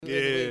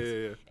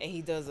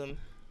he does them.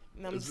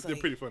 And I'm just They're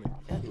pretty funny.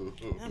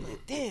 I'm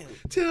like, damn.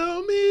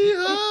 Tell me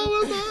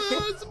how am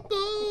I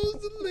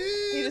supposed to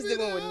live? He just did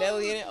one with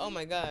Nelly in it. Oh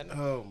my god.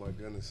 Oh my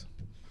goodness,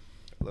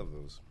 I love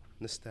those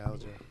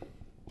nostalgia.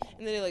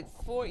 And then they're like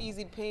 4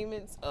 easy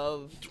payments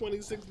of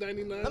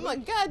 $26.99. I'm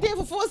like, God damn,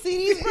 for 4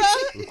 CDs,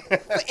 bro?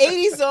 For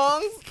 80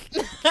 songs?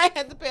 I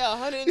had to pay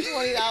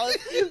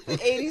 $120 for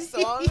 80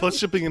 songs. Plus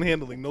shipping and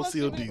handling. No Plus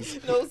CODs.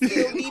 shipping. No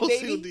COD, No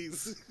baby.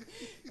 CODs.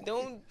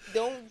 Don't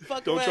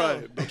fuck Don't try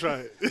around. it. Don't try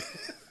it.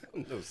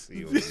 No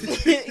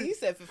COD. He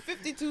said for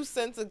 52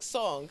 cents a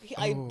song.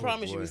 I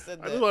promise you boy. he said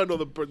I just that. want to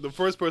know the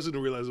first person to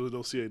realize there was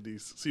no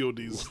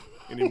CODs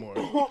anymore.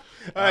 All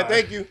right,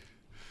 thank you.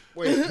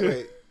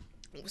 Wait.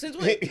 Since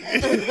when?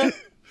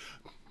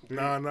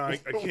 Nah, I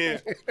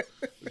can't.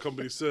 The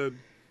company said,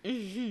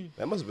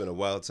 That must have been a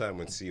wild time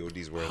when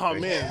CODs were. oh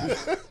man,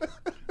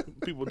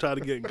 people tired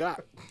of getting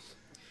got.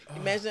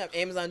 Imagine if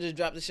Amazon just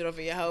dropped the shit off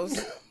at your house.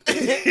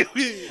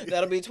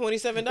 That'll be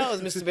 $27,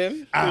 Mr.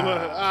 Bim.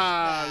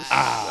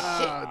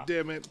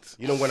 Damn it.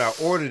 You know, when I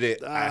ordered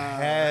it, I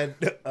had.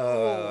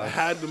 I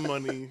had the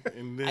money,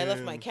 and then I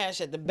left my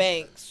cash at the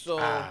bank, so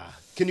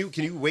Can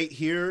you wait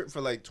here for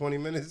like 20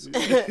 minutes? go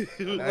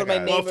to my Well,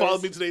 neighbor's. follow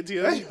me to the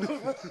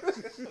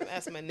ATM.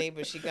 Ask my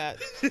neighbor. She got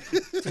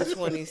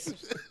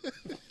 220s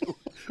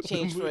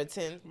change for a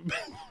 10.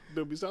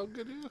 Baby, sound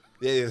good?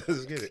 Yeah,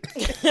 let's get it.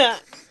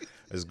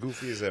 As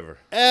goofy as ever.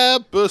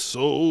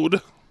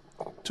 Episode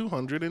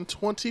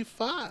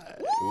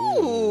 225.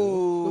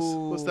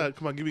 Ooh. What's that?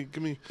 Come on, give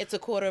me. It's a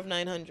quarter of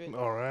 900.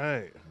 All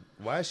right.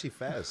 Why is she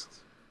fast?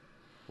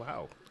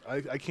 Wow.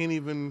 I can't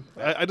even.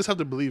 I just have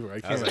to believe her. I I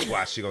was can't. like,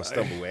 wow, she gonna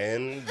stumble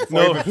in. Before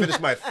I even finish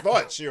my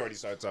thought, she already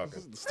started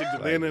talking. Stick the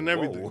band and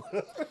everything.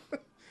 whoa.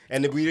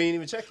 And we didn't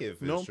even check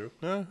if No, it's true.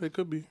 yeah, it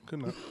could be.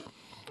 Could not.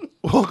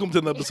 Welcome to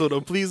an episode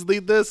of Please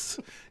Lead This.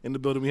 In the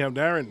building, we have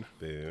Darren.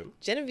 Bam.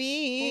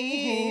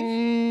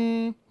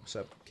 Genevieve. What's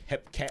up,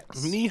 hep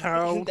cats? Ni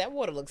hao. That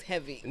water looks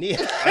heavy.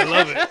 I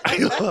love it. I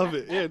love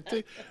it. Yeah,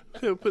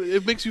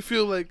 it makes you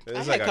feel like. I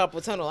It's had like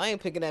carpal tunnel. I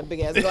ain't picking that big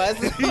ass glass.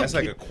 that's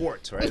like a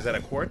quart, right? Is that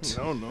a quart?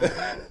 I don't know.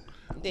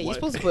 Yeah, you're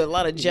supposed to put a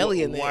lot of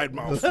jelly in there. Wide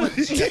mouth.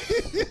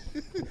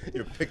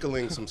 You're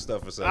pickling some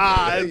stuff or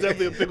something. It's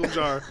definitely a pickle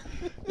jar.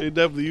 You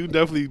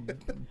definitely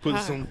put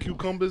some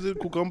cucumbers in.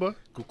 Cucumber.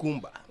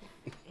 Cucumba.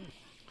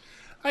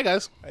 Hi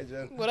guys. Hi,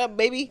 Jen. What up,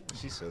 baby?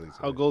 She's silly. Too.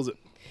 How goes it?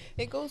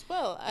 It goes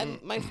well.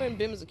 My friend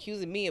Bim is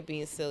accusing me of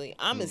being silly.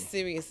 I'm as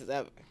serious as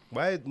ever.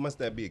 Why must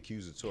that be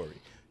accusatory?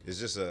 It's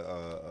just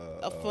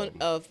Of an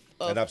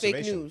fake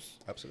observation. news,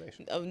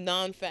 Observation. of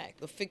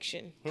non-fact, of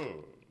fiction.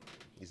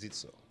 Is it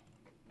so?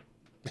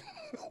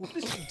 What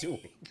is she doing?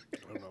 I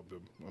don't know,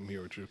 Bim. I'm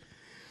here with you.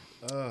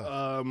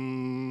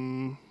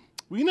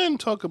 We didn't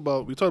talk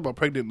about. We talked about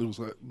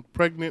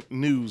pregnant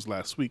news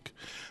last week,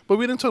 but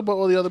we didn't talk about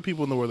all the other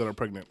people in the world that are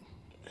pregnant,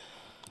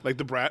 like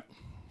the brat.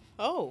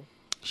 Oh,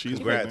 She's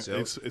Congrats,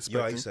 pregnant. yo. It's Yo,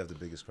 I expecting. used to have the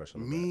biggest crush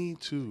on the Me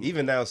too.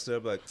 Even now, still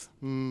like,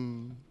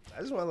 I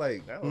just want to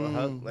like, I don't know,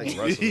 how, like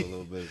wrestle a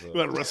little bit. So. You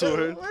want to wrestle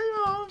her?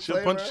 She'll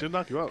Play punch. around. She'll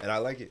knock you out. And I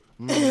like it.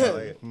 I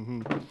like it.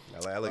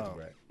 I like the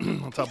brat.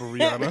 On top of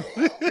Rihanna.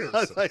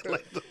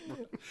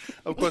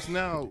 Of course,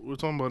 now we're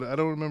talking about it. I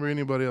don't remember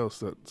anybody else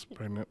that's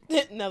pregnant.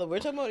 now that we're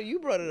talking about it, you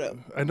brought it up.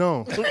 I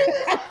know.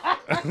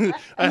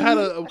 I had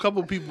a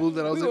couple people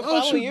that I was We were like, oh,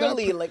 following shit, your not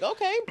lead. Like,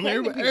 okay,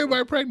 pregnant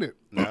everybody pregnant.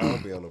 Now I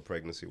don't be on no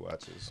pregnancy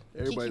watches.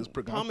 Everybody's Keke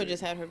pregnant. Palmer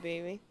just had her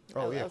baby.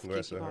 Oh, I yeah, love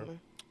congrats Keke to her.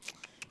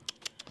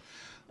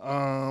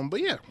 Palmer. But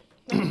yeah.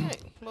 All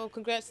right. Well,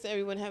 congrats to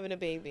everyone having a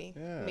baby.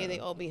 Yeah. May they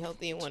all be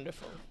healthy and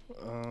wonderful.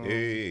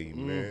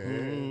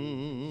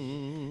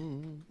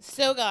 Amen.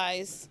 So,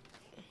 guys,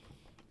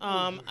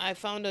 I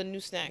found a new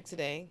snack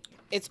today.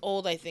 It's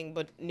old, I think,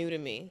 but new to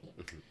me.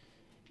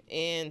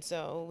 And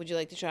so, would you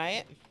like to try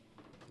it?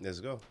 Let's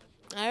go.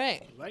 All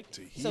right. Like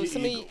to hear So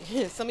some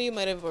of you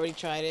might have already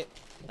tried it.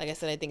 Like I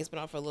said, I think it's been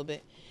out for a little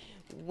bit.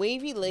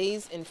 Wavy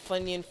Lays and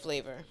Funyun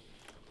flavor.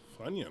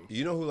 Funyun.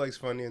 You know who likes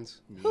Funyuns?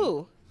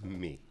 Who?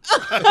 Me.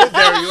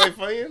 Darren, you like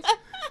Funyuns?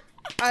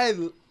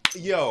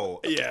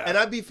 Yeah. And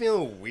I be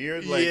feeling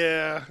weird, like,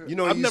 Yeah. you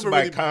know, I've you used to never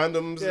buy really-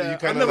 condoms. Yeah, And you I'm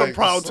kind of never like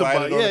proud to slide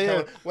buy- it on yeah, the yeah.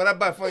 counter. When I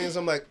buy Funyuns,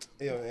 I'm like,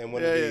 and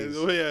one of these.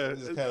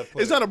 Just kinda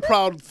put It's it. not a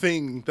proud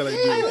thing that I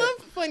do. I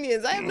love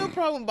Funyuns. I have no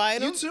problem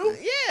buying them. You too?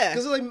 Yeah.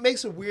 Because it like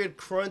makes a weird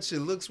crunch. It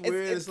looks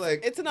weird. It's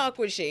like, it's an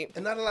awkward shape.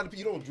 and not a lot of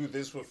people, you don't do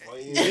this with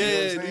Funyuns. Yeah, you know what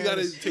I'm you saying?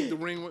 gotta take the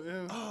ring.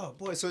 Yeah. Oh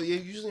boy, so yeah,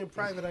 usually in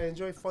private I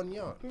enjoy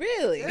Funyun.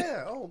 Really?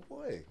 Yeah. Oh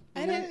boy.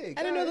 I didn't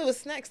know guys. there was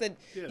snacks that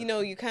Yeah.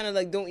 you kind of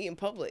like don't eat in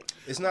public.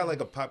 It's not like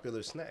a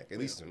popular snack. At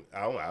least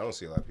I don't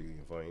see a lot of people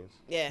eating Funyuns.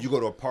 Yeah. You go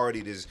to a party,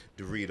 there's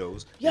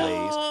Doritos, Yo,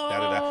 Lay's,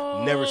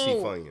 da. Never see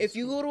Funyuns. If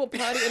you go to a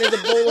party and there's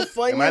a bowl of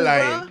Funyuns, Am I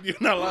lying? bro, You're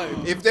not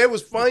lying. If there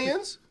was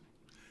Funyuns,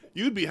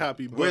 You'd be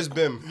happy. But where's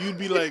Bim? You'd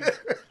be like,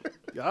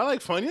 yeah, I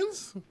like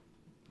Funyuns.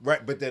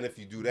 Right, but then if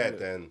you do that,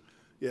 then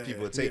Yeah,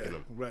 people are taking yeah,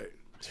 them. Right.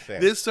 Fair.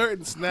 There's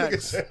certain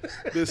snacks.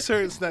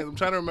 I'm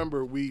trying to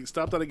remember. We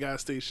stopped at a gas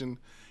station,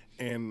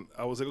 and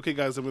I was like, "Okay,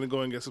 guys, I'm gonna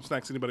go and get some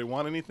snacks. Anybody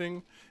want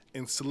anything?"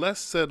 And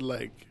Celeste said,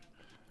 like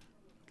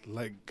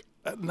like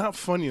not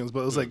Funyuns,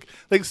 but it was like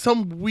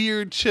some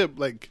weird chip.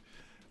 Like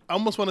I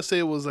almost want to say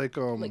it was like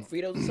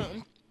Fritos or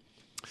something.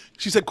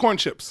 She said corn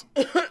chips.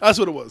 That's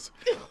what it was.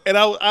 And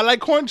I like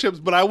corn chips,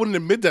 but I wouldn't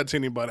admit that to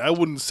anybody. I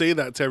wouldn't say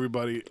that to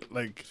everybody.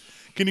 Like,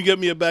 can you get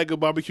me a bag of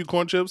barbecue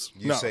corn chips?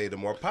 You No. say the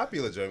more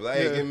popular joint. Like,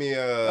 hey, give me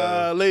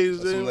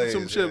Lay's, some Lay's,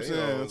 some chips, you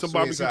know, some sweet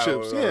barbecue and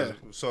sour, chips. Yeah.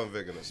 Salt and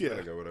vinegar,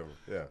 vinegar, whatever.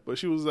 Yeah. But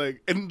she was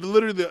like, and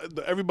literally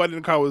everybody in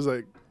the car was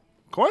like,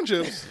 corn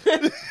chips?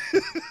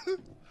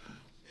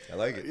 I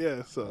like it.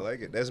 Yeah, so. I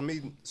like it. That's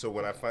me. So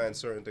when I find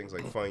certain things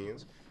like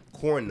Funyuns,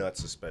 corn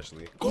nuts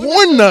especially.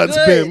 Corn nuts,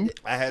 good. Bim.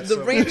 I had The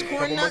some range a corn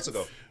couple months nuts?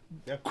 ago.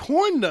 Yeah.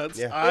 Corn nuts?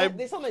 Yeah.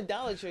 They sell them at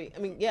Dollar Tree. I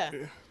mean, yeah.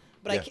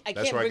 But Yeah, I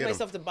that's can't where I bring get 'em.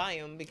 myself to buy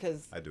them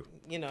because I do.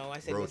 You know, I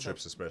say to Road myself,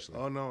 trips especially.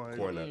 Oh, no.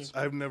 Corn nuts.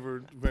 I've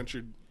never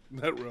ventured in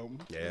that realm.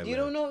 Yeah, You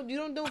man. don't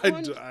know I,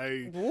 corn.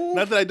 Ooh.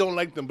 not that I don't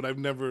like them, but I've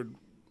never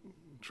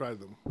tried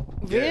them.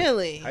 Yeah.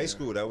 Really? High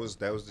school, that was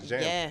the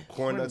jam. Yeah.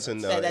 Corn nuts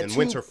and That and too-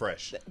 Winter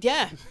Fresh.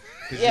 Yeah.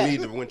 Because Yeah. you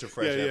need the Winter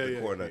Fresh after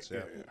corn nuts.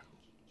 Yeah.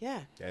 Yeah.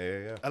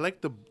 Yeah. I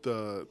like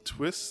the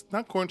twists,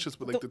 not corn chips,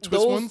 but like the twist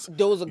those, ones.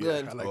 Those are Yeah,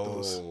 good. I like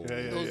those. Oh.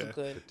 Yeah, Those yeah. are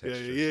good.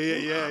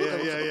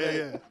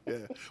 Yeah.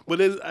 But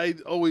then I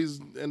always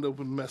end up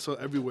with mess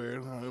up everywhere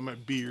in my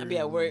beard. I'd be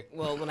at work.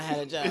 Well, when I had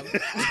a job.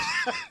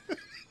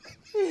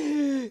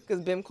 Because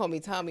Bim called me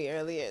Tommy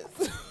earlier.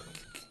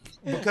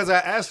 Because I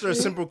asked her a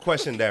simple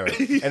question, Darren,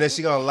 and then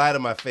she gonna lie to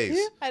my face.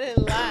 I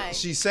didn't lie.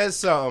 She said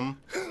something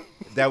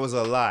that was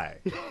a lie,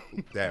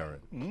 Darren.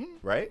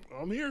 Right?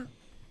 I'm here.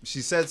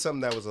 She said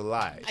something that was a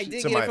lie. I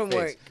did to get it my from face.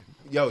 work.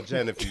 Yo,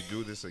 Jen, if you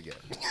do this again,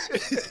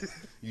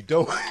 you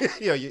don't.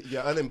 Yo,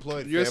 you're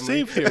unemployed. You're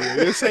family. safe here.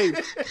 You're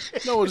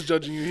safe. No one's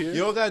judging you here.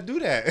 You don't gotta do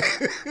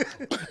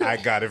that. I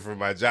got it from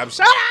my job.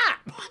 Shut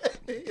up!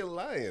 You're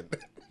lying.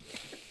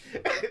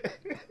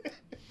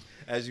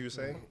 As you were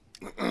saying.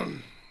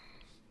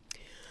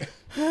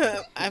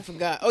 I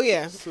forgot. Oh,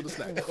 yeah. So the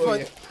snack.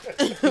 Fun.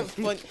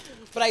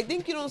 But I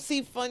think you don't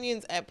see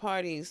Funyuns at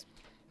parties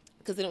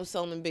because they don't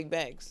sell them in big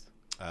bags.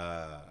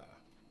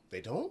 They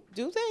don't?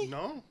 Do they?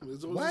 No,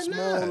 it's Why a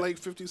small, not? like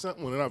 50 cent.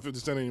 Well, they're not 50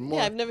 cent anymore.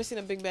 Yeah, I've never seen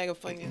a big bag of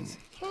Funyuns.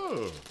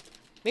 Huh.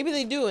 Maybe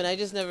they do, and I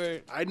just never.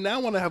 I now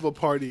want to have a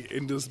party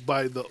and just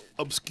buy the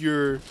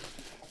obscure.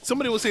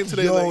 Somebody was saying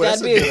today, Yo, like,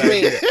 that's That'd be a good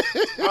great.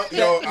 idea.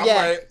 Yo, I'm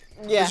Yeah. right.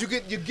 Yeah. 'Cause you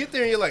get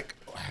there and you're like,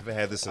 oh, I haven't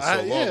had this in so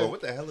long. yeah. Or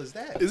what the hell is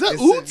that? is that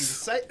It's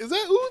Oots? exci- Is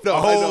that Oots? No, A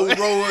I whole know.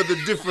 row of the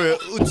different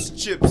Oots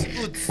chips.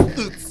 Oots.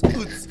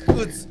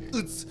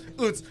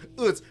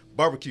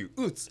 Barbecue.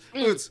 Oots.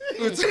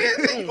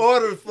 All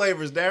the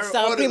flavors, Darren.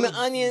 Sour All cream the- and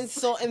onions,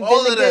 salt and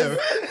All of vinegar. them.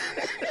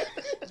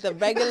 The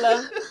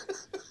regular.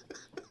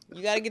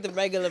 You gotta get the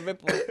regular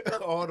Ripple.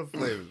 All the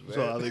flavors, man.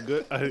 So are they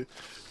good?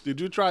 Did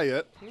you try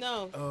yet?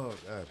 No. Oh,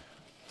 God.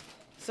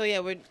 So yeah,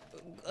 we're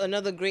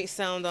another great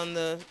sound on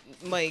the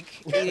mic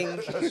eating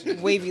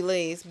wavy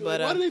Lays, but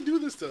Why do they do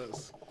this to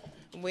us?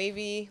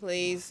 wavy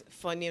Lays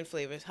Funyun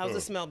flavors. How's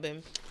the smell,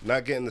 Bim?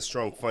 Not getting the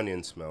strong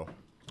Funyun smell.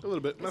 A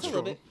little bit. Not Just a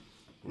little strong. bit.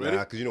 Ready?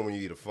 Nah, because you know when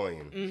you eat a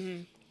Funyun.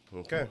 Mm-hmm.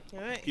 Okay. All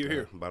right.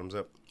 Here. Bottoms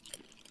up.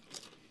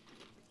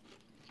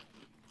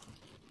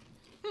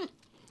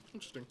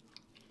 Interesting.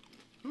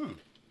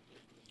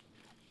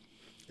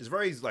 It's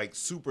very like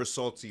super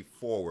salty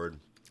forward.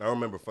 I don't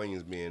remember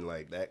Funyuns being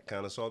like that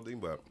kind of salty,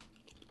 but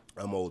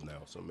I'm old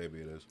now, so maybe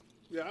it is.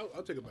 Yeah,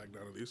 I'll take a bag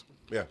down of these.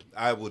 Yeah,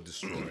 I will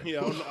destroy it.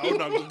 Yeah, I'll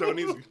knock this down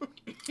easy.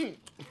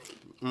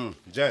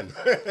 Jen,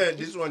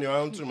 this one you're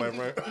on to, my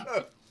friend.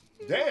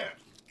 Damn.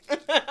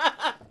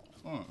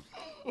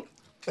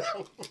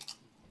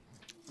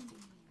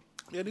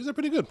 Yeah, these are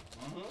pretty good.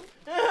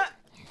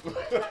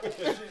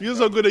 You're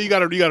so good that you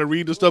gotta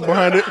read the stuff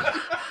behind it.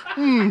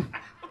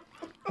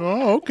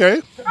 Oh,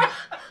 okay.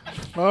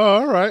 Oh,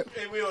 all right.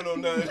 Hey, we don't know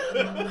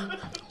nothing.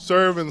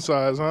 Serving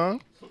size, huh?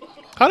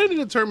 How did they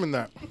determine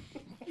that?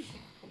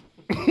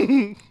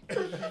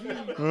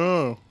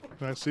 Oh,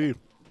 I see.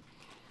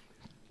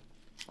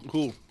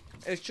 Cool.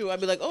 It's true. I'd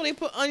be like, oh, they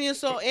put onion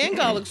salt and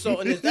garlic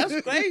salt in this.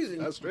 That's crazy.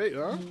 That's great,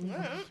 huh?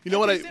 You know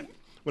what?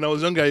 When I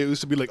was younger, I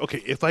used to be like,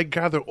 okay, if I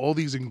gather all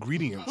these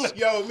ingredients,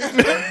 Yo, me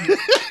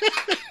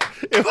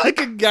if I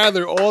could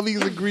gather all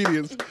these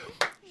ingredients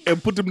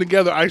and put them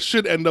together, I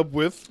should end up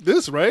with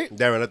this, right?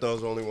 Darren, I thought I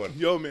was the only one.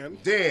 Yo, man.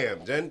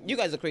 Damn, Jen. You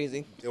guys are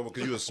crazy.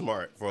 Because you were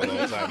smart for a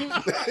long time.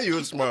 You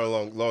were smart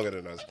longer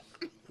than us.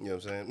 You know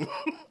what I'm saying?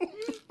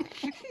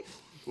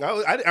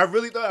 I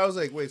really thought, I was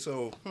like, wait,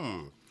 so,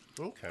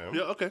 okay.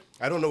 Yeah, okay.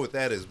 I don't know what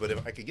that is, but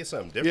if I could get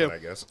something different, Yeah. I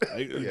guess.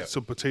 Yeah.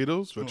 Some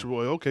potatoes, vegetable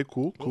oil. Okay,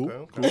 cool.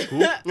 Okay.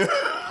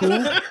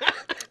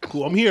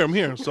 Cool. I'm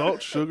here.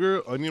 Salt,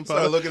 sugar, onion powder.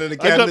 Start looking in the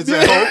I got- cabinets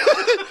at home.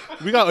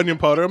 We got onion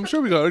powder. I'm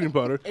sure we got onion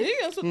powder.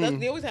 And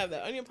they always have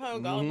that onion powder,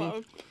 garlic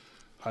powder.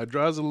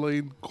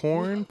 Hydroxylate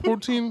corn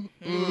protein.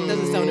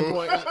 Doesn't sound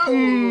important.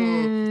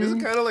 Is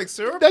it kind of like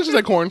syrup? That's just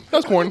like corn.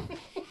 That's corn.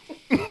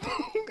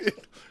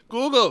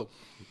 Google.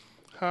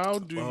 How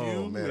do you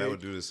Oh, man, I make...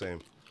 would do the same.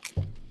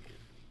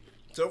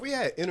 So if we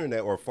had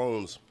internet or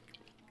phones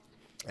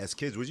as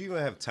kids, would you even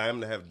have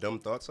time to have dumb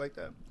thoughts like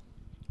that?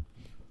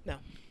 No.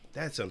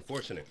 That's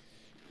unfortunate.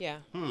 Yeah.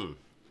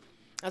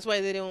 That's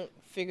why they don't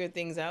figure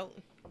things out.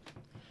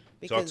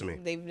 Because to me.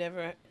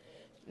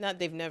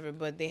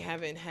 but they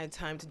haven't had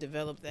time to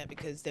develop that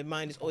because their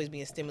mind is always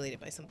being stimulated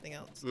by something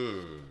else.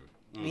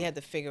 We had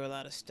to figure a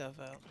lot of stuff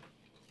out.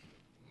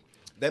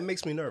 That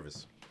makes me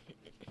nervous.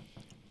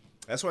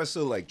 That's why I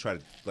still like try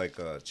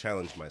to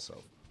challenge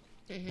myself.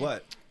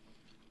 But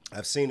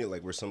I've seen it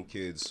like where some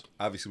kids,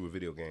 obviously with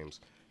video games,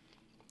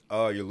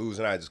 oh, you're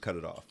losing, I just cut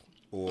it off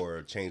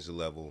or change the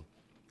level.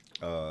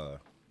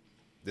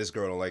 This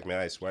girl don't like me,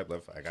 I swipe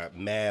left. I got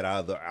mad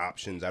other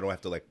options. I don't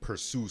have to like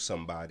pursue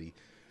somebody.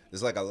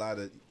 There's like a lot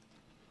of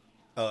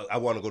I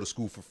want to go to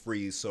school for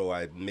free, so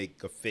I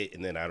make a fit,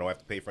 and then I don't have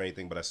to pay for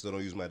anything, but I still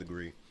don't use my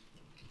degree.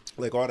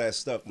 Like all that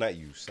stuff. Not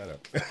you, shut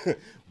up.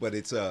 But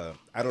it's I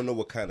don't know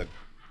what kind of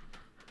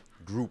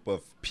group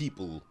of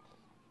people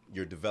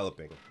you're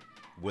developing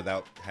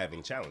without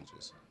having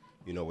challenges.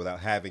 You know, without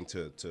having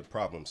to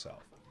problem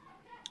solve.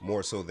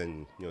 More so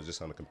than, you know,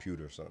 just on a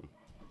computer or something.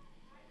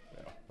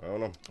 Yeah, I don't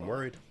know. I'm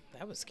worried.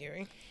 That was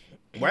scary.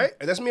 Right?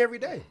 That's me every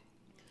day.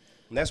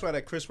 And that's why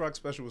that Chris Rock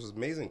special was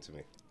amazing to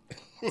me.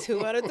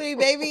 2 out of 3,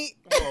 baby.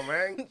 Come on,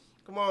 man.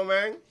 Come on,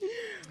 man.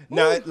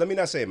 No, let me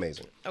not say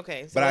amazing.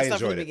 Okay, so But let's I start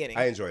from enjoyed the it. beginning.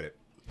 I enjoyed it.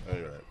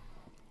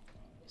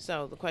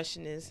 So the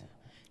question is,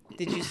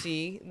 did you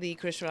see the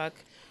Chris Rock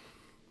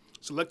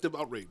Selective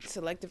outrage.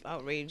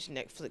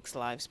 Netflix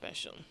live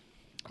special?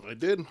 I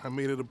did. I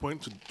made it a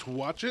point to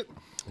watch it,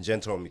 Jen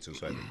told me to,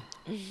 so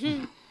I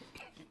did.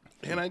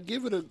 and I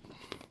give it a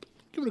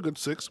good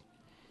 6.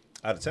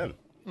 Out of 10.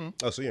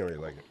 Oh, so you didn't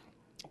really like it.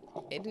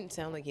 It didn't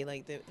sound like he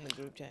liked it in the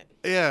group chat.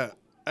 Yeah,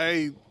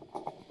 it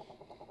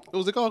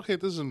was like, oh, okay,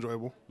 this is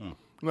enjoyable. And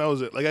that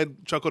was it. Like, I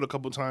chuckled a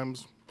couple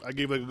times. I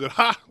gave like a good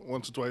ha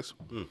once or twice.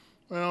 And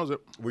that was it.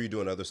 Were you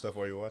doing other stuff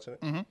while you were watching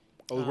it?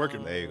 I was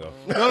working. There you go.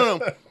 No.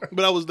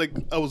 But I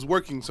was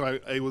working, so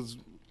I was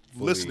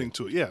listening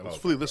to it. Yeah, I was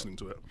fully listening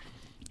to it.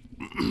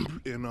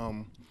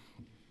 And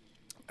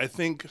I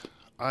think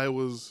I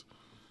was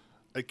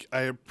like,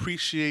 I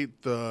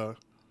appreciate the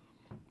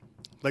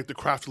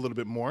craft a little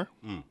bit more.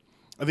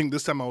 I think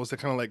this time I was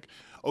kind of like,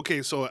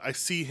 okay, so I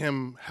see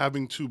him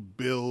having to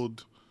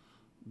build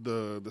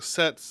the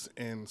sets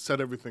and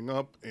set everything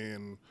up,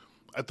 and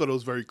I thought it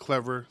was very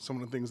clever, some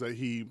of the things that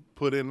he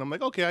put in. I'm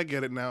like, okay, I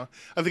get it now.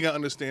 I think I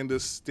understand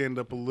this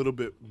stand-up a little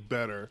bit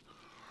better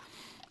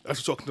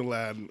after talking to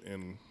Lad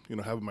and, you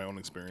know, having my own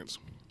experience.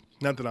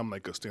 Not that I'm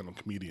like a stand-up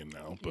comedian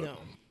now, but No.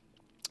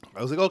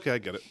 I was like, okay, I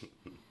get it.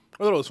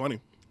 I thought it was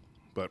funny,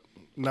 but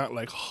not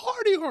like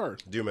hardy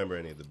hard. Do you remember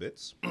any of the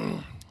bits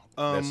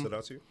that stood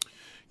out to you?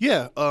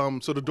 Yeah,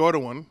 so the daughter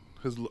one,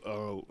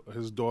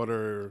 his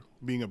daughter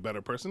being a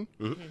better person.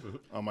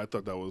 I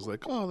thought that was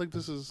like, oh, like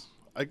this is,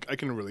 I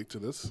can relate to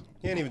this.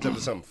 He didn't even jump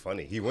to something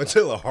funny. He went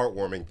to a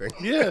heartwarming thing.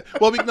 Yeah,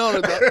 well, no,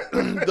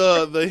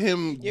 the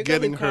him You're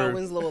getting gonna leave Carl her.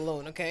 Winslow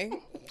alone, okay?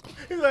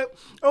 He's like,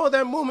 oh,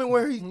 that moment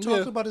where he talked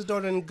Yeah. about his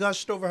daughter and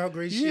gushed over how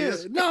great she Yeah,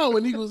 is. no,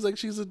 and he was like,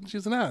 she's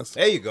an ass.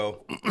 There you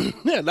go.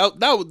 Yeah, that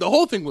the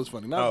whole thing was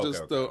funny, not Oh, okay,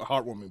 just the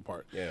heartwarming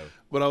part. Yeah.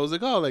 But I was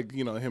like, oh, like,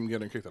 you know, him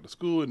getting kicked out of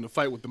school and the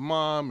fight with the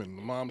mom and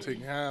the mom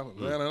taking half. And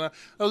blah, blah, blah.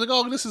 I was like,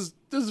 oh, this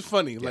is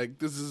funny. Like,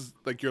 this is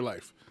like your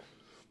life.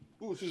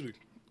 Ooh, excuse me.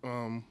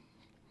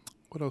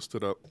 What else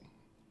stood up?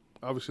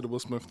 Obviously, the Will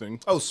Smith thing.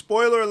 Oh,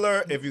 spoiler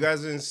alert. If you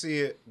guys didn't see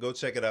it, go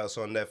check it out. It's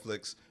on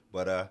Netflix.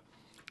 But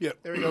Yeah.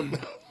 there we go.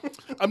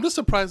 I'm just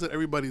surprised that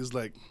everybody's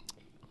like,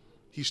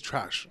 he's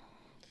trash.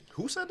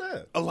 Who said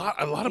that? A lot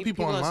of people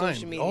People on online.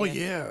 social media. Oh,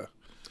 yeah.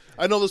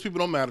 I know those people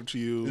don't matter to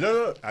you.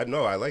 No. I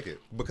know. I like it.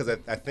 Because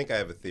I think I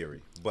have a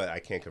theory. But I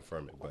can't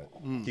confirm it. But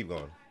keep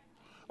going.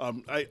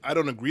 I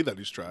don't agree that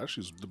he's trash.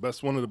 He's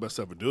one of the best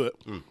to ever do it.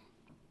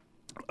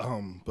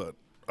 But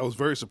I was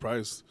very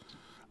surprised.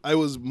 I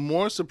was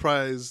more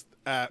surprised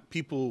at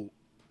people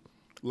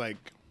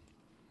like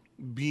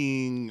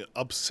being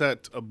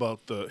upset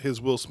about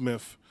his Will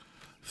Smith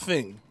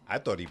thing. I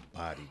thought he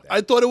bodied that.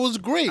 I thought it was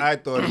great. I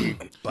thought he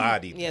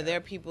bodied Yeah, that. there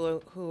are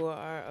people who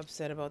are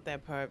upset about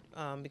that part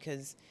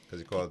because Because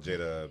he called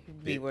Jada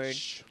B-word.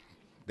 bitch.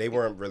 They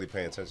weren't really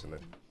paying attention then.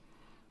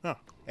 Huh.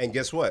 And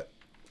guess what?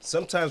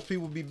 Sometimes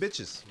people be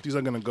bitches. These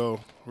are gonna go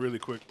really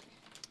quick.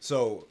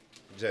 So,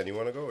 Jen, you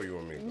want to go or you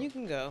want me to go? you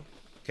can go.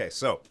 Okay,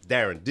 so,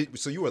 Darren,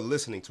 so you were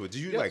listening to it.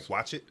 Did you, Yes. like,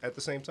 watch it at the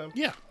same time?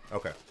 Yeah,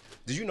 Okay.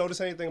 Did you notice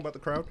anything about the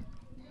crowd?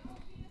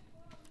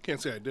 can't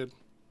say I did.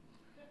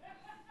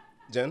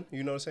 Jen,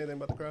 you notice anything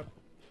about the crowd?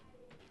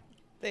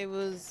 It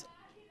was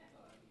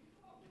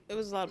a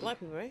lot of black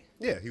people, right?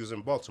 Yeah, he was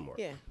in Baltimore.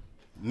 Yeah.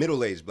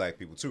 Middle-aged black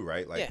people, too,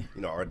 right? Like, Yeah.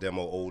 you know, our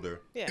demo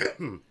older. Yeah.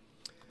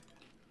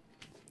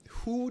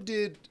 Who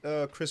did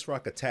Chris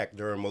Rock attack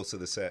during most of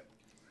the set?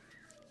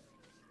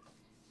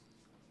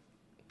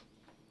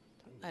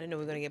 I didn't know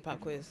we were gonna get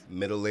pop quiz.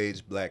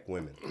 Middle-aged black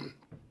women.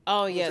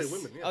 Oh yes.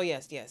 women, yeah. Oh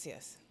yes.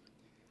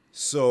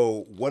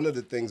 So one of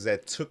the things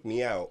that took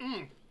me out,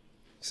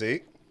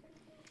 see?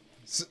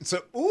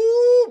 So,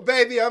 ooh,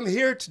 baby, I'm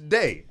here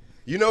today.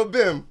 You know,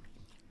 Bim.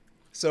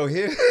 So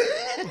here,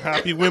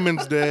 Happy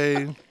Women's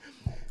Day.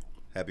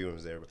 Happy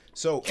Women's Day, everybody.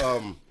 So,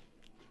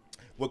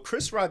 What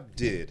Chris Rock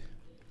did,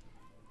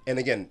 and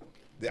again,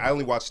 I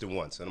only watched it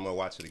once, and I'm gonna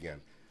watch it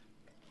again.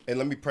 And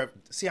let me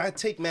see, I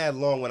take mad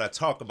long when I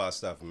talk about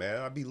stuff,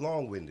 man. I be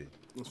long-winded.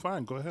 It's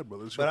fine. Go ahead,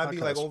 brother. But I be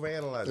like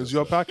overanalyzing. It's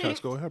your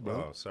podcast. Go ahead,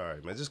 brother. Oh,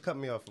 sorry, man. Just cut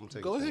me off. I'm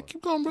taking. Go ahead.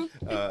 Keep going, bro.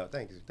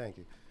 Thank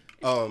you.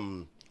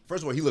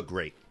 First of all, he looked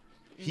great.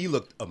 He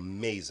looked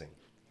amazing.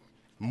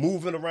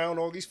 Moving around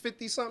all these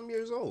 50-something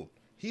years old.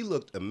 He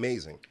looked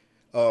amazing.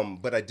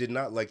 But I did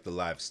not like the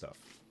live stuff.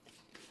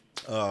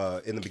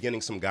 In the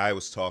beginning, some guy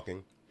was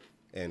talking,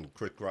 and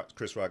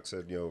Chris Rock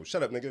said,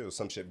 shut up, nigga, or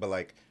some shit. But,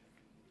 like,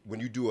 when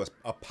you do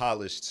a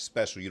polished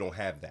special, you don't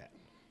have that.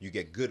 You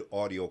get good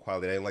audio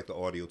quality. I didn't like the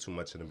audio too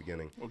much in the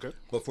beginning. Okay.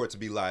 But for it to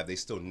be live, they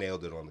still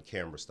nailed it on the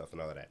camera stuff and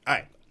all of that. All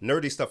right,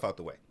 nerdy stuff out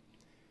the way.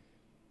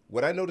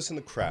 What I noticed in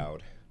the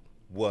crowd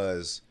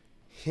was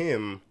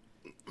him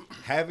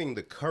having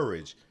the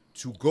courage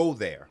to go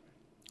there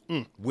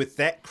with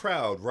that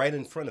crowd right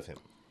in front of him.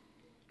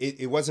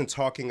 It wasn't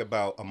talking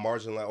about a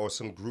marginalized or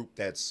some group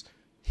that's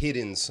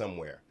hidden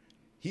somewhere.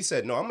 He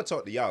said, no, I'm going to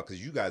talk to y'all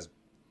because you guys,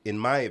 in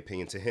my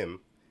opinion, to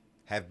him,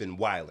 have been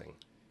wilding.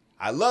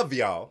 I love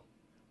y'all.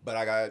 But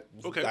I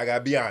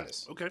gotta be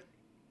honest. Okay.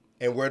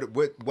 And one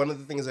of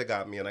the things that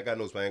got me, and I got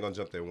notes, but I ain't gonna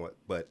jump there.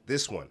 But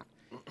this one,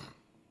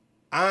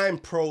 I'm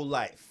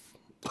pro-life.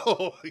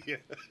 Oh yeah.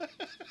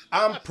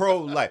 I'm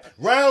pro-life.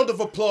 Round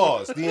of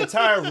applause, the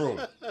entire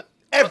room,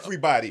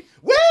 everybody.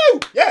 Woo!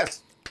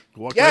 Yes. He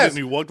walked right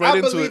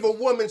into it. I believe a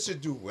woman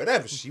should do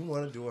whatever she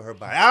want to do with her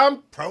body.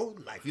 I'm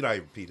pro-life. You know how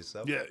you repeat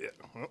yourself. Yeah.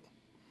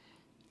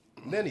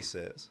 And then he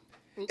says,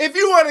 if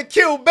you want to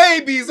kill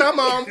babies, I'm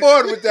on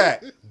board with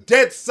that.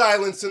 Dead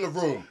silence in the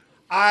room.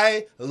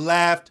 I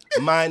laughed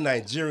my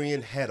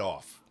Nigerian head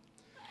off.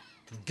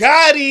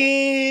 Got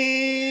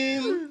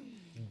him.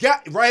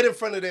 Got right in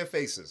front of their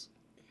faces.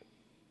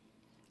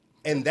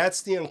 And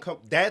that's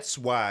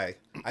why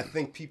I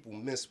think people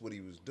miss what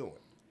he was doing.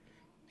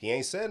 He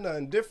ain't said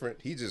nothing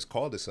different. He just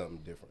called it something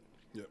different.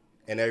 Yep.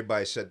 And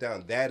everybody shut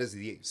down. That is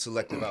the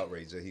selective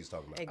outrage that he's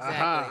talking about. Exactly.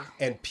 Aha.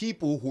 And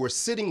people who are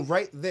sitting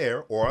right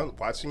there or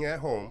watching at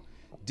home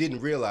didn't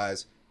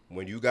realize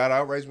when you got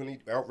outraged when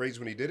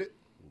he did it,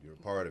 you're a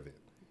part of it.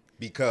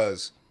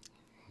 Because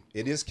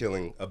it is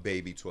killing a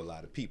baby to a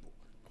lot of people.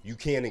 You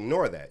can't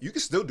ignore that. You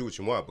can still do what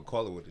you want, but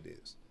call it what it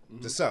is.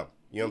 To some.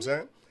 You know what I'm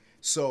saying?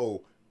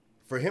 So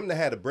for him to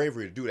have the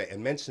bravery to do that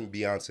and mention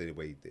Beyonce the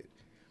way he did,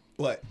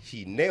 but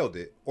he nailed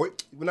it. Or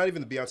not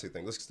even the Beyonce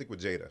thing. Let's stick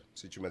with Jada,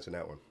 since you mentioned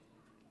that one.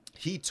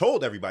 He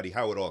told everybody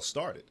how it all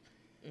started.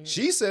 Mm-hmm.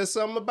 She says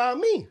something about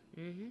me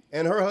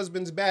and her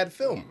husband's bad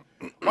film.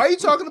 Why are you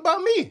talking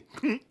about me?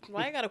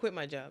 Why I gotta quit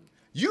my job?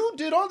 You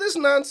did all this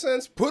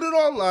nonsense, put it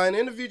online,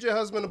 interviewed your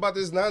husband about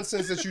this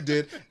nonsense that you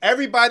did.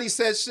 Everybody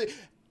said shit.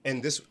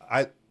 And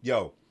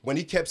when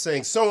he kept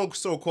saying,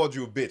 so-and-so called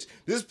you a bitch,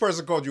 this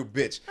person called you a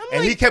bitch,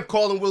 and he kept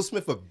calling Will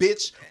Smith a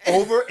bitch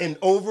over and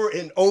over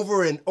and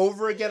over and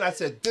over again, I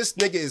said, this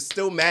nigga is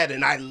still mad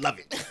and I love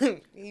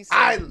it.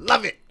 I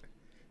love it.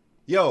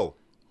 Yo,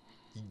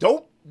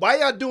 why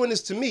y'all doing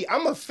this to me?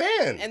 I'm a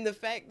fan. And the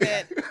fact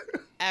that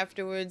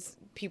afterwards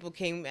people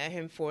came at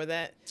him for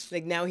that,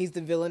 like now he's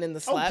the villain in the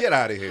slap. Oh, get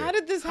out of here. How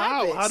did this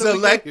happen? How did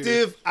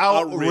Selective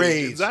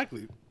outrage.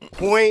 Exactly.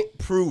 Point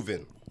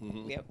proven.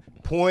 Yep.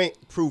 Point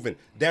proven.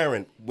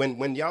 Darren,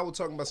 when y'all were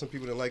talking about some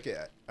people that like it,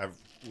 I've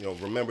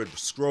remembered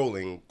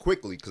scrolling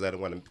quickly because I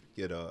didn't want to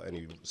get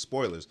any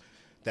spoilers,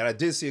 that I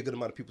did see a good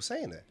amount of people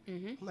saying that.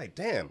 I'm like,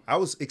 damn, I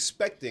was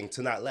expecting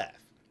to not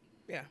laugh.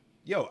 Yeah.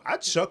 Yo, I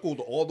chuckled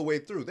all the way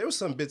through. There were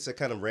some bits that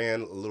kind of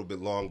ran a little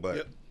bit long,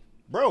 but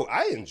bro,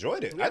 I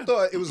enjoyed it. Yeah. I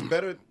thought it was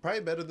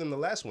probably better than the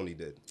last one he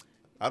did.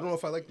 I don't know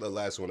if I liked the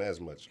last one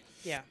as much.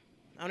 Yeah.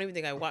 I don't even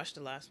think I watched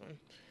the last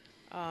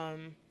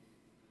one.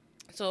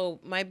 So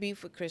my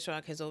beef with Chris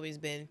Rock has always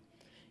been,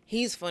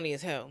 he's funny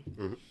as hell.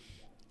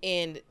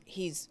 And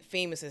he's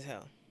famous as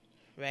hell,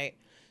 right?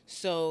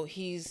 So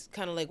he's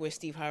kind of like where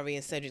Steve Harvey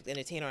and Cedric the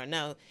Entertainer are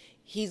now.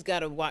 He's got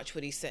to watch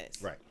what he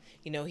says. Right.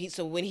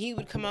 So when he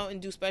would come out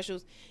and do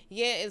specials,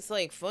 yeah, it's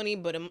like funny,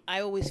 but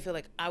I always feel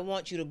like I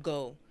want you to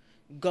go.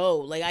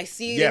 Like I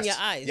see it in your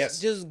eyes. Yes.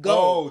 Just go.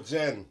 Oh,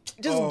 Jen.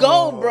 Just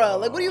go, bro.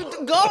 Like, what do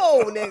you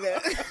go,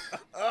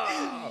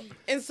 nigga?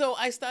 And so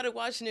I started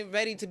watching it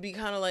ready to be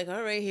kind of like,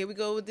 all right, here we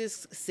go with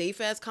this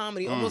safe ass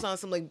comedy, almost on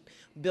some like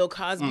Bill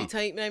Cosby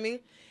type, you know what I mean?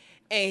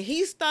 And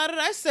he started,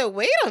 I said,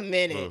 wait a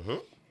minute.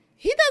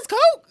 He does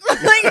coke?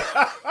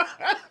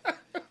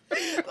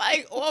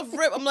 like off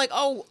rip. I'm like,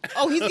 oh,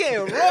 he's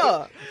getting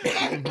raw.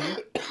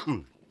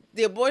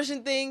 The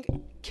abortion thing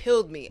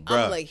killed me.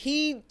 Bruh. I'm like,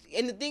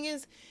 and the thing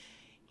is,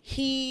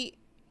 he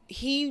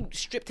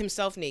stripped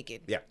himself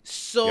naked. Yeah.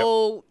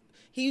 So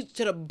he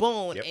to the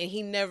bone, Yep. and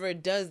he never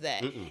does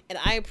that. And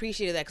I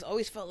appreciated that because I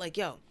always felt like,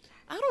 yo,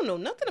 I don't know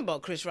nothing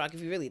about Chris Rock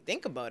if you really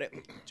think about it.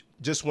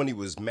 Just when he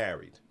was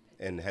married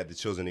and had the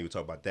children, he would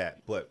talk about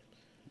that. But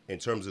in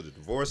terms of the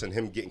divorce and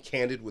him getting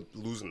candid with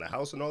losing the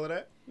house and all of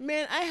that?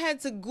 Man, I had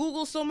to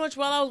Google so much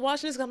while I was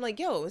watching this. I'm like,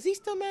 yo, is he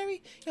still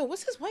married? Yo,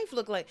 what's his wife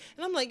look like?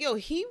 And I'm like, yo,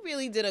 he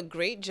really did a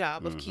great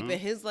job of keeping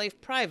his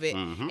life private.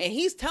 And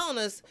he's telling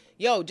us,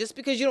 yo, just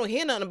because you don't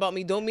hear nothing about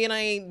me, don't mean I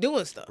ain't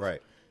doing stuff.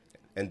 Right.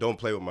 And don't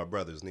play with my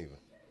brothers neither.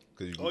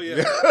 Oh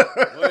yeah.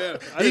 Oh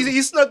yeah.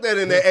 He snuck that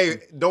in there.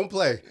 Hey, don't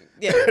play.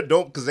 Yeah.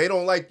 Don't, because they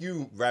don't like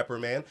you, rapper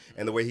man.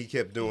 And the way he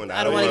kept doing.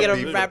 I don't want to get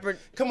be a rapper.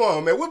 Come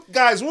on, man.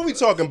 Guys, what we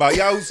talking about?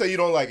 Y'all who say you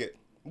don't like it.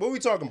 What we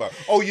talking about?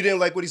 Oh, you didn't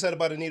like what he said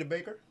about Anita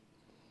Baker?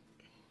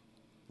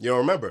 You don't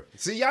remember?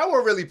 See, y'all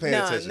weren't really paying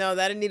attention. No,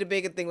 that Anita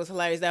Baker thing was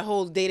hilarious. That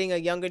whole dating a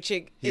younger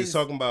chick. He was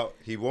talking about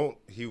he would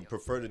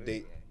prefer to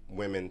date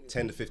women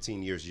 10 to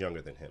 15 years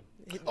younger than him.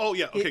 Oh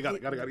yeah. Okay, got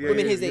it. Yeah,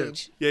 women his yeah.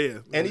 age. Yeah.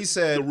 And he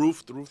said the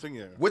roof thing.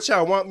 Yeah. What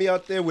y'all want me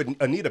out there with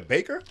Anita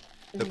Baker?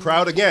 The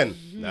crowd again.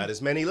 Not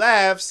as many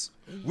laughs.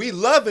 We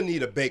love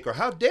Anita Baker.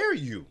 How dare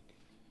you?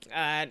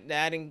 I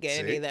didn't get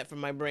any See? of that from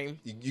my brain.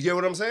 You get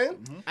what I'm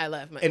saying? I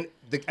laughed. Man.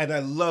 And I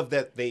love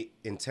that they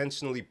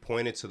intentionally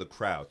pointed to the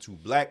crowd, to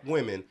black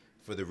women,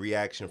 for the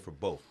reaction for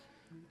both.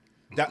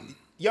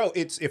 Yo,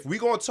 it's if we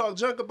gonna talk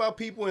junk about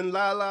people and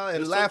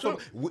and laugh,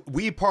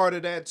 we part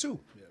of that too.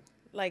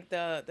 Like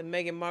the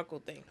Meghan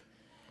Markle thing.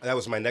 That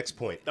was my next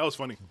point. That was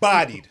funny.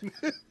 Bodied.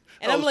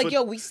 And I'm like, funny.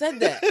 yo, we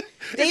said that.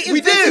 They We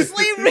invented did.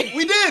 slavery.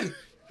 We did.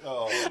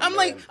 Oh, I'm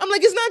like,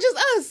 it's not just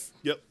us.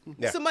 Yep.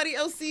 Yeah. Somebody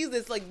else sees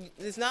this. Like,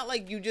 it's not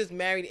like you just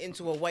married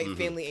into a white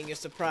family and you're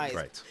surprised.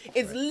 Right.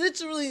 It's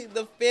literally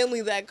the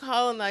family that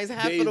colonized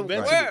half They of the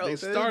invented world. it. They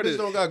This started. bitch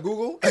don't got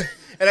Google.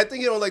 And I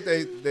think you don't like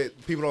that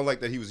people don't like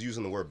that he was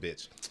using the word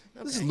bitch.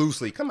 This is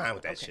loosely. Come on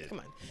with that shit. come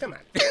on. Come on.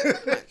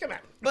 Come on.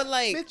 But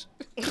like, Bitch.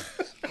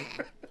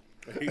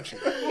 I hate you.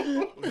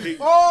 I hate you.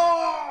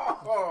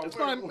 Oh! It's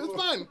fine. It's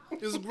fine.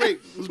 It was great.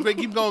 It was great.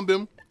 Keep going,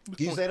 Bim.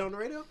 Can you say that on the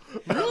radio?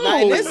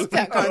 not in this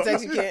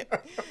context, you can't.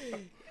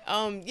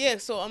 Yeah.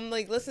 So I'm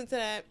like, listen to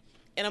that,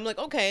 and I'm like,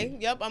 okay,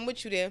 yep, I'm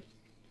with you there.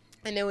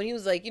 And then when he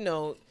was like,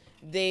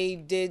 they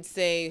did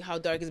say how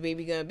dark is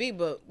baby gonna be,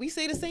 but we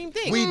say the same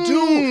thing. We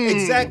do.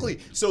 Exactly.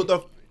 So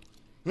the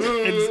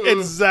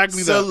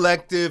Exactly that.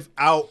 selective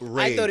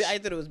outrage. I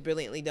thought it was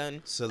brilliantly done. I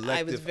was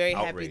Selective very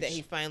happy outrage. that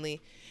he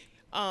finally.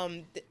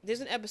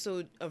 There's an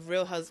episode of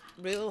Real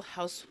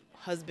House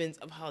Husbands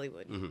of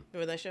Hollywood.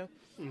 Remember that show?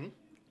 Mm-hmm.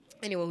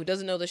 Anyone who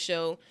doesn't know the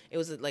show, it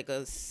was like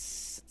a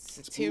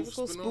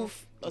satirical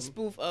spoof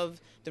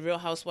of the Real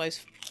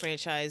Housewives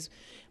franchise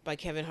by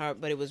Kevin Hart,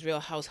 but it was Real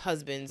House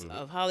Husbands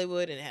of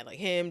Hollywood, and it had like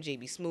him,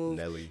 JB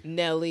Smoove,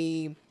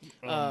 Nelly,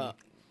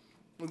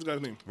 What's the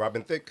guy's name?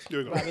 Robin Thicke. Here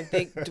we go. Robin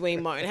Thicke,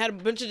 Dwayne Martin. It had a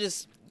bunch of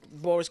just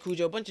Boris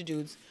Cujo, a bunch of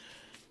dudes,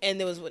 and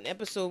there was an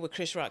episode where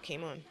Chris Rock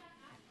came on.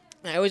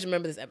 And I always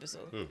remember this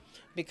episode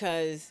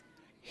because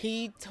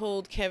he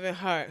told Kevin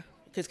Hart.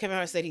 Because Kevin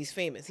Hart said he's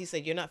famous. He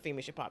said, "You're not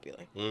famous. You're popular."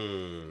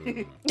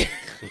 And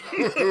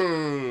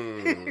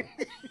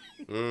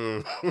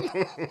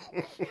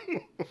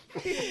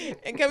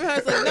Kevin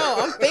Hart's like, "No,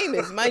 I'm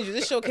famous. Mind you,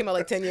 this show came out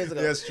like 10 years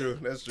ago." That's true.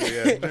 That's true.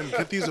 Yeah. Man,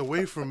 get these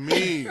away from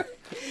me.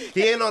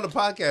 He ain't on the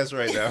podcast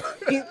right now.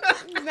 He's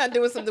not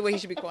doing something where he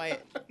should be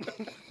quiet.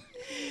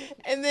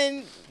 And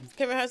then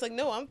Kevin Hart's like,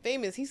 "No, I'm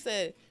famous." He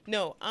said,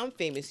 "No, I'm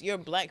famous. You're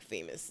black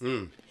famous."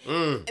 And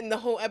the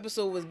whole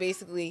episode was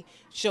basically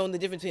showing the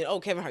difference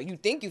between, Kevin Hart, you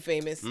think you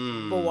famous,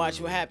 but watch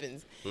what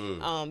happens.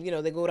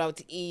 They go out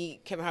to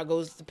eat. Kevin Hart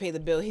goes to pay the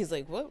bill. He's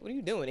like, What are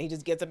you doing? And he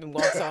just gets up and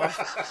walks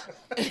off.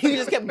 He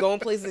just kept going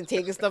places and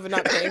taking stuff and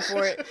not paying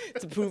for it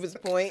to prove his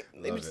point.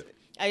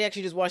 I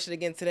actually just watched it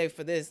again today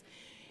for this.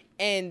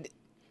 And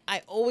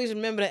I always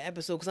remember that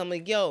episode because I'm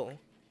like, yo,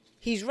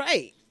 he's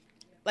right.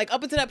 Like,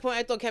 up until that point,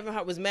 I thought Kevin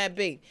Hart was mad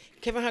big.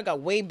 Kevin Hart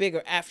got way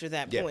bigger after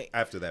that point.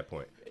 After that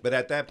point. But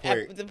at that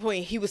point... At the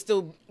point, he was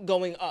still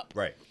going up.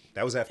 Right.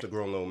 That was after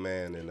Grown Little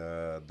Man and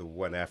the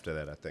one after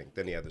that, I think.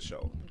 Then he had the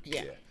show.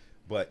 Yeah.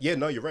 But, yeah,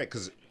 no, you're right.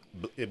 Because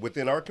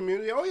within our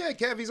community,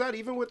 Kev, he's out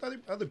even with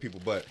other people.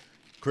 But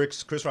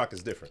Chris Rock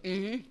is different.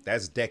 Mm-hmm.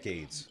 That's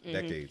decades. Mm-hmm.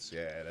 Decades.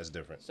 Yeah, that's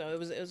different. So it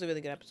was a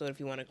really good episode if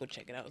you want to go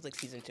check it out. It was like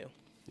season 2.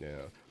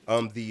 Yeah.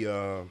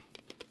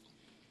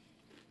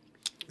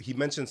 He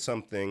mentioned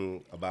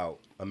something about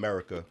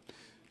America,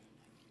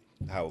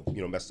 how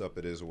messed up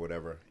it is or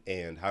whatever,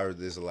 and how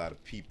there's a lot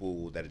of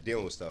people that are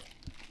dealing with stuff.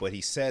 But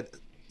he said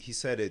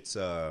it's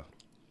an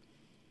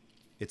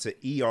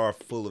ER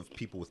full of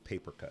people with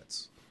paper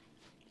cuts.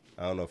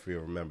 I don't know if you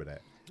remember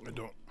that. I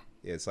don't.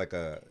 Yeah, it's like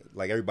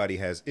everybody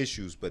has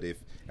issues, but if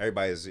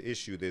everybody has an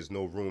issue, there's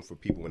no room for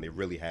people when they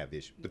really have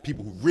issues. The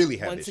people who really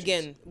have Once issues.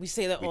 again, we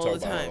say that We all talk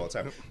the about it time. all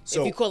the time.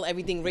 So if you call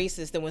everything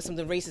racist, then when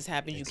something racist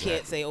happens, you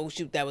can't say, "Oh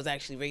shoot, that was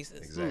actually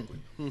racist." Exactly.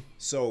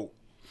 So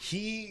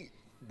he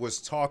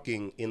was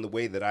talking in the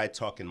way that I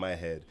talk in my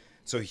head.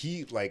 So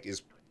he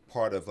is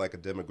part of a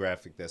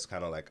demographic that's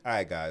kind of like, all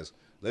right, guys,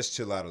 let's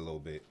chill out a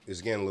little bit.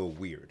 It's getting a little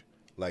weird.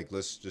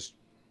 Let's just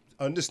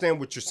understand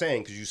what you're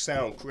saying because you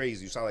sound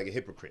crazy. You sound like a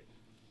hypocrite.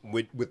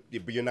 But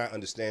you're not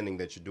understanding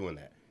that you're doing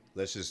that.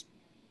 Let's just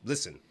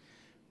listen.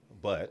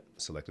 But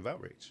selective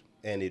outrage.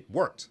 And it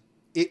worked.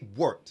 It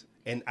worked.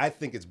 And I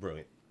think it's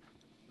brilliant.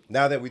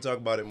 Now that we talk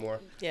about it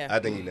more, Yeah. I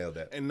think he nailed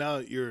that. And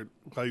now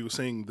while you were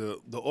saying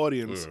the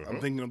audience,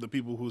 I'm thinking of the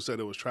people who said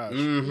it was trash.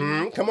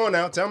 Come on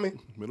now, tell me.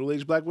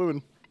 Middle-aged black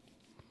women.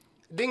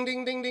 Ding,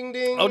 ding, ding, ding,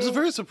 ding. I was just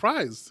very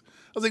surprised.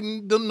 I was like,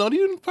 no, do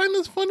you find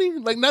this funny?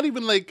 Like, not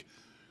even like,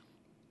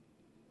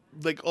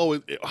 oh,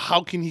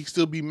 how can he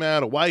still be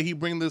mad? Or why he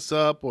bring this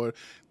up? Or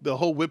the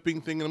whole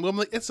whipping thing. And I'm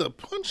like, it's a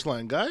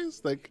punchline,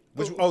 guys. Like,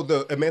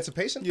 the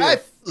emancipation? Yeah. I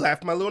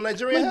laughed my little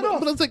Nigerian head off.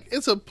 but it's like,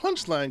 it's a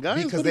punchline,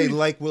 guys. Because What do they we-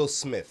 like Will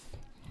Smith.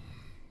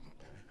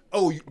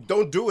 Oh,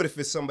 don't do it if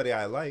it's somebody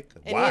I like.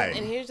 And Why?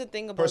 and here's the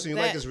thing about Person you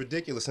that. like is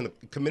ridiculous and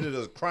committed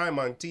a crime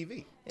on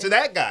TV. To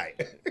that guy.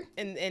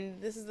 and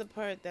this is the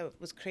part that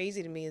was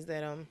crazy to me is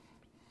that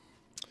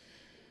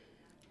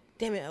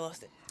damn it, I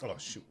lost it. Oh,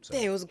 shoot. Sorry.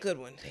 Damn, it was a good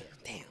one.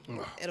 Damn.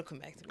 It'll come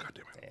back to me. God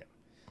damn it. Damn.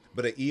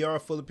 But an ER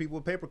full of people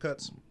with paper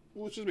cuts.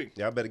 What should be?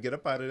 Y'all better get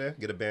up out of there.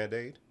 Get a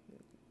Band-Aid.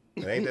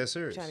 It ain't that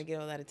serious. Trying to get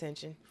all that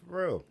attention.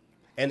 For real.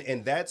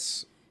 And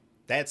that's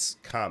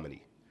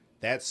comedy.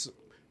 That's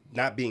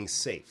not being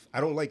safe.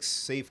 I don't like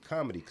safe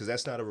comedy because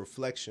that's not a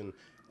reflection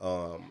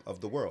of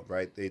the world,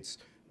 right? It's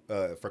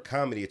for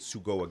comedy, it's to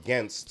go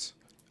against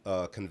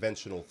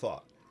conventional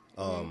thought.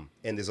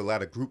 And there's a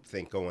lot of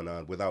groupthink going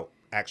on without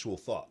actual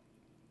thought.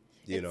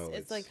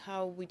 It's like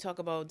how we talk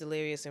about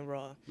Delirious and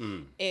Raw.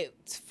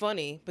 It's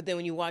funny, but then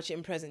when you watch it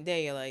in present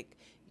day, you're like,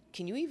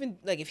 can you even,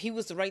 like, if he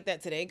was to write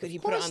that today, could he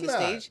put it course on the not.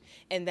 stage?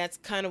 And that's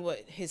kind of what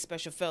his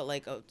special felt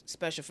like, a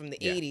special from the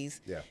 80s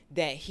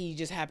that he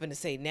just happened to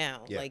say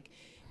now. Yeah. Like,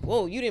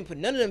 whoa, you didn't put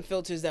none of them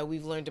filters that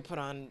we've learned to put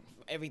on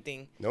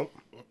everything. Nope.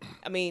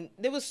 I mean,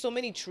 there was so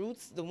many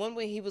truths. The one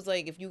way he was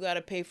like, if you got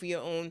to pay for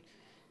your own,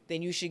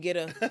 then you should get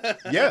a...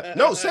 Yeah.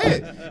 No, say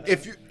it.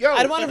 If you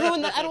I don't want to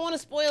ruin that. I don't want to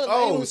spoil it.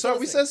 Oh, sorry.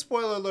 We said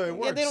spoiler alert. It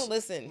works. Yeah, they don't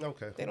listen.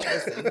 Okay. They don't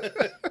listen.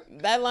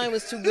 That line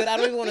was too good. I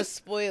don't even want to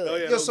spoil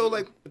it. Yeah, so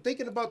like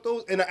thinking about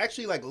those, and I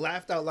actually like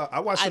laughed out loud. I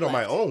watched it on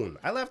my own.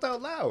 I laughed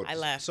out loud. I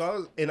laughed.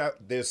 So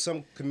there's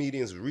some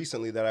comedians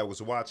recently that I was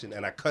watching,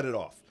 and I cut it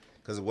off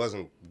because it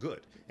wasn't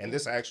good. And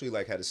this actually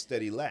like had a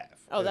steady laugh.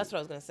 Oh, that's what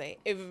I was gonna say.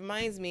 It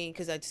reminds me,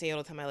 because I say it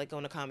all the time, I like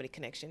going to Comedy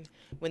Connection.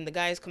 When the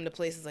guys come to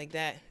places like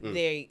that,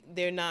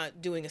 they're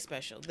not doing a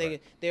special.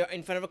 They're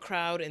in front of a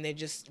crowd and they're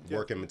just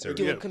Working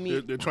material.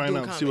 doing they're trying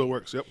out to see what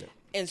works. Yep.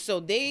 And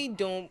so they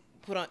don't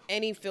put on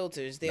any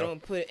filters. They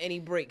don't put any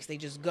breaks. They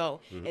just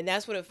go. And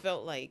that's what it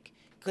felt like.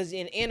 Because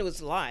and it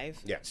was live.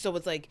 Yeah. So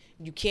it's like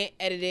you can't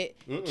edit it,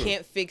 you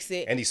can't fix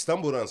it. And he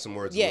stumbled on some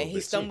words. Yeah, a little he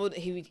bit, stumbled.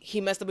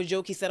 He messed up a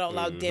joke. He said out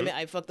loud, "Damn it,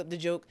 I fucked up the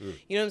joke." You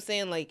know what I'm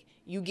saying? Like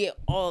you get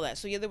all that.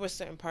 So yeah, there were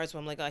certain parts where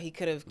I'm like, oh, he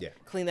could have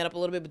cleaned that up a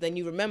little bit. But then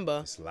you remember,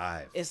 It's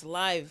live. it's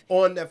live.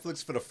 On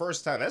Netflix for the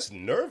first time. That's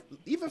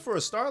even for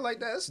a star like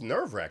that, that's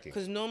nerve wracking.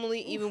 Because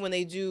normally, even when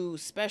they do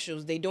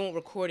specials, they don't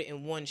record it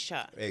in one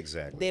shot.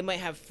 Exactly. They might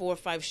have 4 or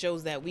 5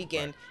 shows that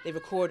weekend. They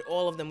record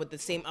all of them with the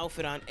same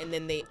outfit on, and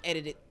then they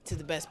edit it to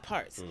the best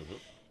parts.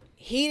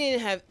 He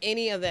didn't have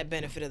any of that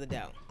benefit of the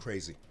doubt.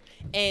 Crazy.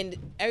 And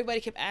everybody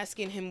kept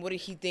asking him, what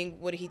did he think?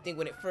 What did he think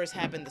when it first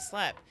happened, the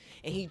slap?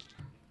 And he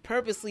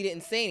purposely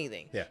didn't say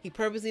anything. Yeah. He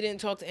purposely didn't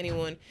talk to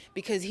anyone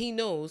because he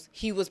knows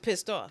he was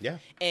pissed off. Yeah.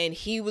 And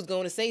he was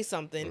going to say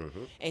something.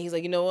 And he's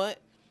like, you know what?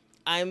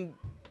 I'm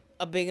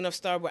a big enough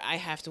star where I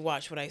have to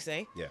watch what I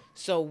say. Yeah.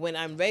 So when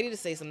I'm ready to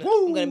say something,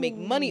 I'm going to make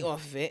money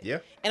off of it. Yeah.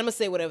 And I'm going to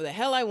say whatever the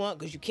hell I want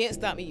because you can't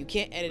stop me. You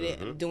can't edit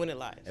it. I'm doing it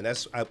live. And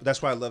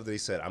that's why I love that he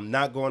said, I'm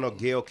not going on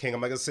Gayle King. I'm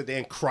not going to sit there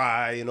and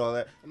cry and all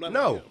that.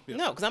 No.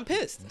 No, because I'm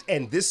pissed.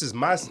 And this is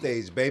my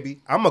stage, baby.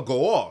 I'm going to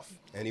go off.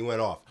 And he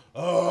went off.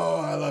 Oh,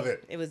 I love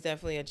it. It was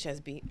definitely a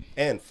chest beat.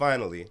 And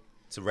finally,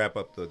 to wrap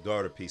up the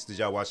daughter piece, did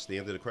y'all watch the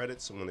end of the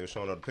credits when they were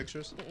showing all the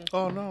pictures?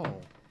 Oh no.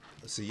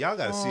 See, y'all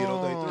got to see it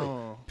all the way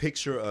through.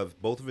 Picture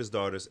of both of his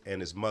daughters and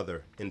his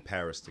mother in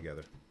Paris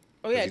together.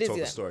 Oh, yeah, I He did told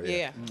see the that. story.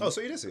 Yeah. Oh,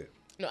 so you did see it.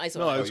 No, I saw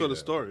No, it. I saw you the did.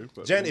 story.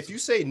 But Jen, if you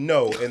say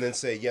no and then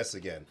say yes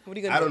again, What are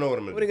you gonna I do? don't know what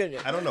I'm going to do. What are you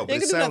gonna do? I don't know, You but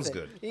ain't it gonna do sounds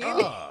nothing. good. You're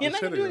not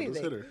let's gonna hit do her.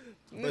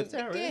 anything. Let's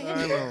hit her. But Yeah.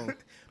 I know.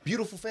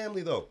 beautiful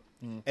family, though.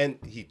 And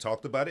he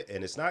talked about it,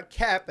 and it's not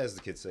cap, as the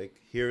kids say.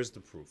 Here's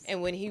the proof.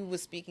 And when he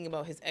was speaking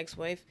about his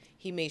ex-wife,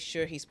 he made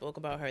sure he spoke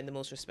about her in the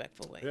most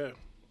respectful way. Yeah.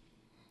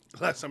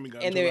 Last time we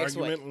got And into their an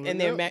ex-wife, argument, and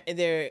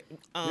their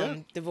Yeah.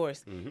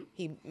 divorce.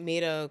 He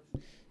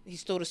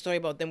told a story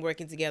about them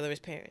working together as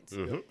parents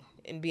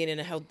and being in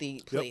a healthy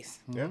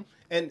place. Yeah.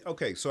 And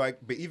okay,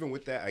 but even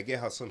with that, I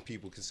get how some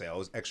people can say I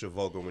was extra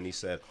vulgar when he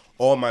said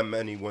all my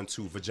money went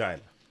to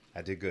vagina.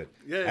 I did good.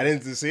 Yeah. I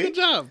didn't see Good it.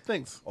 job.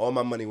 Thanks. All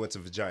my money went to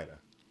vagina.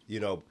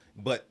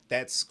 But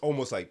that's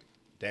almost like,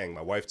 dang,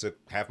 my wife took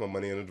half my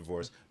money in a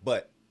divorce.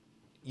 But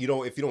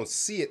if you don't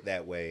see it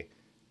that way,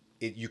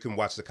 you can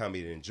watch the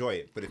comedy and enjoy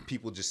it. But if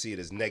people just see it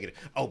as negative,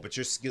 oh, but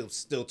you're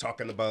still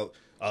talking about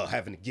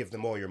having to give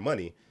them all your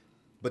money.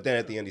 But then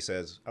at the end he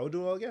says, I would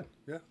do it all again.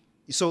 Yeah.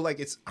 So like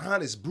it's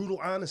honest, brutal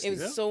honesty. It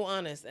was so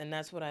honest, and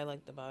that's what I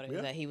liked about it,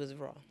 Yeah. that he was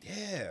raw.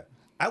 Yeah.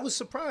 I was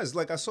surprised.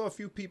 Like I saw a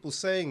few people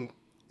saying,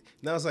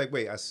 and I was like,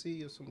 wait, I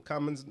see some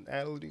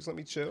commonalities. Let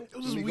me chill. It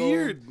was Let me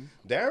weird.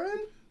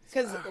 Darren?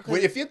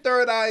 If your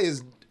third eye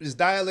is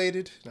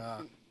dilated,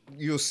 Nah.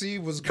 you'll see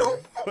what's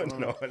going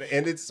on,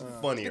 and it's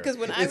funnier. Because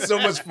It's so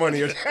much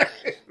funnier.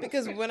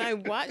 Because when I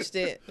watched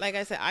it, like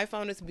I said, I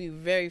found it to be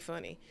very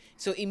funny.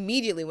 So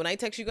immediately when I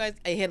text you guys,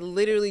 I had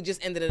literally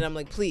just ended it. I'm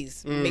like,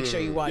 please make sure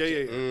you watch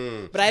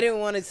it. But I didn't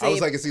want to say. I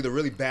was like, it's either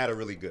really bad or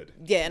really good.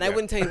 Yeah, and I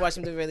wouldn't tell you to watch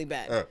something really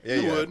bad.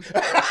 You would.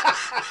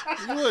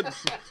 You would.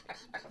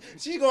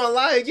 She's gonna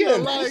lie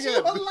again. She's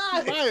gonna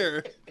lie.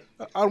 Liar.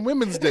 On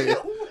Women's Day.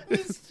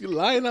 You're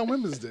lying on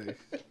Women's Day.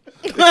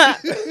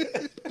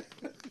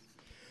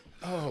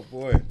 Oh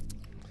boy.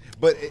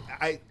 But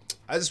I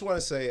just want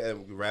to say,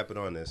 and wrap it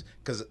on this,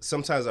 because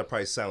sometimes I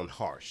probably sound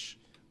harsh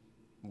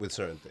with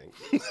certain things.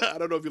 I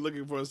don't know if you're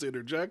looking for us to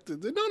interject.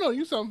 No,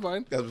 you sound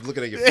fine. I was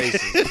looking at your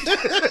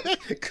faces.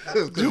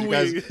 Because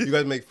you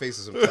guys make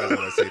faces sometimes when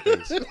I say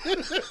things.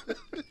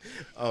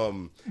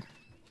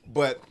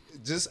 But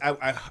just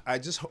I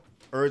just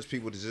urge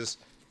people to just,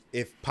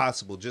 if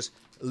possible, just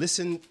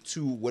listen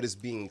to what is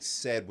being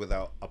said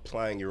without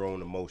applying your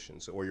own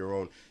emotions or your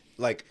own,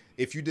 like,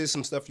 if you did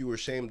some stuff you were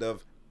ashamed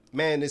of,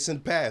 man, it's in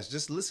the past.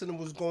 Just listen to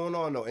what's going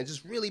on, though, and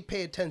just really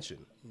pay attention.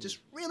 Just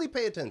really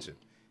pay attention.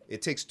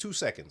 It takes 2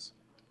 seconds.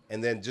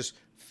 And then just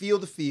feel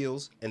the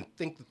feels and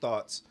think the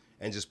thoughts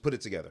and just put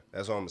it together.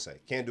 That's all I'm going to say.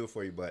 Can't do it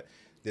for you, but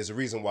there's a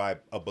reason why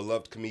a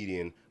beloved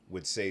comedian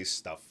would say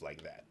stuff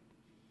like that.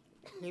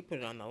 He put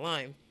it on the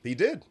line. He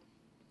did.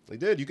 He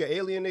did. You can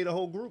alienate a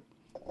whole group.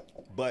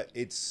 But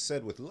it's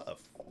said with love.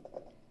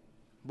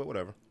 But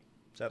whatever.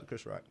 Shout out to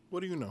Chris Rock. What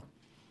do you know?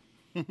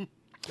 What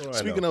do I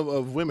Speaking know?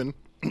 of women,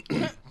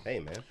 Hey,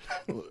 man.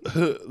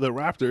 the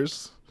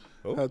Raptors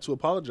Oh. had to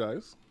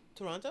apologize.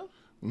 Toronto?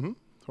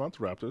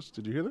 Toronto Raptors.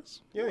 Did you hear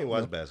this? You ain't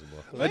watch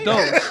basketball. I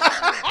don't.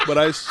 But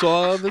I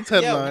saw the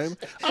headline.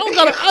 I don't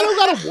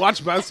gotta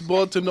watch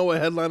basketball to know a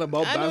headline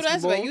about I know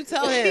basketball. that's right. You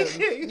tell him.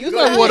 You Get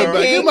my tell water him,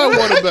 back. King. Get my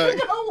water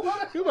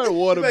back. Get my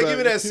water back. Give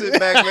me that sit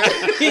back,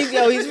 man. He's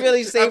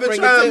really I've savoring been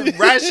trying it to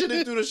ration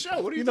it through the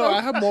show. What are you You know,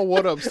 I have more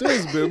water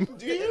upstairs, Bim.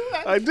 Do you?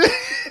 I did.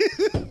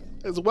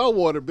 It's well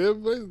water,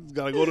 Bim.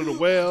 Gotta go to the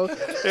well.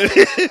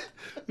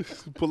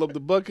 Pull up the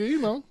bucket, you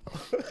know.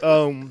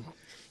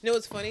 You know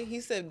what's funny?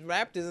 He said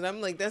Raptors, and I'm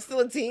like, that's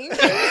still a team?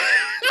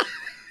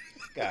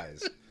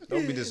 Guys,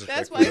 don't be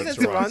disrespectful. That's why I said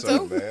to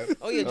Toronto. man.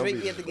 Oh, yeah, Don't Drake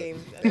be be at the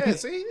game. Yeah,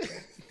 see?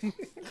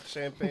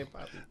 Champagne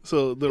popping.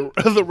 So the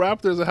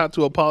Raptors had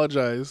to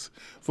apologize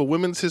for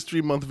Women's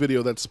History Month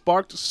video that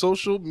sparked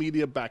social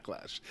media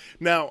backlash.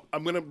 Now,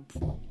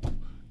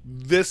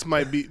 this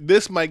might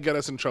get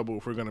us in trouble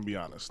if we're gonna be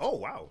honest. Oh,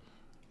 wow.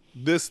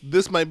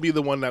 This might be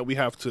the one that we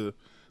have to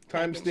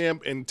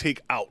timestamp and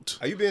take out.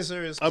 Are you being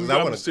serious? 'Cause I'm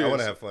I want serious.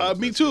 to have fun.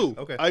 Me too.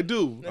 Okay. I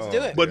do. Let's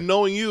do it. But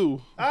knowing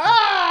you,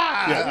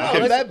 Ah!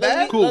 okay. That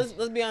bad? Cool.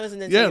 Let's be honest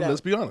and then take it out.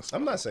 let's be honest.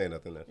 I'm not saying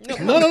nothing then.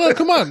 No,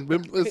 come on.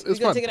 It's We're gonna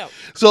fun. take it out.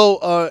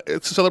 So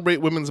it's to celebrate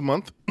Women's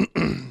Month.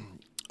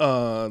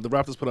 The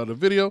Raptors put out a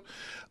video.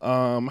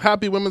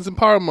 Happy Women's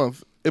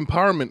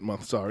Empowerment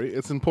Month. Sorry,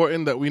 it's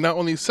important that we not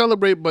only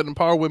celebrate but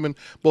empower women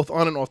both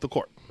on and off the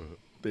court.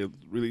 They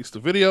released the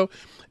video,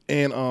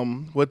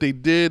 and what they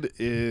did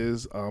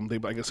is they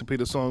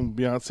played a song.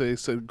 Beyonce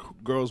said,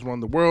 "Girls run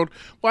the world."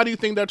 Why do you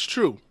think that's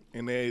true?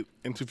 And they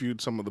interviewed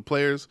some of the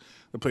players.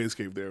 The players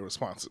gave their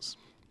responses.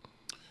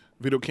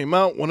 Video came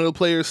out. One of the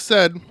players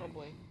said, Oh,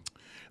 boy.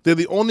 "They're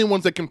the only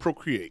ones that can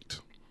procreate."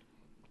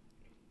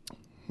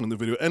 When the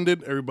video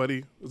ended,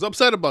 everybody was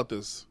upset about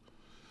this.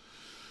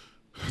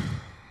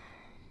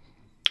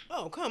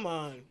 Oh, come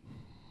on.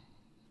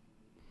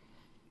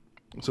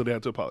 So they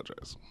had to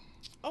apologize.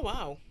 Oh,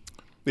 wow.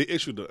 They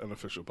issued an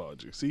official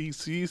apology. See,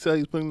 he said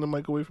he's putting the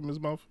mic away from his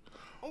mouth.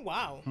 Oh,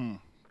 wow.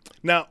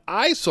 Now,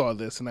 I saw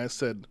this and I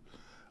said,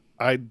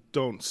 I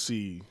don't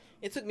see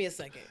It took me a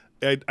second.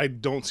 I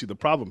don't see the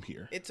problem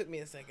here. It took me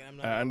a second. I'm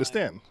not I gonna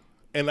understand.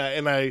 And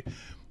I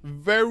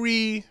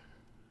very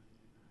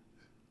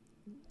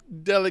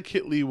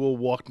delicately will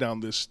walk down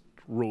this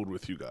road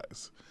with you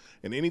guys.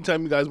 And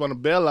anytime you guys want to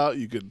bail out,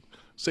 you could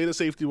say the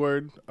safety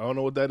word. I don't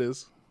know what that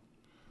is.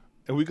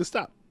 And we could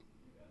stop.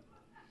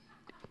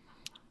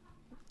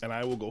 And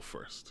I will go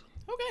first.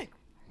 lie. Okay.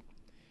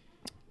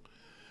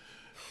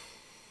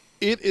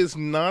 It is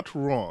not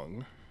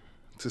wrong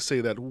to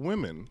say that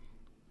women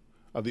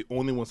are the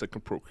only ones that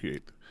can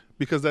procreate,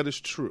 because that is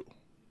true.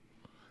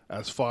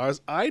 As far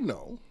as I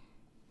know,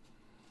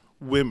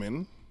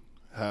 women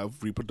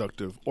have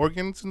reproductive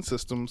organs and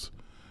systems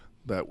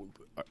that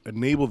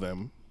enable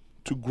them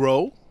to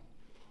grow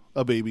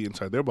a baby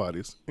inside their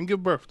bodies and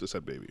give birth to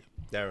said baby.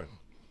 Darren,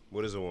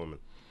 what is a woman?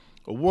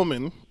 A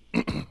woman,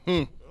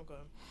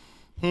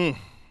 Okay.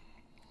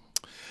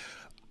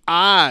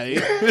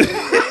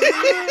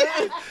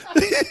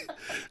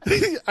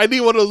 I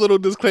need one of those little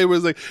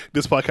disclaimers like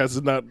this podcast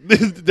is not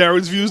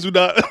Darren's views do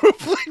not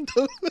reflect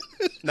the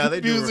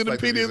They do views and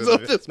reflect the opinions views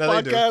of this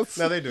podcast.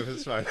 No, they do.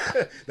 It's fine.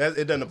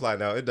 It doesn't apply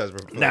now. It does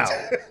reflect. Now,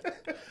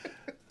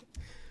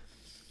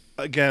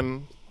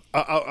 again,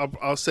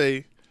 I'll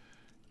say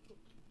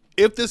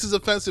if this is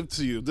offensive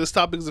to you, this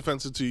topic is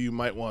offensive to you, you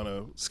might want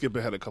to skip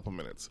ahead a couple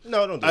minutes.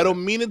 No, don't do I that.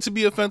 don't mean it to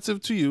be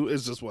offensive to you.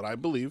 It's just what I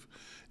believe.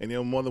 And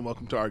you're more than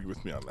welcome to argue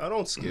with me on that. I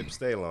don't skip.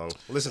 Stay along.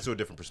 Listen to a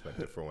different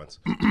perspective for once.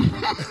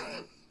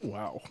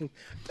 Wow. You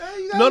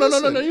No.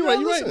 gotta You're right.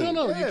 listen.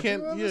 No. Yeah, You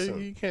can't. people Yeah,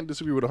 listen. you can't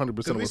disagree with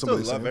 100% of We what still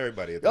somebody's love saying.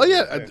 everybody. At the Oh end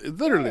yeah, of the day.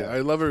 literally, I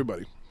love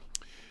everybody.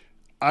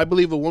 I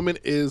believe a woman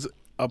is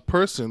a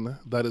person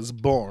that is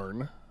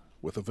born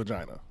with a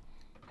vagina.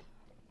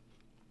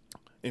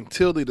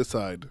 Until they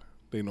decide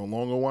they no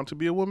longer want to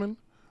be a woman,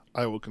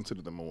 I will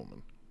consider them a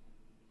woman.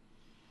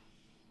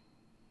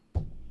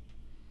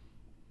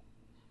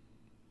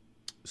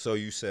 So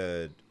you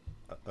said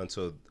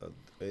until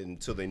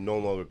they no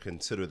longer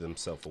consider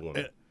themselves a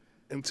woman,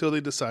 Until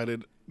they decide,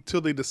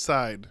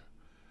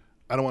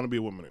 I don't want to be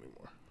a woman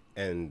anymore.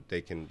 and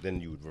they can.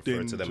 Then you would refer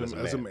Then to them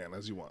as a man.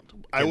 as you want.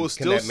 Can, I will can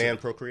still that say, man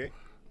procreate?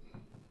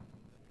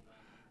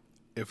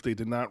 if they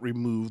did not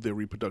remove their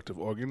reproductive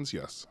organs,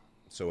 yes.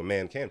 So a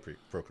man can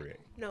procreate.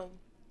 No.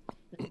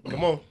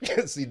 Come on,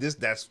 see this.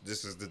 This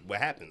is what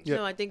happens.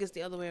 No, I think it's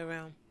the other way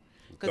around.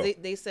 Go. Because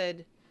they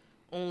said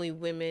only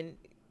women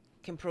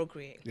can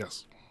procreate.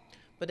 Yes.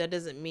 But that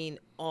doesn't mean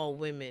all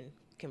women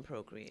can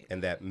procreate.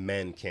 And that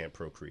men can't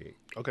procreate.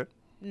 Okay.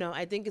 No,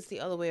 I think it's the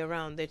other way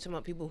around. They're talking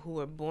about people who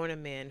are born a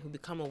man who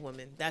become a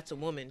woman. That's a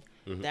woman.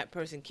 That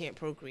person can't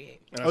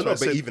procreate. And Oh that's no, why I but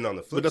said- even on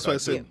the flip But that's why I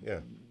side, said yeah.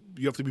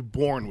 you have to be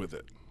born with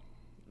it.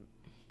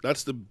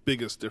 That's the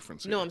biggest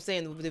difference. No, here. I'm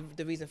saying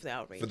the reason for the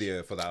outrage. For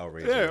the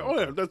outrage. Yeah. Oh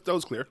yeah. That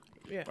was clear.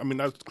 Yeah. I mean,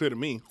 that's clear to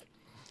me.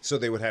 So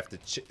they would have to.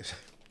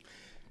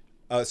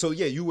 So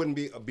yeah, you wouldn't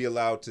be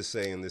allowed to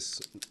say in this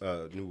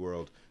new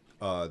world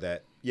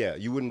that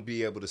you wouldn't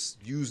be able to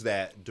use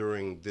that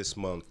during this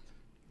month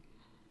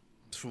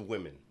for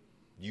women.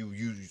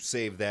 You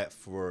save that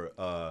for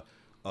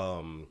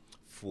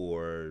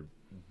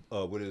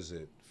what is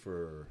it,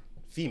 for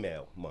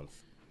female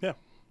month? Yeah.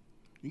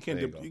 You can't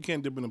There you dip. go. You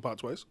can't dip in the pot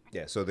twice.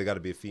 Yeah, so they got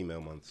to be a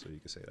female month, so you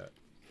can say that.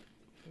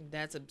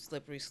 That's a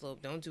slippery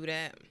slope. Don't do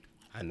that.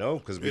 I know,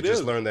 because we It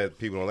just is. learned that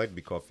people don't like to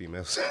be called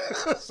females.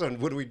 So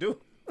what do we do?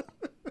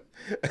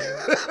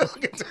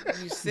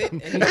 You sit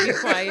and you be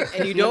quiet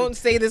and you don't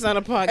say this on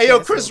a podcast. Hey,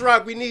 yo, Chris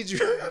Rock, we need you.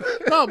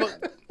 No,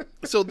 but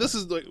so this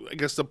is like, I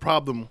guess the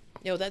problem.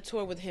 Yo, that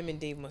tour with him and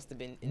Dave must have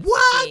been insane.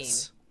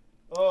 What?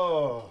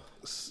 Oh.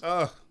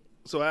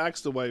 So I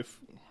asked the wife.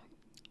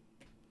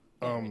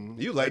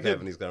 You like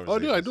having these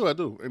conversations. Oh, I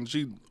do, and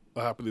she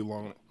happily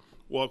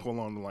walk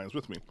along the lines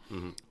with me.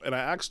 And I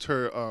asked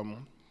her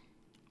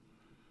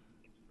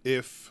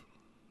if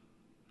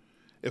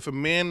a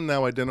man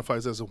now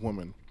identifies as a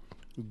woman,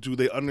 do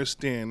they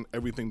understand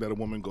everything that a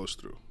woman goes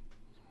through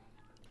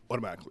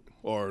automatically,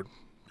 or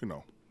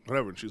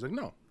whatever? And she's like,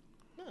 no,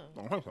 No.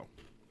 I don't think so.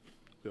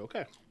 I said,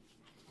 okay.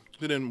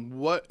 So then,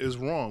 what is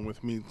wrong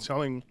with me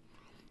telling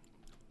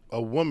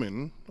a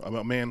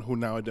man who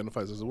now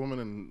identifies as a woman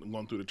and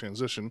gone through the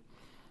transition,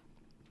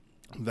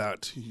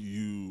 that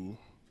you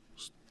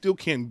still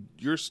can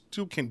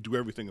do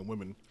everything a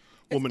woman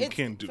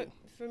can do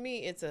For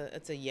me, it's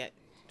a yet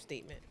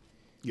statement.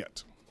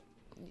 yet.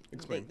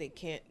 Explain. They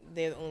can't.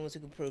 They're the only ones who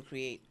can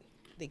procreate.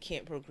 They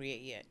can't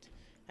procreate yet.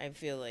 I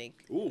feel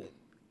like Ooh.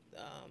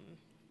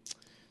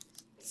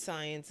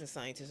 science and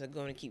scientists are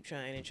going to keep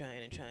trying and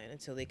trying and trying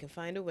until they can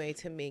find a way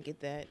to make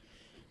it that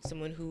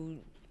someone who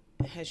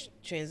has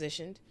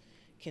transitioned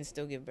can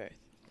still give birth.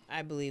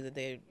 I believe that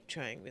they're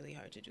trying really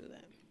hard to do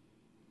that.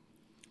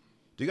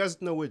 Do you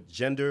guys know what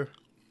gender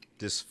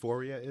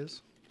dysphoria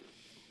is?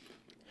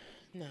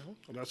 No.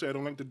 And I say I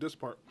don't like the dis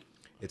part.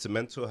 It's a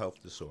mental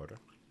health disorder.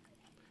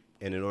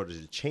 And in order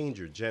to change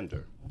your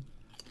gender,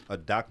 a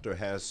doctor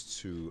has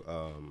to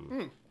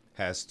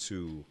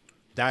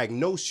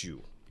diagnose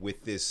you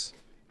with this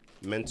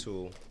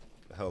mental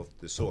health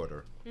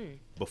disorder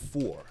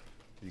before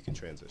you can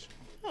transition.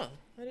 Huh.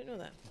 I didn't know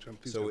that.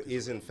 So it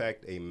is, in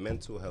fact, a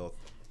mental health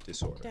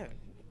disorder. Darn.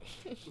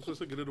 Let's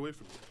get it away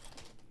from me.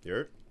 You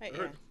heard? Right,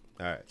 Heard.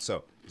 yeah. All right.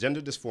 So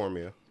gender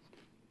dysphoria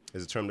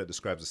is a term that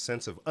describes a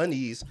sense of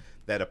unease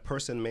that a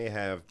person may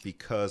have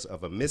because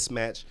of a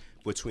mismatch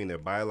between their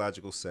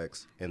biological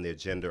sex and their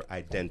gender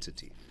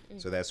identity.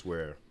 So that's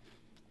where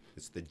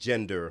it's the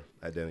gender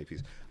identity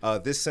piece.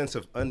 This sense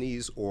of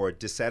unease or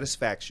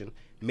dissatisfaction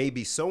may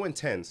be so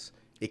intense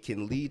it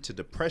can lead to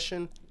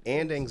depression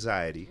and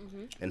anxiety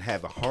and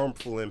have a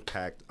harmful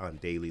impact on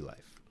daily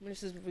life.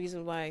 This is the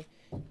reason why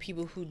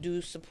people who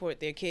do support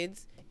their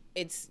kids,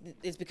 it's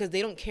because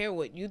they don't care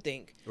what you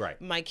think. Right.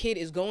 My kid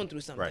is going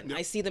through something. Right. Yep.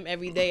 I see them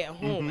every day at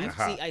home.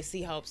 Aha. I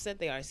see how upset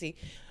they are. I see,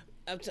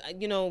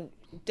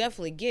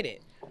 definitely get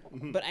it.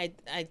 But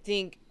I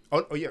think.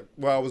 Oh yeah.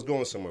 Well, I was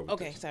going somewhere with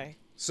Okay, this. sorry.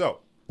 So,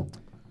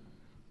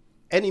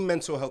 any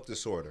mental health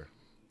disorder,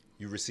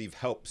 you receive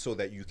help so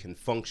that you can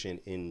function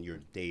in your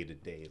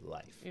day-to-day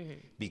life.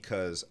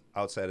 Because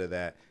outside of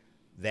that,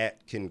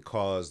 that can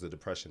cause the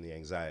depression, the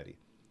anxiety.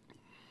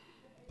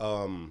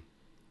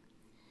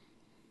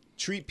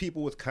 Treat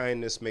people with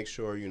kindness, make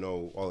sure you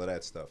know all of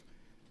that stuff.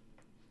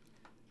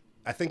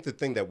 I think the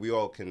thing that we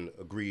all can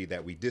agree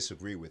that we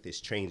disagree with is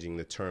changing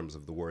the terms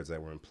of the words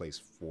that were in place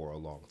for a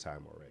long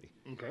time already.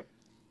 Okay.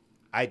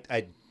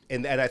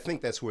 And I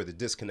think that's where the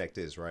disconnect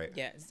is, right?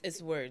 Yeah,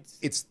 it's words.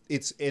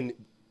 It's in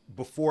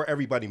before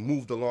everybody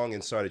moved along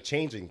and started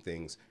changing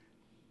things,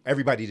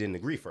 everybody didn't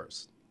agree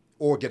first,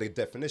 or get a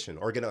definition,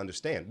 or get an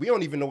understand. We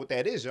don't even know what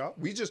that is, y'all.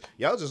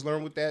 Y'all just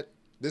learned what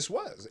this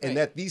was, and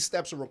that these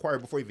steps are required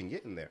before even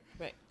getting there.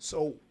 Right.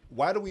 So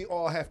why do we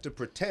all have to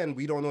pretend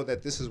we don't know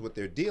that this is what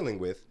they're dealing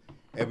with,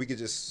 and we could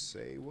just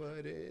say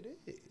what it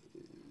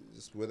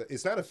is?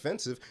 It's not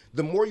offensive.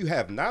 The more you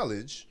have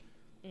knowledge,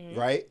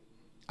 right?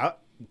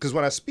 Because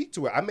when I speak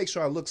to it, I make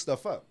sure I look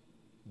stuff up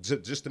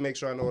just to make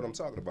sure I know what I'm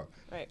talking about.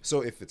 Right.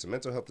 So if it's a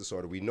mental health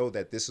disorder, we know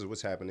that this is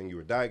what's happening. You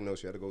were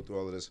diagnosed. You had to go through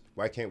all of this.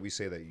 Why can't we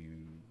say that you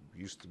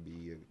used to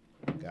be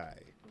a guy?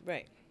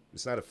 Right.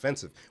 It's not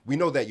offensive. We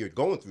know that you're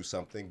going through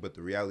something, but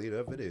the reality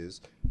of it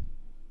is,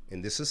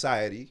 in this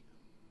society,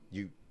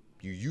 you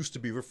used to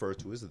be referred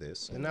to as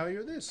this, and now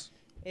you're this.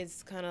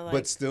 It's kind of like...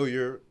 But still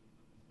you're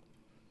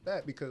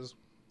that because...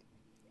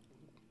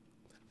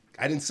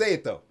 I didn't say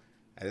it, though.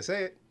 I didn't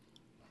say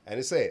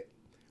it.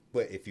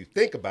 But if you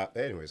think about...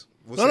 Anyways,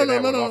 we'll say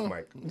that one off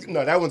mic.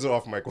 No, that one's an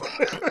off mic one.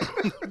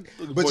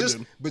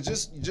 but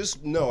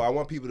just know, I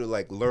want people to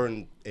like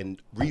learn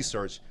and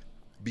research,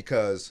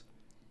 because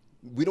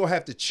we don't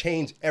have to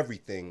change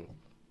everything.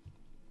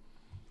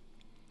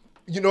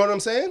 You know what I'm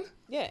saying?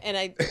 Yeah, and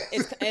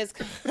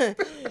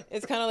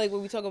it's kind of like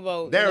when we talk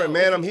about... Darren,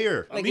 man, I'm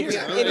here. Like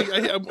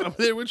I'm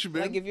there with you,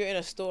 man. Like if you're in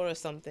a store or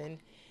something,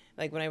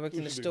 like when I worked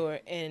in the store,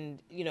 and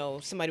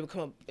somebody would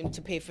come up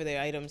to pay for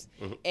their items,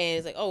 and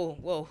it's like, oh,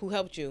 well, who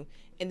helped you?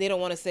 And they don't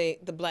want to say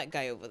the black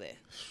guy over there.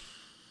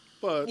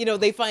 But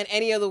They find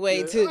any other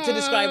way to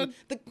describe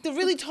the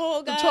really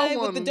tall guy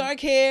with the dark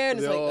hair, and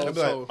it's like,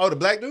 oh, the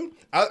black dude?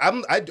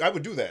 I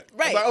would do that.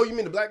 Right. Like, oh, you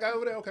mean the black guy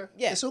over there? Okay.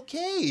 Yeah. It's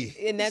okay.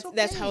 And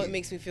that's how it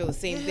makes me feel. The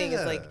same thing.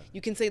 It's like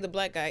you can say the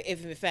black guy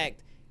if in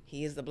fact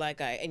he is the black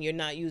guy, and you're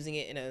not using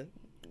it in a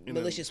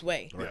malicious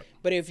way. Right.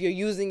 But if you're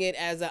using it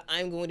as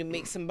I'm going to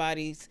make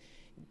somebody's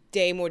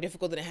day more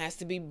difficult than it has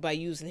to be by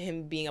using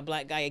him being a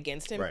black guy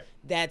against him,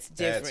 that's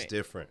different. That's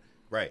different.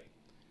 Right.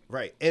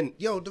 And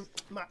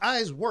my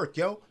eyes work,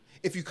 yo.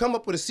 If you come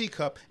up with a C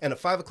cup and a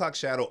 5 o'clock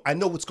shadow, I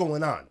know what's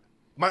going on.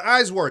 My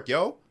eyes work,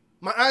 yo.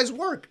 My eyes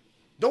work.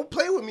 Don't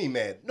play with me,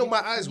 man. No, my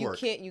eyes work.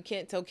 You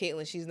can't tell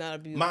Caitlin she's not a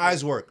beautiful. My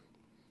eyes work.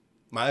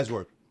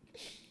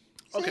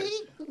 okay.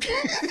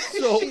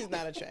 So she's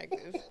not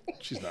attractive.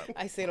 She's not.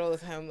 I say it all the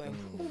time. Like,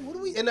 What do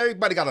we? And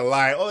everybody got to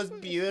lie. Oh, it's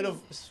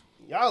beautiful.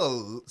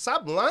 Y'all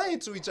stop lying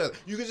to each other.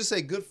 You could just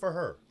say good for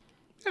her.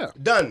 Yeah.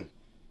 Done.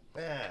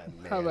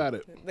 How about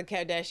it? the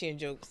Kardashian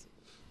jokes.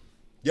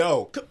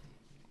 Yo,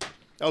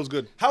 That was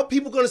good. how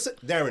people gonna say,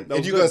 Darren? was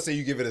If you good. gonna say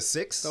you give it a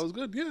 6? That was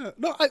good. Yeah.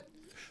 No,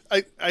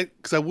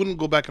 because I wouldn't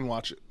go back and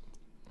watch it.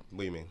 What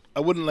do you mean?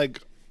 I wouldn't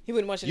like. He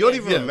wouldn't watch it. You don't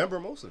again. even remember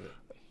most of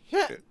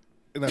it.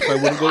 And that's why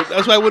I wouldn't go.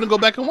 That's why I wouldn't go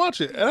back and watch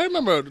it. And I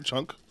remember the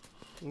chunk.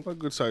 A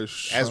good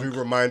size. As we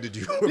reminded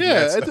you.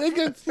 Yeah, it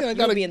gets. Yeah, I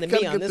gotta be in the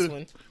gotta me on get this the-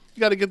 one. You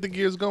got to get the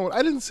gears going.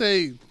 I didn't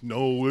say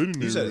no. I didn't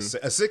You said even-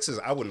 a 6 is.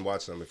 I wouldn't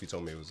watch them if you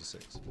told me it was a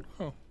 6.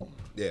 Oh.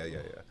 Yeah.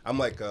 I'm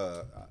like,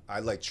 I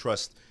like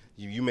trust.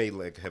 You may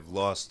like have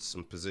lost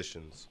some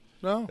positions.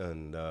 No.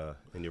 And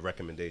in your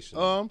recommendation.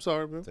 Oh, I'm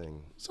sorry, man.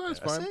 Thing. Sorry,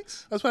 it's A fine.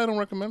 6? That's why I don't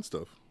recommend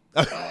stuff.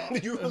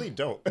 You really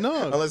don't.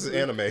 No. Unless it's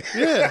anime.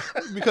 Yeah,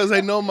 because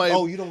I know my.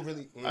 Oh, you don't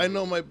really. I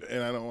know my,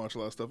 and I don't watch a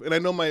lot of stuff, and I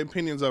know my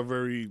opinions are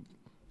very.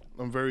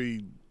 I'm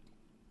very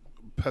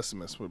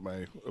pessimist with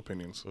my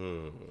opinions.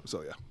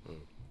 So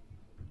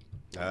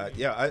yeah.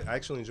 Yeah, I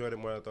actually enjoyed it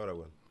more than I thought I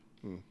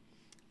would.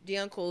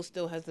 Deion Cole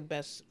still has the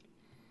best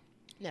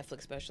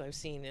Netflix special I've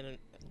seen in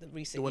the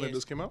recent The one that years.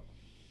 just came out.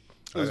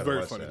 It I was gotta very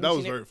watch funny. that. That was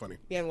seen it? very funny.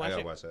 You haven't watched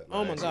gotta it? watch that.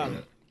 Oh No, my I god,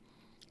 haven't.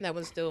 that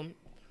one's still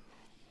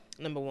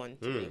number one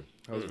to me.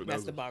 That was,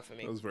 That's the bar for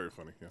me. That was very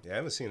funny. Yeah. Yeah, I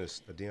haven't seen a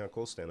Deion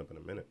Cole stand up in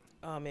a minute.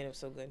 Oh man, it was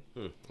so good.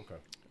 Okay.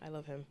 I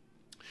love him.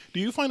 Do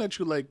you find that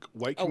you like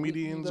white Oh, we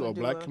comedians gonna or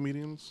do black a-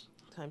 comedians?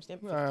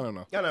 Timestamp. I don't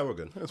know. Yeah, no, we're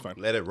good. That's fine.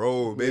 Let it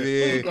roll,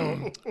 baby.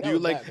 Do you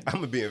like? I'm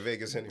gonna be in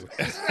Vegas anyway.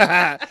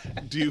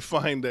 Do you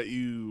find that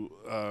you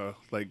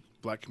like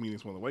black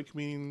comedians more than white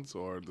comedians,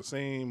 or the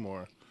same,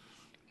 or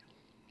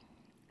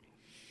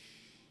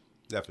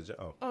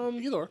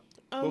either? Or.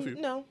 Both of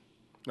you. No.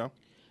 No.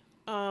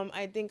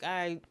 I think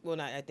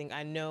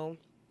I know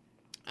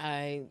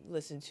I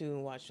listen to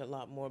and watch a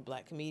lot more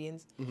black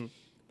comedians,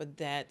 but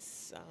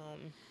that's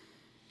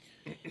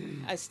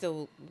I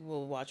still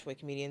will watch white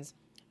comedians.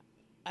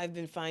 I've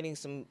been finding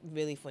some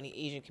really funny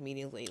Asian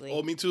comedians lately.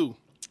 Oh, me too.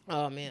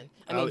 Oh man,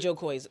 I mean Joe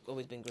Coy's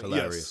always been great.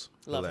 Hilarious.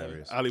 Love him.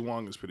 Hilarious. Ali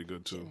Wong is pretty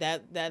good too.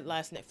 That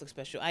last Netflix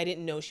special, I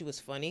didn't know she was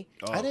funny.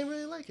 I didn't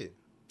really like it.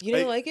 You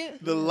didn't like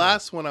it? The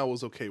last one I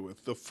was okay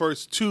with. The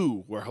first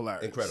two were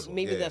hilarious. Incredible.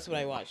 Maybe Yeah. that's what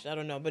I watched. I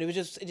don't know, but it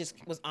just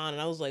was on,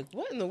 and I was like,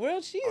 "What in the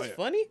world? She's Oh, yeah.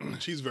 funny."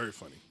 She's very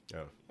funny.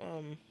 Yeah.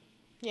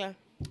 Yeah.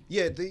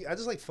 Yeah, I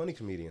just like funny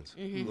comedians.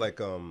 Like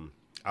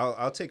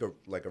I'll take a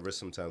risk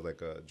sometimes.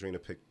 Like Drina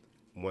picked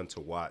one to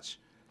watch,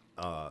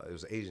 It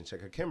was an Asian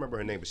chick. I can't remember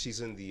her name, but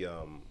she's in the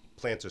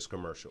Planters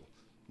commercial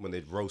when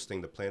they're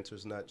roasting the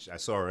Planters nuts. I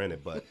saw her in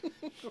it, but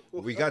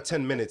we got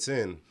 10 minutes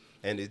in,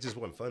 and it just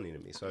wasn't funny to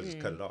me, so I just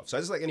cut it off. So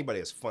I just like anybody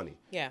that's funny.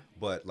 Yeah.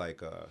 But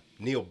like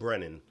Neil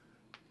Brennan,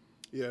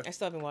 Yeah. I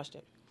still haven't watched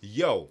it.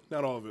 yo,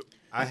 Not all of it.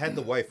 I had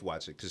the wife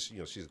watch it because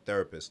she's a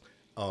therapist.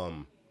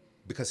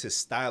 Because his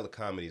style of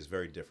comedy is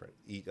very different.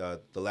 The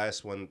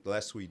last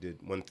two he did,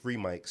 3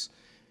 mics.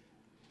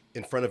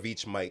 In front of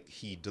each mic,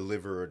 he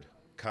delivered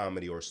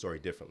comedy or a story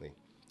differently.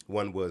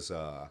 One was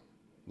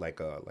like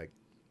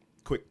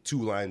quick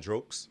 2-line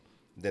jokes.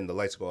 Then the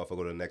lights go off. I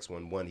go to the next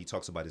one. One, he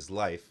talks about his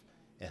life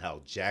and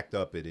how jacked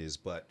up it is,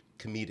 but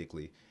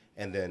comedically.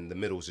 And then the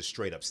middle was just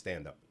straight up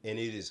stand up, and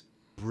it is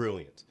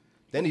brilliant.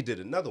 Then he did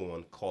another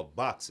one called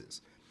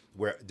Boxes,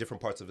 where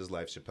different parts of his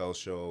life, Chappelle's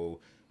Show,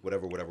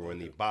 whatever, were in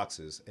the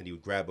boxes, and he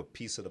would grab a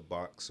piece of the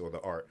box or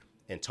the art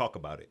and talk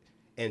about it.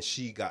 And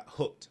she got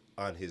hooked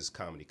on his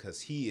comedy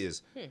because he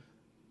is.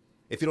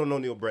 If you don't know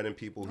Neil Brennan,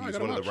 people, he's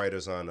one of the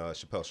writers on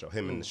Chappelle's Show.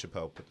 Him and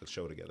Chappelle put the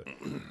show together.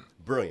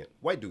 Brilliant.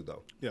 White dude,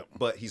 though. Yeah.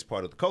 But he's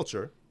part of the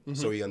culture,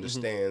 so he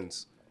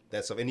understands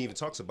that stuff. And he even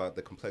talks about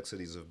the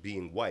complexities of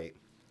being white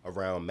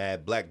around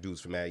mad black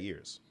dudes for mad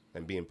years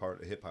and being part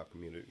of the hip-hop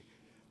community.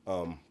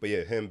 But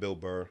yeah, him, Bill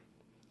Burr,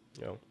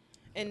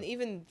 And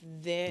even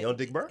there. You know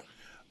Dick Burr?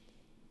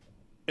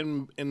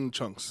 In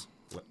chunks.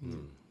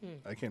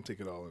 I can't take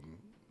it all in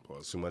pause.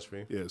 It's too much for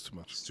you? Yeah, it's too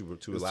much. It's too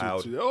It's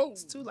loud.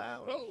 It's too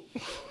loud.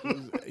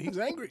 he's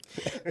angry.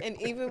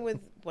 And even with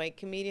white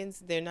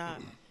comedians, they're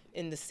not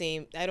in the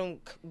same. I don't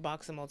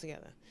box them all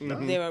together.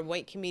 There are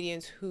white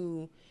comedians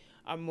who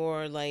are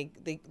more like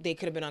they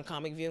could have been on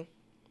Comic View,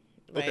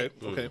 right?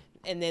 Okay.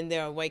 And then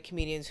there are white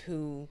comedians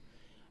who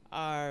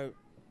are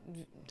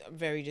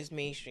very just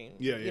mainstream.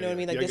 Yeah, You know what I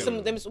mean? Like yeah, I there's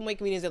get it. some white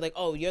comedians that are like,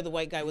 oh, you're the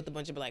white guy with a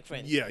bunch of black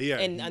friends. Yeah, yeah.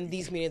 And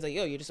these comedians are like,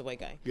 yo, you're just a white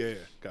guy. Yeah,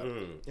 got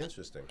it.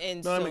 Interesting.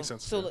 And No, that makes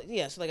sense, So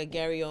so like a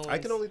Gary Owens. I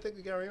can only think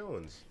of Gary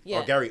Owens.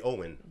 Yeah. Or Gary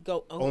Owen.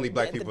 Only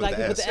black people with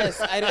the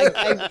S.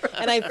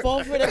 And I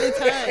fall for it every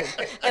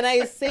time. And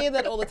I say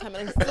that all the time,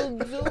 and I still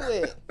do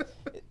it.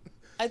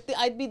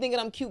 I'd be thinking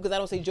I'm cute because I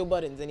don't say Joe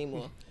Buttons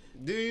anymore.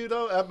 Do you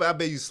know? I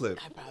bet you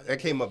slipped. I probably That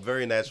came up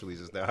very naturally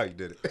just now how you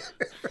did it.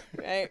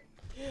 Right?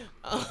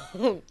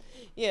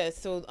 Yeah,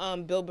 so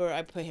Bill Burr,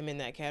 I put him in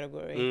that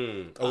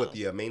category. With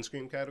the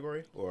mainstream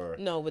category? Or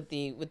No, with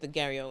the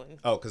Gary Owen.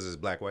 Oh, because it's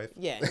black wife?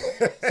 Yeah.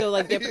 So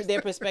like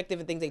their perspective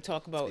and things they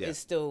talk about Yeah. is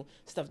still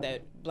stuff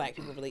that black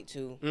people relate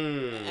to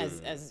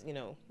as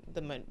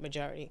the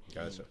majority.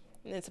 Gotcha.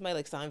 And then somebody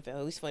like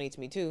Seinfeld, he's funny to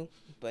me too,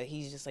 but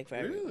he's just like for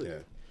everyone. Really? Yeah.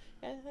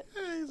 Yeah,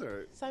 Yeah, he's all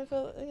right.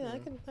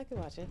 Seinfeld, I can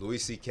watch it. Louis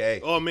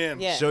C.K. Oh man.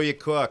 Yeah. Show your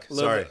cook.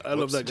 Sorry. I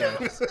love that guy.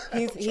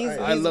 He's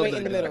I love right that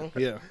in the guy. middle.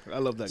 Yeah, I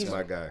love that He's guy.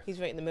 my guy. He's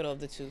right in the middle of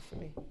the two for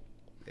me.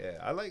 Yeah,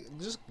 I like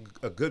just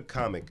a good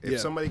comic. If Yeah.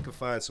 somebody could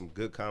find some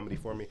good comedy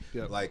for me,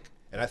 Yeah.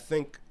 and I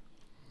think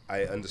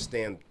I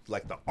understand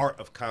like the art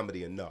of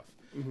comedy enough,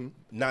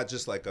 not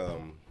just like a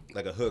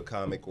hood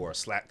comic or a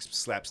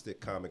slapstick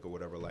comic or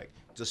whatever. Like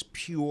just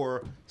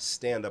pure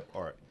stand-up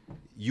art.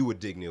 You would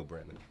dig Neil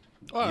Brennan.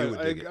 Oh, You would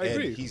dig it, I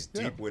agree. and he's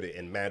deep with it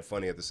and mad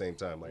funny at the same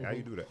time. Like how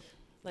you do that?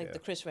 Like Yeah. the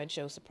Chris Red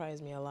show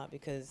surprised me a lot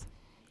because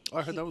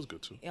I heard that was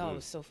good too. it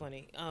was so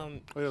funny. Oh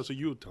yeah, so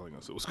you were telling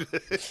us it was good.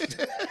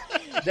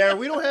 Darren,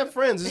 we don't have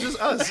friends. It's just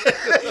us.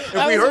 If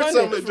I we was heard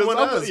wondering. something from one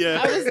of us,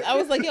 Yeah. I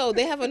was like, yo,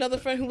 they have another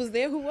friend who was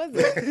there. Who was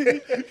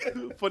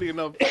it? Funny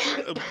enough,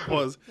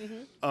 pause.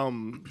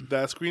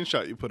 That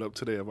screenshot you put up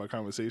today of our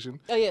conversation.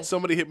 Oh, yeah.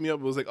 Somebody hit me up.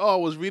 It was like, "Oh, I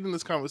was reading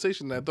this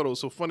conversation and I thought it was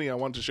so funny. I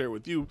wanted to share it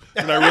with you."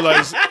 And I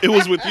realized it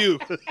was with you.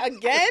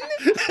 Again?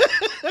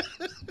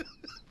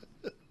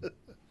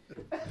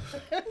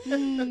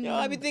 Yo,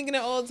 I be thinking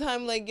that all the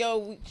time. Like, yo,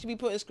 we should be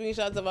putting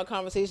screenshots of our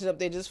conversations up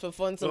there just for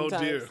fun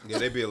sometimes. dear. yeah,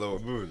 they be a little.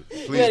 Please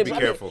Yeah, be I mean-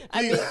 careful.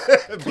 I mean,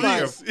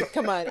 Please.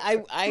 come on. I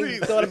Please.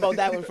 thought about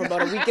that one for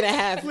about a week and a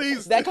half.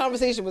 Please. That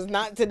conversation was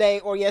not today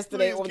or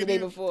yesterday Please, or the can day you-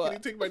 before. Can you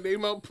take my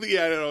name out? Please,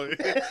 I don't know.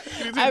 Can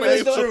you take I my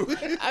really name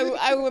out? thought,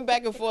 I went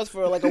back and forth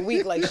for like a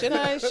week. Like, should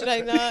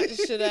I not?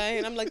 Should I?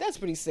 And I'm like, that's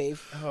pretty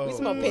safe. We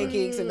smell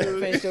pancakes and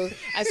French toast.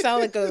 I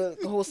sound like a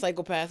whole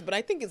psychopath, but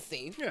I think it's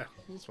safe. Yeah,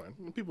 it's fine.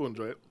 People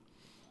enjoy it.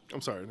 I'm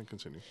sorry. Then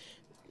continue.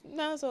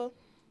 No, so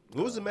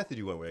What was the method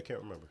you went with? I can't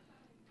remember.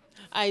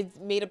 I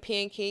made a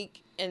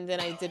pancake and then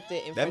I dipped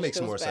it in That French makes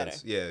toast more batter.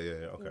 sense. Yeah.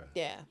 Okay.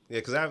 Yeah. Yeah,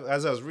 because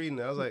as I was reading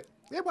it, I was like,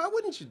 yeah, why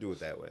wouldn't you do it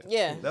that way?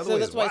 Yeah, The other so way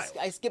that's is why wild.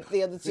 I skipped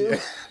the other two.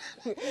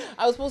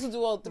 I was supposed to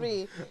do all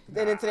three.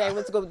 Then today I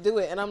went to go do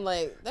it, and I'm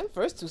like, them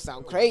first two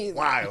sound crazy.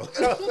 Wild.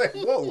 I was like,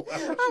 whoa.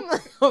 I'm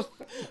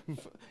like,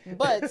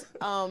 but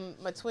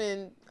my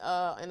twin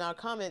in our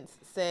comments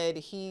said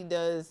he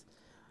does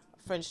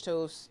French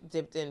toast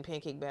dipped in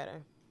pancake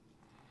batter.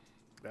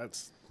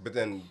 That's But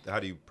then, how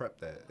do you prep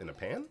that? In a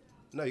pan?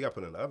 No, you got to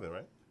put it in the oven,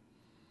 right?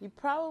 You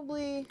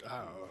probably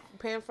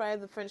pan fry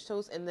the French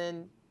toast and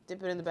then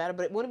dip it in the batter,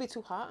 but it wouldn't be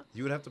too hot.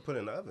 You would have to put it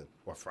in the oven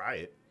or fry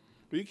it.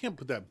 but you can't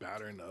put that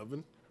batter in the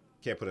oven.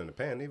 Can't put it in the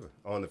pan either.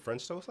 On the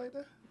French toast like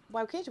that?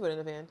 Why can't you put it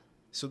in the pan?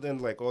 So then,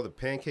 like, all the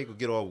pancake will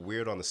get all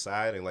weird on the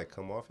side and like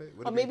come off it.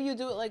 Would Or it maybe you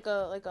do it like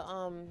a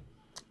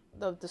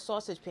the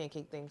sausage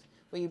pancake things,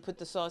 where you put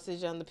the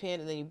sausage on the pan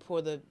and then you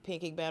pour the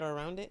pancake batter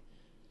around it.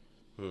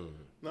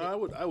 No,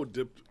 I would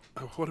dip.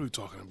 What are we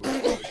talking about?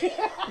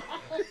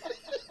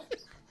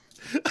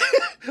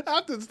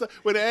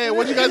 Wait, hey,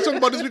 what you guys talking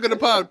about this week on the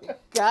pod?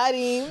 Got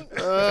him.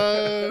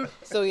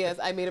 So yes,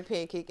 I made a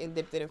pancake and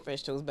dipped it in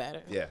French toast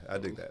batter. Yeah, I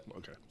dig that.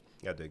 Okay.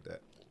 I dig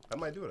that. I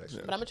might do it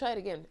actually. But I'm gonna try it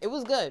again. It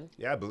was good.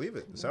 Yeah, I believe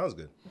it. It sounds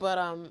good. But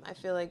I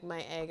feel like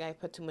my egg, I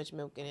put too much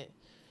milk in it,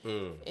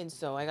 and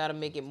so I gotta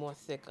make it more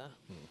thicker,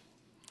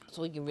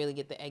 so we can really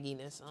get the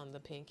egginess on the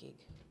pancake.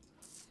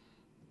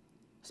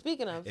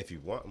 Speaking of, If you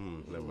want,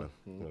 never mind.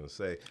 I'm gonna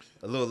say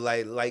a little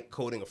light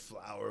coating of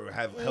flour,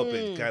 help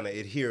it kind of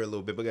adhere a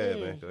little bit. But go ahead,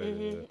 man. Go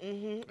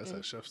ahead. That's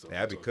that chef stuff.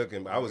 Yeah, I be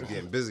cooking. I was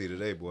getting busy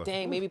today, boy.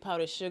 dang, maybe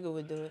powdered sugar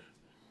would do it.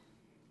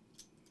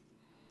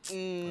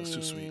 That's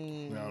too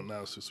sweet.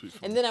 Now it's too sweet. For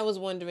And me. then I was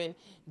wondering,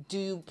 do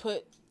you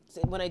put,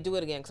 when I do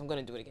it again, because I'm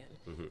going to do it again.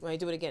 When I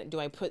do it again, do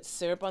I put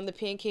syrup on the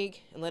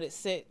pancake and let it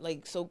sit,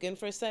 like soak in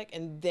for a sec,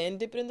 and then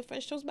dip it in the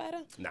French toast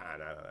batter? Nah.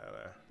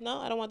 No,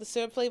 I don't want the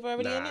syrup flavor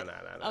already in it?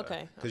 Nah.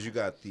 Okay. Because you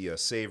got the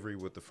savory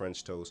with the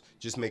French toast.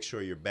 Just make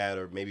sure your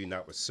batter, maybe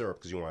not with syrup,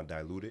 because you want to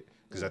dilute it.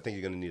 Because I think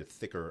you're gonna need a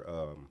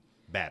thicker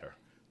batter,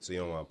 so you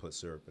don't want to put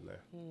syrup in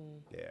there.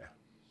 Yeah.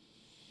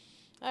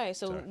 All right,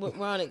 so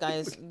we're on it,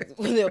 guys.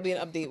 There'll be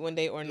an update one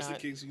day or Just in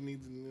not. case you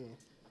need to know.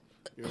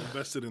 You're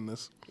invested in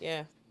this.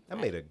 Yeah. I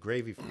made a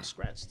gravy from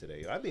scratch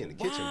today. I be in the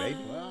kitchen, baby.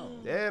 Wow.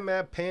 Yeah,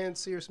 man. Pan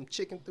sear some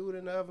chicken through it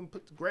in the oven.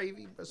 Put the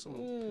gravy, put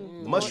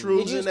some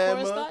mushrooms Did you in use that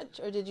cornstarch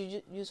or did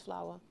you use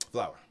flour?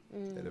 flour.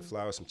 And the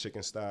flour, some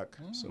chicken stock,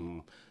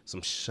 some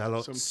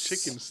shallots, Some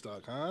chicken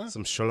stock, huh?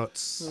 some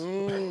shallots.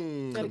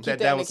 Gotta keep that that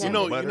down in the with some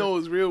cabinet. butter. You know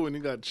it's real when you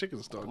got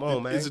chicken stock. Come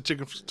on, man. Is it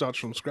chicken stock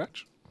from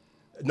scratch?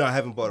 No, I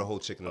haven't bought a whole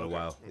chicken in a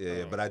while.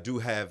 Yeah, but I do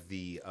have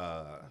the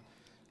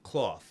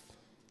cloth.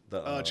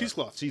 The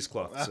cheesecloth.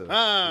 Cheesecloth. So,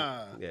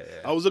 Ah. yeah.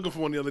 I was looking for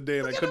one the other day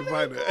and I couldn't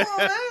find it.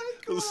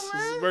 I was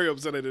very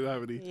upset I didn't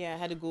have any. Yeah, I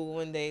had to Google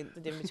one day the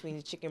difference between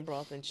chicken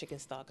broth and chicken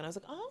stock, and I was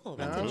like, "Oh,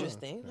 that's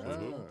interesting.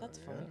 That's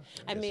fun."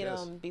 I made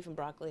yes. beef and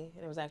broccoli,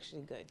 and it was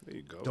actually good, There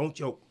you go. Don't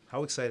joke.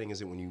 How exciting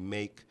is it when you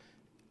make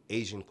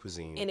Asian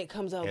cuisine and it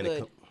comes out And it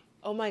good.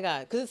 Oh my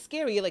god, because it's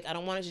scary. You're like, I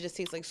don't want it to just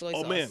taste like soy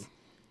Oh sauce. man.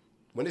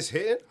 when it's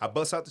hitting, I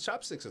bust out the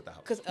chopsticks at the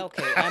house. Because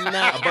I'm I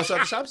not. bust out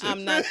the chopsticks.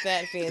 I'm not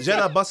that fancy. Then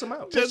I bust them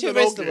out. Put your Just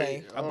wrist okay.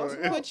 away. I bust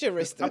 'em out. Put your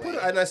wrist I away. put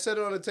it, and I set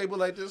it on the table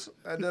like this,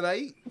 and then I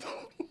eat.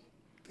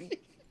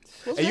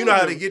 What's And you wrong know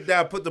how with to get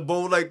down, put the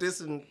bowl like this,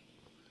 and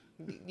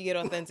You get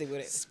authentic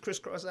with it.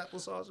 crisscross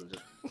applesauce. And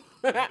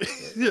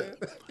just... Yeah.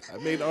 I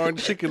made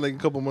orange chicken like a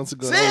couple months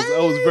ago. I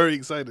was very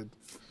excited.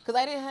 Because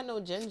I didn't have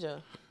no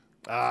ginger.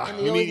 Ah, And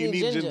you they always need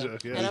need ginger. ginger.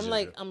 Yeah. And I'm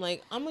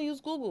like, I'm gonna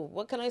use Google.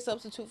 What can I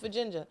substitute for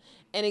ginger?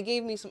 And it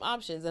gave me some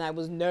options, and I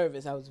was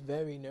nervous. I was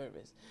very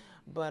nervous.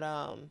 But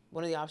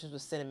one of the options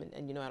was cinnamon,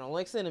 and you know I don't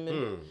like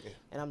cinnamon.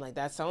 And I'm like,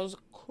 that sounds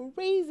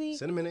crazy.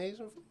 Cinnamon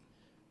Asian food?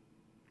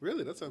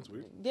 Really? That sounds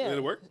weird. Yeah. Did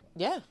it work? Oh,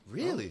 Yeah,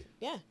 Really?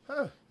 yeah.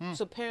 Huh.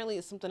 So apparently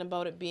it's something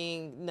about it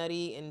being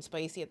nutty and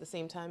spicy at the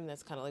same time.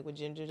 That's kind of like what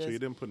ginger does. So you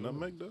didn't put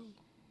nutmeg though?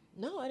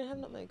 No, I didn't have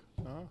nutmeg.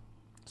 Uh-huh.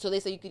 So they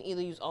say you can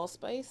either use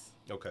allspice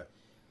Okay.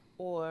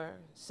 or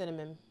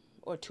cinnamon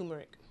or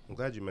turmeric. I'm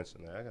glad you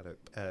mentioned that. I gotta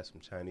add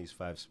some Chinese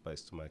 5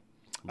 spice to my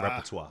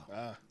repertoire.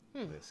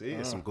 Yeah, see,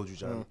 some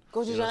gochujang.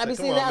 Gochujang, You know what I I'm be saying?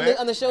 seeing Come that man.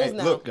 on the shows Hey,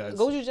 now. Look, guys.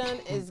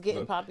 Gochujang is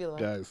getting popular.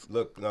 Guys.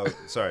 Look, no,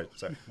 sorry.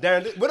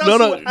 Darren, what else?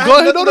 No, I have go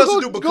ahead. nothing No, else go-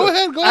 to do but go cook.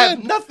 ahead, go I have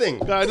ahead. nothing.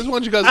 God, I just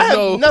want you guys to I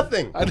know. have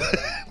nothing.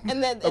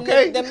 And then,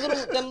 Okay.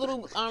 them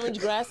little orange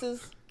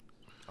grasses,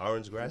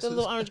 Orange the grasses.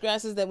 little orange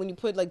grasses that when you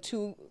put like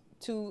two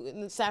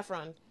in the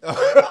saffron.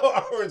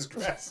 Orange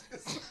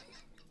grasses.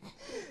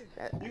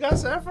 You got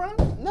saffron?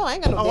 No, I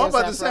ain't got no Oh, damn I'm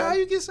about to say, saffron. how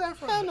you get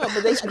saffron? I don't know,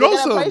 but they Grow got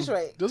a some. price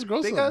right. Just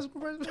grow They some. got some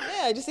price.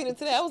 Yeah, I just seen it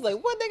today. I was like,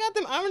 what? They got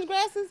them orange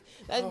grasses?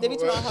 They be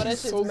talking about how that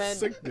She's shit's so mad.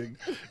 sickening.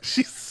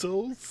 She's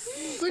so Because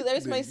sickening.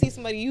 every time I see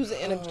somebody use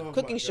it in a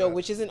cooking show,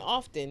 which isn't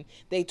often,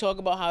 they talk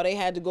about how they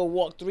had to go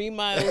walk 3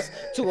 miles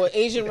to an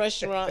Asian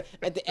restaurant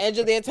at the edge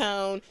of their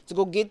town to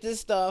go get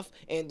this stuff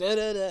and da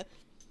da da.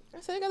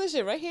 I said, I got this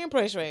shit right here in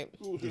Price Right.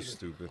 You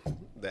stupid.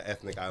 The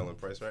ethnic island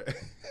price, right?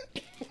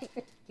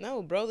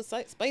 No, bro, the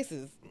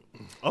spices.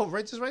 Oh,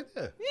 right, just right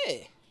there. Yeah,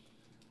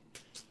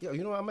 Yo,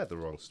 you know what? I'm at the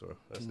wrong store.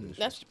 That's the issue.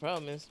 that's the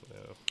problem is.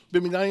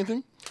 Did we got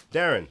anything?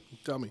 Darren,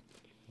 Tell me.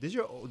 do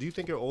you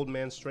think your old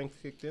man strength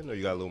kicked in, or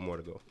you got a little more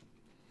to go?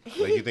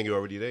 Like, you think you're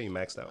already there? You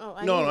maxed out? Oh, No,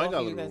 need no, I more got for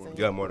a you little guys more. then.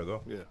 You got more to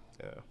go? Yeah.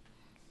 Yeah.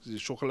 Is it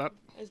chocolate?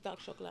 It's dark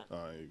chocolate.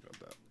 Oh, you got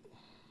that.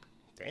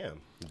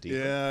 Damn. Deep.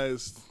 Yeah,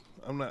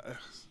 I'm not.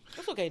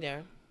 It's okay,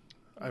 Darren.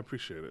 I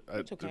appreciate it.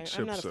 It's okay. The I'm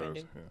chip not serves.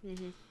 offended. Yeah.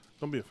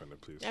 Don't be offended,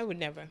 please. I would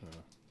never.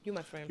 You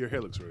my friend. Your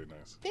hair looks really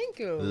nice. Thank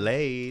you.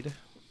 Laid.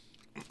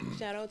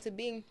 Shout out to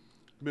Bing.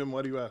 Bim,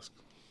 why do you ask?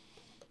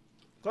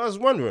 I was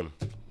wondering.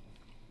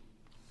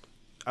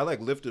 I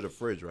lifted a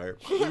fridge, right?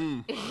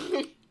 I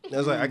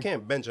was like, I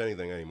can't bench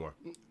anything anymore.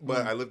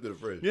 But I lifted a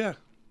fridge. Yeah.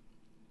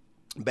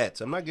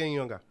 Bets. I'm not getting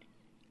younger.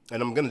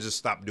 And I'm going to just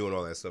stop doing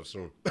all that stuff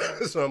soon.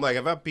 So I'm like,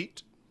 have I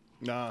peaked?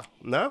 Nah.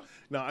 No?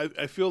 No,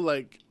 I feel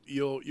like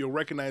you'll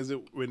recognize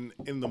it when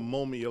in the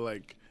moment you're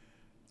like,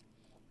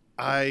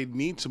 I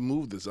need to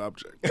move this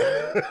object.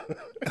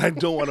 And I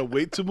don't want to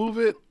wait to move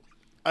it.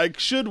 I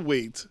should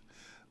wait.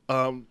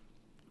 A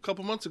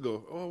couple months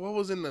ago. Oh, what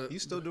was in the... You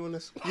still doing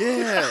this?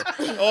 Yeah.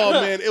 Oh,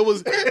 man. It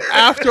was...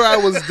 After I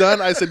was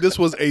done, I said this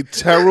was a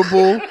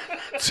terrible,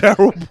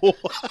 terrible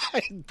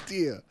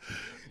idea.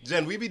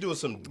 Jen, we be doing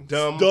some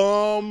dumb...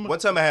 Dumb. One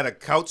time I had a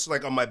couch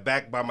like on my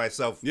back by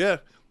myself. Yeah.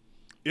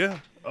 Yeah.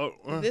 Oh,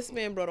 This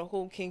man brought a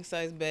whole king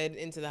size bed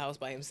into the house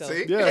by himself.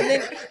 See? Yeah.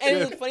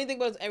 And the funny thing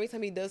about it is every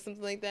time he does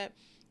something like that,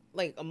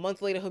 like a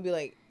month later he'll be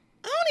like,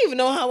 I don't even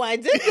know how I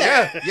did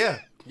that.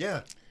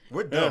 Yeah.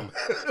 We're dumb.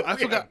 I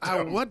forgot.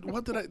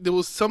 What did I... There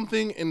was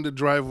something in the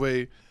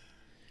driveway.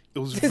 It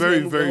was This very,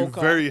 man moved the very, whole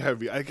car. very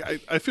heavy.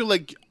 I feel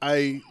like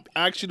I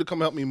asked you to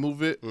come help me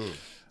move it.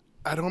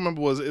 I don't remember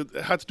what it was.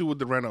 It had to do with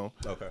the reno.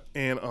 Okay.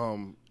 And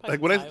Probably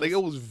like when tiles. it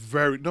was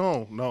very it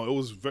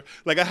was very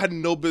like I had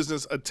no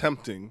business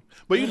attempting.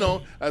 But you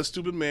know, as a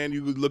stupid man,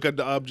 you look at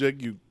the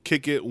object, you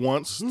kick it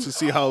once to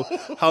see how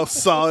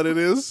solid it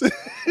is.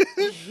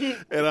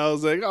 And I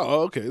was like,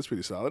 oh, okay, it's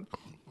pretty solid.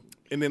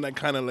 And then I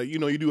kind of like, you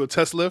do a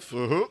test lift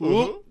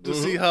to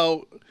see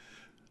how.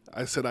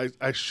 I said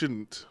I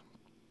shouldn't.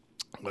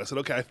 But I said,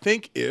 okay, I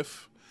think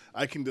if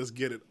I can just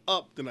get it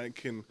up, then I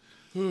can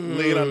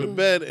lay it on the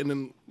bed and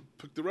then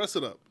pick the rest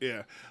of it up.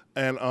 Yeah.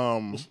 And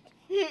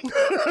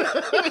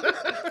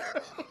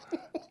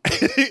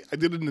I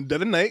did it in the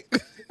dead of night.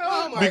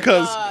 Oh my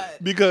because God.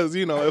 because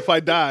if I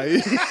die,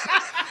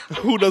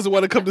 who doesn't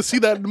want to come to see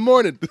that in the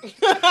morning?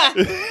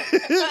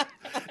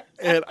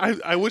 And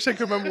I wish I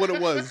could remember what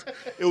it was.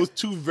 It was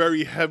two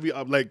very heavy,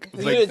 You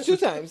did it 2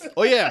 times.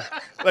 oh yeah,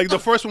 like the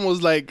first one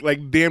was like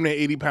damn near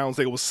 80 pounds.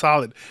 Like it was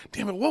solid.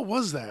 Damn it, what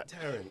was that?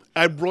 Darren.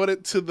 I brought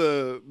it to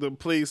the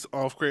place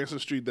off Cranston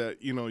Street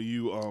that you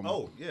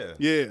Oh, yeah.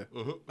 yeah,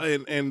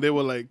 and they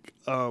were like,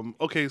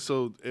 okay,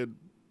 so it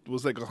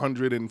was like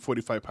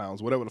 145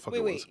 pounds, whatever the fuck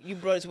it was. Wait, you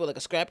brought it to what, like a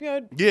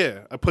scrapyard?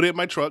 Yeah, I put it in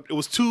my truck. It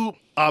was 2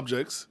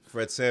 objects.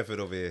 Fred Sanford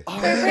over here.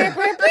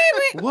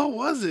 What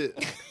was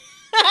it?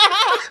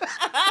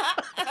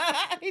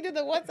 He did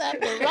the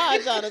WhatsApp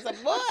Raj on us,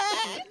 boy.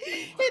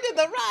 He did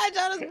the Raj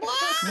on us,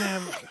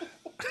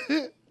 boy.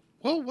 Man,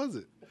 what was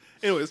it?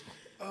 Anyways,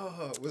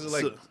 Was it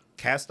like So-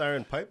 cast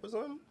iron pipe or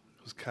something?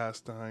 it was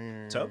cast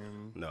iron. Tub?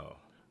 No.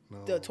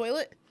 The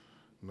toilet?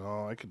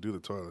 No, I could do the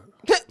toilet.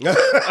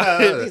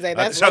 He's like,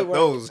 I that's chucked way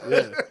worse. those.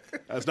 Yeah,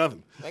 that's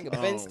nothing. I could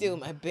bend still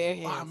with my bare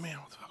hands. Oh man,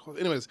 what the fuck was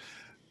it? Anyways,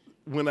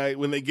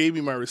 when they gave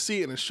me my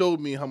receipt and it showed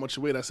me how much it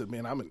weighed, I said,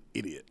 man, I'm an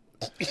idiot.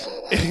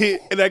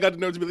 And I got the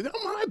nerve to be like,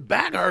 oh, my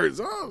back hurts.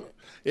 Oh.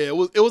 Yeah, it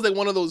was like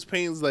one of those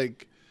pains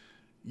like,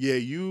 yeah,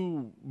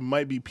 you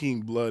might be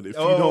peeing blood if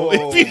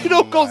you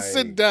don't go my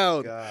sit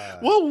down.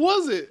 God. What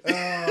was it?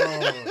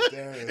 Oh,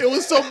 damn. It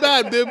was so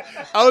bad, Bib.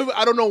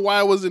 I don't know why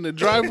I was in the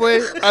driveway.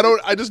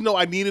 I just know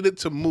I needed it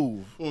to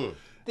move.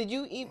 Did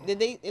you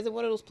is it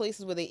one of those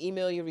places where they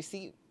email your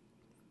receipt?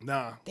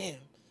 Nah. Damn.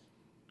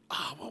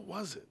 What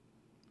was it?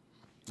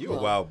 You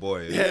a wild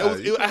boy. Yeah,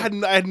 I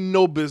had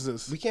no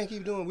business. We can't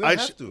keep doing. We don't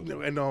have to.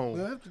 No, I know. We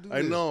don't have to do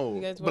I this. know.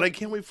 You guys But want- I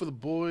can't wait for the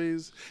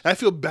boys. I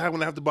feel bad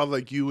when I have to bother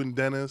like you and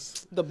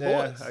Dennis. The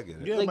Yeah, boys. I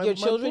get it. Yeah, Like your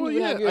children, boy, you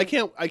would have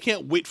your- I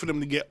can't wait for them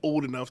to get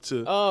old enough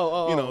to.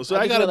 Oh. So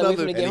I got just wanna wait for another. them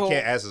to And get he home.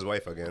 can't ask his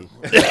wife again.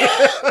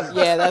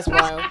 Yeah, that's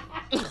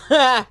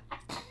wild.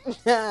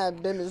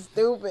 Bim is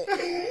stupid.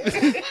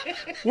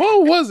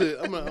 What was it?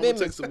 I'm gonna Bim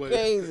text is away.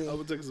 crazy. I'm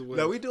gonna text away.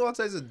 No, we do all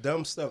types of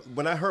dumb stuff.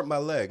 When I hurt my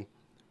leg,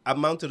 I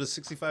mounted a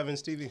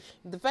 65-inch TV.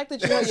 The fact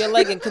that you hurt your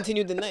leg and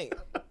continued the night.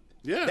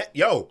 Yeah,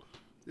 Yo,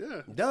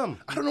 yeah. dumb.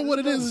 I don't know what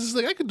it is. It's just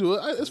like I could do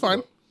it. It's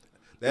fine.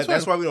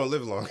 That's why we don't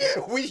live long.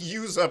 We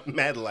use up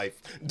mad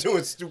life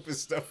doing stupid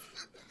stuff.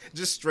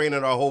 Just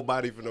straining our whole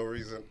body for no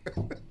reason.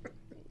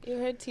 You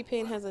heard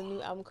T-Pain has a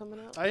new album coming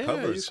out? Yeah, you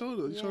Covers. showed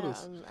us. You showed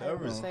us. I'm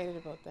Covers. excited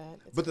about that.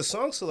 It's, But the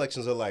song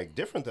selections are like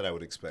different than I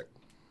would expect.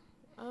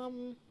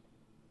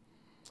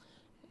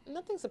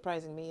 nothing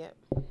surprising me yet.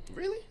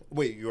 Really?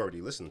 Wait, you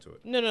already listened to it.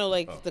 No,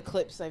 like the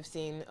clips I've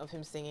seen of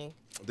him singing.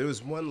 There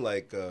was one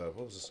like, what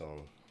was the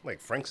song? Like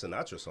Frank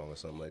Sinatra song or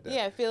something like that.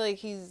 Yeah, I feel like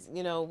he's,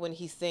 when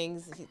he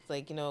sings, he's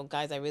like,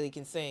 guys, I really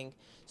can sing.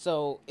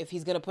 So if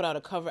he's going to put out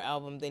a cover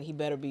album, then he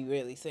better be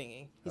really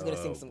singing. He's going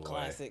to sing some boy.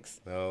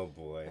 classics. Oh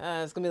boy.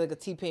 It's going to be like a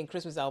T-Pain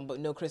Christmas album, but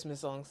no Christmas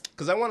songs.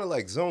 Because I want to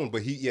like zone,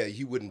 but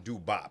he wouldn't do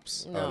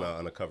bops No.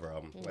 on a cover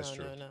album. That's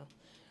true. No.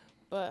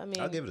 But I mean,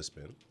 I'll give it a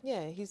spin.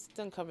 yeah, he's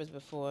done covers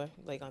before,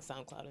 like on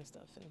SoundCloud and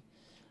stuff, and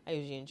I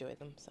usually enjoy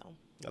them. So,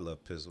 I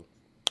love Pizzle.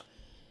 for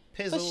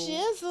Pizzle.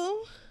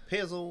 shizzle.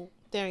 Pizzle.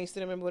 Darren, you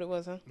still remember what it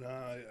was, huh? Nah,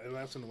 I'm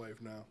asking the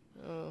wife now.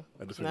 Oh,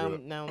 I just now,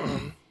 figured it now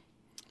I'm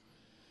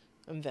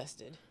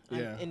invested.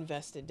 Yeah. I'm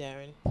invested,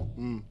 Darren.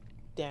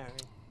 Darren,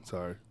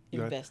 Sorry. You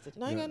got- invested.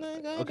 No, I got no,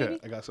 go ahead, Okay, baby.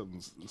 I got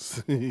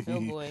something. Oh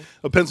boy,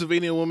 A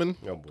Pennsylvania woman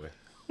Oh boy.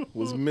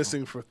 was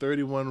missing for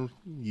 31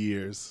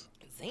 years.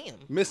 Zam.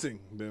 Missing,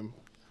 Bim.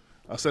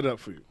 I'll set it up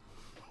for you.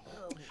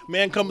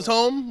 Man comes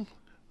home,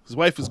 his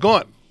wife is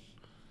gone.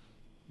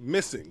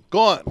 Missing,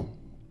 gone.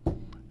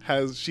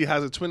 She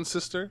has a twin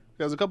sister.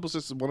 She has a couple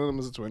sisters. One of them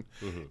is a twin.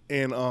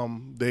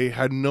 And they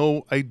had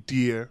no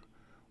idea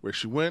where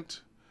she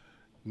went.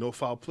 No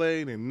foul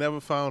play. They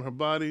never found her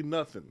body.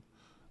 Nothing.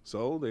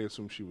 So they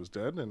assumed she was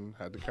dead and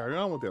had to carry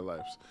on with their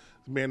lives.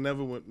 The man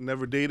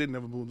never dated,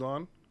 never moved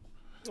on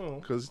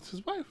because it's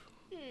his wife.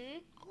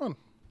 Gone.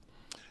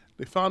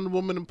 They found the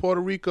woman in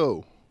Puerto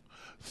Rico.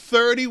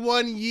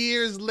 31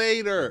 years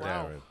later.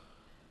 Wow.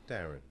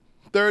 Darren.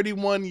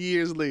 31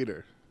 years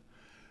later.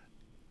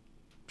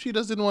 She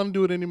just didn't want to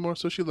do it anymore,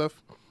 so she left.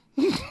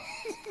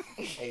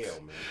 Hell,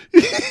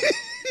 man.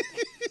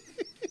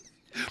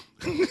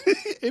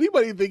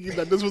 Anybody thinking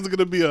that this was going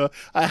to be a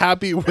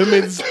Happy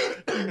Women's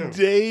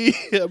Day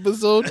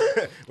episode?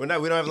 We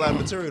don't have a lot of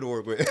material to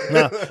work with.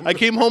 Nah, I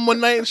came home one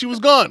night and she was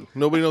gone.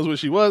 Nobody knows where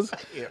she was.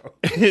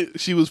 Yeah.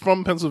 She was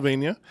from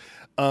Pennsylvania.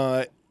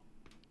 And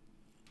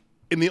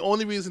the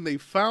only reason they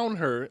found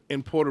her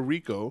in Puerto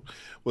Rico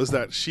was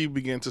that she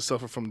began to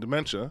suffer from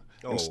dementia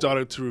and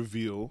started to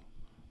reveal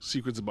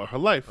secrets about her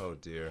life. Oh,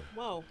 dear.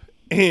 Whoa.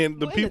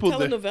 And the What people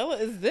kind of telenovela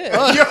is this?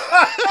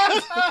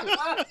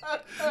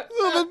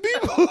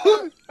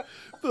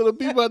 So the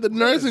people at the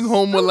nursing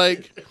home were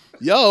like,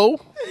 yo,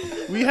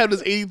 we have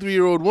this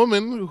 83-year-old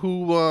woman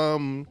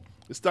who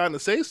is starting to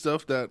say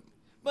stuff that...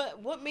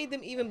 But what made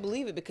them even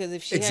believe it? Because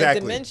if she had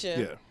Exactly.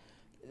 dementia,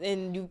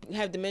 and you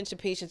have dementia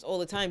patients all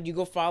the time, do you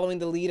go following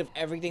the lead of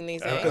everything they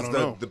say? don't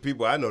know. The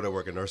people I know that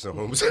work in nursing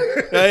homes.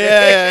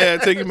 Yeah.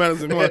 Take your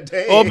medicine. Come on.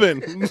 Dang.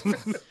 Open.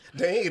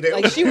 They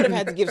Like, she would have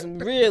had to give some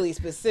really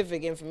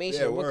specific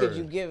information. Yeah, What could word.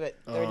 you give it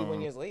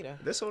 31 years later?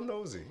 They're so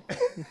nosy.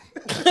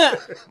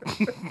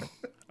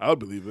 I would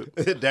believe it.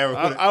 Darren,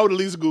 I would at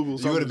least Google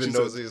something. you would have been she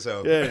said. nosy as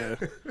hell. Yeah.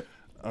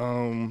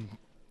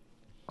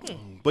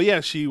 But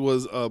yeah, she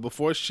was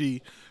before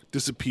she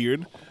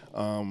disappeared.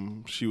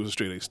 She was a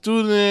straight A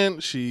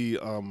student. She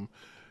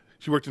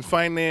worked in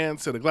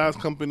finance at a glass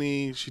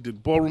company. She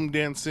did ballroom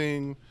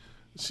dancing.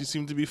 She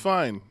seemed to be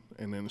fine,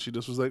 and then she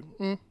just was like,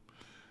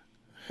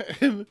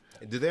 Do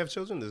they have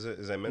children? Is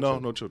that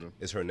mentioned? no children.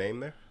 Is her name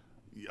there?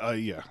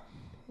 Yeah.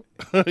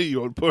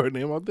 You want to put her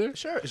name out there?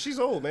 Sure. She's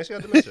old, man. She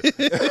got dementia.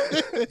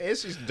 And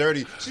she's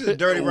dirty. She's a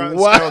dirty, rotten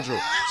What? scoundrel.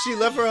 She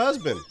left her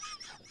husband.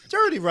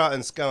 Dirty,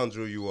 rotten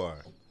scoundrel you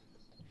are.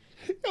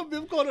 Yo,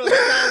 Biff called her a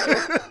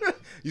scoundrel.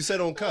 You said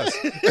don't cuss.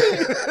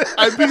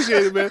 I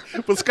appreciate it, man.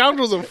 But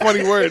scoundrel's a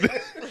funny word.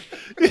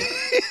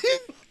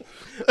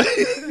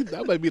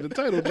 That might be the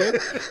title, man.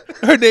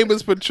 Her name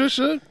is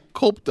Patricia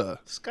Copta.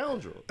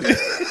 Scoundrel.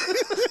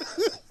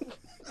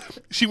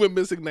 She went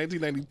missing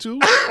 1992.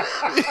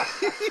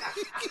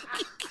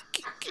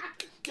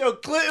 Yo,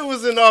 Clinton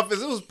was in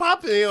office. It was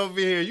popping over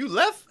here. You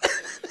left?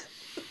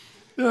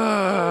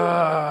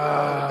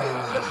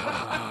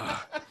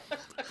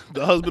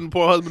 The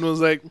poor husband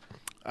was like,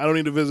 I don't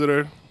need to visit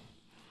her.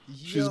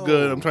 She's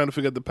good. I'm trying to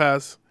forget the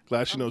past.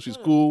 Glad she knows she's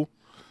cool.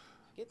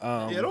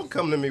 Yeah, don't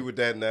come to me with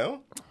that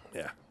now.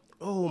 Yeah.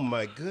 Oh,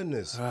 my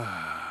goodness.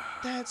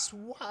 That's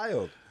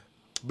wild.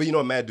 But you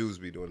know, mad dudes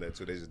be doing that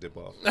too. They just dip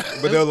off.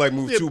 But they'll like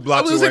move 2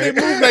 blocks I was away. gonna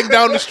say they moved like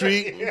down the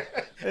street.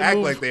 Act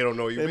like they don't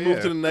know you. They but moved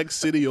yeah. to the next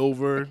city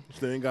over.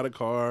 They ain't got a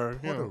car. You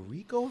Puerto know.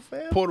 Rico,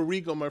 fam? Puerto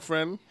Rico, my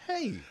friend.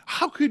 Hey.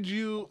 How could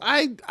you?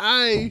 I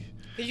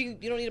Because you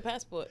don't need a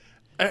passport.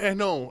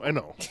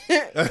 know.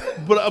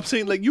 But I'm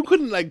saying, like, you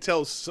couldn't, like,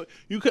 tell.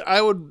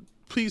 I would,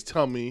 please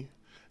tell me,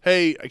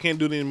 hey, I can't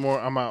do it anymore.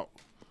 I'm out.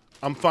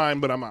 I'm fine,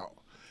 but I'm out.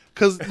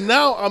 Because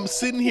now I'm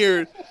sitting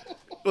here,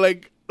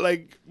 like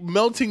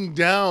melting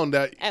down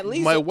that At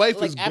least my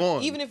wife like, is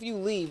gone. Even if you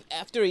leave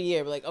after a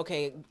year, like,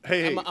 okay,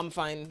 Hey, I'm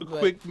fine. a but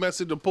quick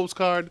message, a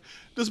postcard.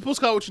 There's a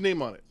postcard with your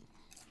name on it.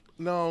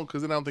 No,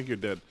 because then I don't think you're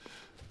dead.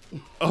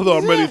 Although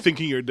I'm already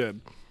thinking you're dead.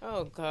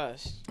 Oh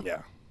gosh.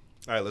 Yeah.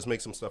 All right, let's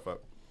make some stuff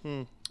up.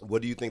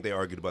 What do you think they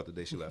argued about the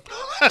day she left?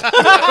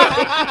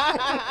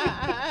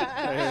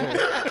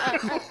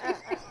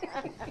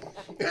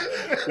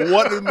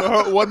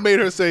 What made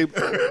her say,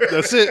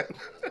 that's it?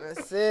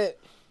 That's it.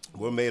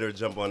 What made her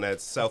jump on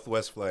that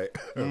Southwest flight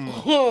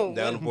Oh,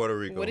 down to Puerto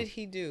Rico? what did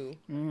he do?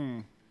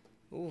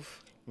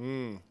 Oof.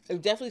 It's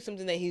definitely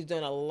something that he's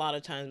done a lot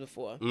of times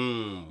before.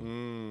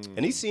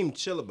 And he seemed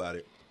chill about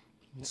it.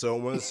 So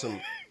it was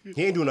some.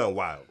 He ain't doing nothing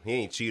wild. He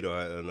ain't cheat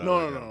or nothing.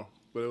 No.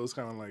 But it was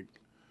kind of like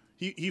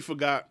he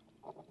forgot.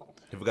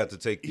 He forgot to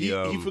take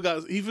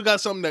the. He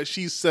forgot something that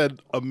she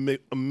said a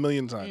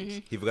million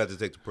times. He forgot to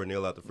take the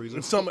pernil out the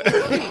freezer.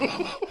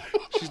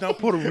 She's not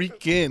Puerto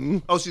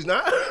Rican. Oh, she's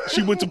not.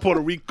 She went to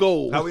Puerto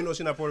Rico. How we know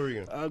she's not Puerto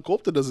Rican?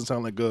 Copta doesn't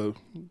sound like a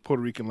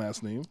Puerto Rican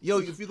last name. Yo,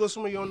 if you go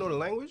somewhere you don't know the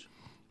language.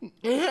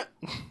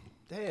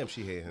 Damn,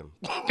 she hate him.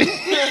 I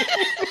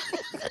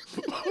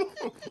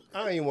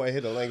don't even want to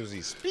hear the language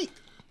he speak.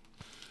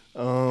 She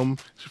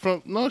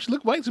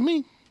looked white to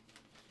me,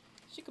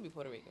 She could be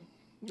Puerto Rican.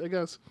 I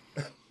guess.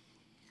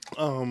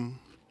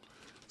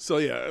 So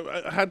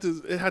yeah,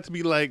 it had to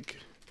be like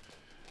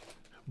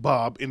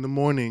Bob in the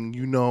morning.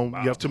 You know,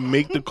 you have to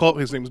make the coffee.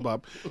 His name's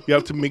Bob. You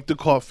have to make the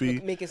coffee.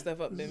 Making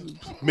stuff up, then.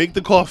 Make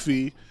the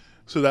coffee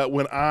so that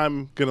when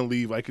I'm gonna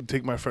leave, I can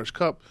take my fresh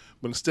cup.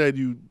 But instead,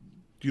 you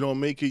don't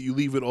make it. You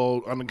leave it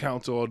all on the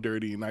counter, all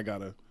dirty, and I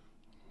gotta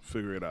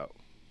figure it out.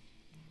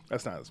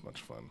 That's not as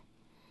much fun.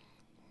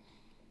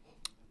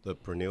 The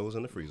pernil was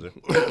in the freezer.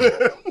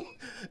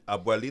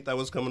 Abuelita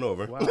was coming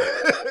over. Wow.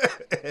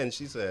 And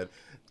she said,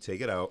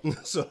 take it out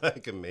so I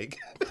can make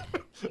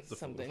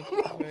Something.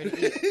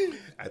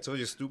 I told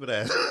you, stupid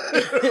ass.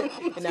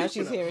 And now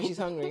she's here and she's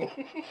hungry.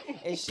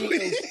 And she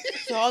is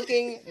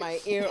talking my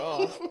ear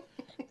off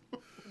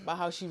about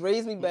how she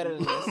raised me better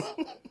than this.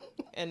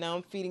 And now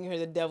I'm feeding her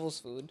the devil's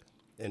food.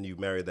 And you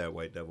married that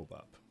white devil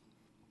Bob.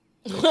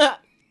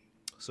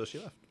 So she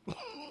left.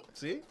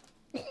 See?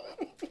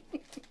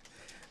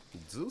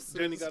 Zeus.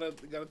 Jenny got a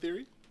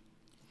theory?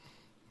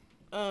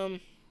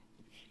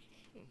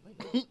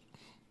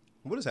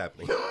 What is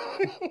happening?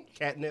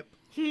 Catnip.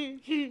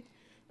 He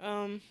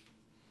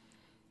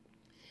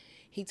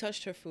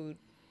touched her food.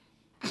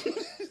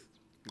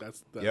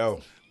 That's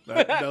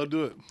that'll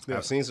do it. Yeah.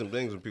 I've seen some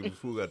things when people's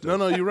food got touched.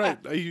 No, you're right.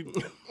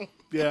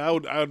 I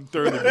would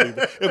thoroughly believe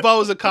it. If I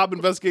was a cop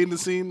investigating the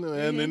scene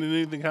and then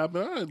anything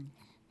happened,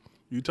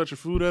 you touch her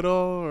food at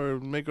all or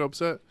make her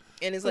upset?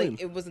 And it's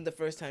like, it wasn't the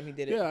first time he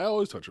did it. Yeah, I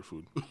always touch her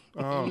food.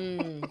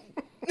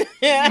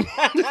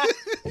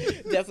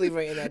 Definitely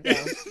writing that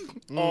down.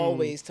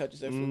 Always touches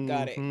her food.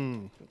 Got it.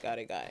 Got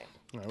it.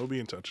 All right, we'll be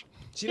in touch.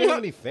 She didn't have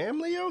any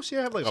family, yo? She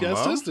had like She a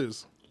has mom?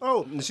 sisters.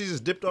 Oh, and she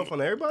just dipped off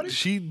on everybody?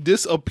 She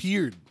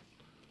disappeared.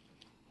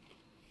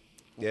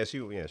 Yeah,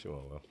 she went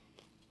well.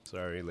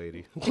 Sorry,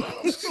 lady.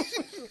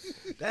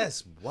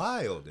 That's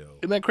wild, yo.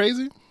 Isn't that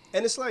crazy?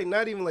 And it's like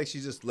not even like she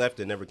just left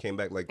and never came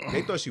back. Like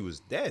they thought she was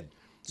dead.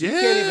 So Yeah.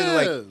 you can't even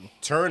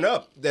like turn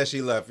up that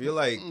she left. You're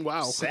like,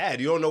 Wow. sad.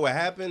 You don't know what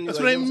happened. That's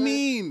You're what like, I you know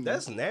mean.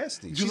 That's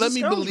nasty. Did She's you a let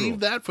me scoundrel. believe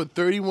that for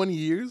 31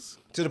 years?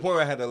 To the point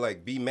where I had to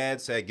like be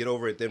mad, sad, get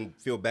over it, then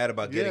feel bad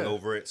about getting Yeah.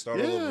 over it,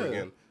 start all over Yeah.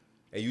 again.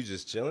 And you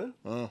just chilling?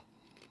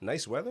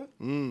 Nice weather?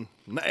 And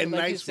Like you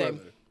nice said.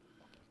 weather.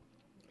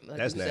 Like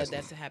That's you said, nasty.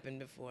 that's happened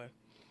before.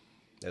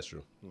 That's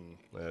true.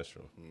 That's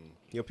true.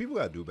 Yo, people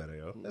gotta do better,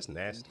 yo. That's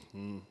nasty.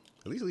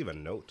 At least leave a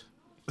note.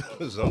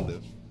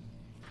 Something.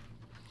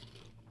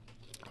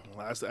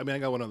 I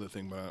got one other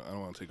thing, but I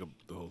don't want to take up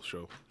the whole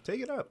show.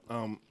 Take it up.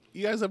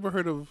 You guys ever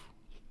heard of,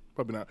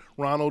 probably not,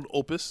 Ronald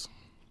Opus?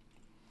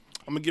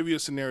 I'm going to give you a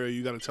scenario.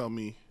 You got to tell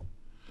me,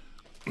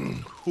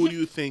 who do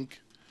you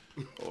think,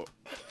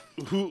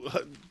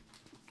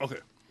 okay.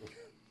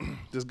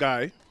 This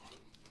guy,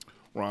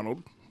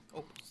 Ronald,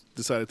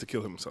 decided to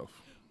kill himself.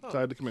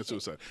 Decided to commit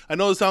suicide. I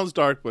know it sounds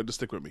dark, but just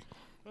stick with me.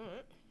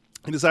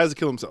 He decides to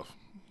kill himself.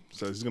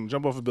 So he's going to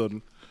jump off a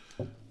building.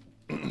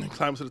 He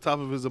climbs to the top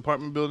of his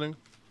apartment building,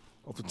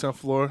 off the 10th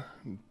floor,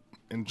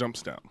 and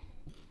jumps down.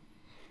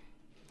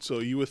 So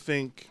you would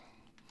think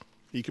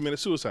he committed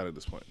suicide at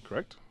this point,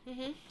 correct?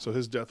 Mm-hmm. So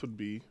his death would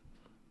be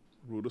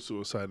ruled a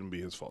suicide and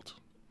be his fault.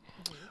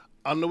 Mm-hmm.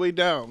 On the way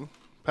down,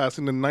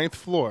 passing the 9th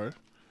floor,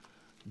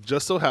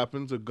 just so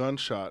happens a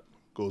gunshot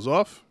goes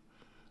off,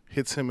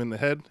 hits him in the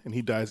head, and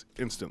he dies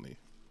instantly.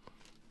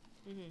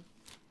 Mm-hmm.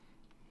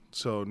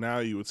 So now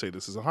you would say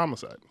this is a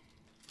homicide,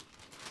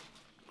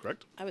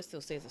 correct? I would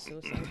still say it's a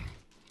suicide.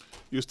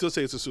 You would still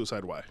say it's a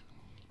suicide. Why?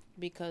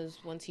 Because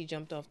once he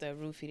jumped off that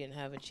roof, he didn't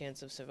have a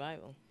chance of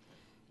survival.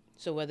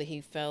 So whether he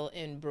fell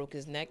and broke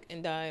his neck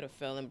and died, or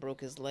fell and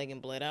broke his leg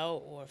and bled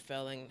out, or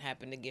fell and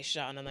happened to get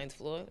shot on the 9th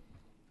floor,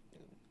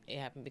 it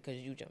happened because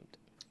you jumped.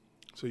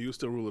 So you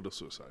still rule it a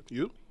suicide.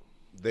 You?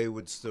 They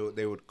would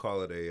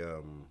call it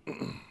a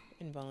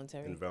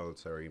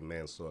Involuntary.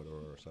 manslaughter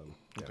or something.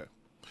 Yeah. Okay.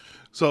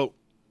 So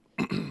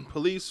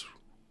police,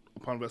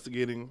 upon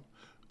investigating,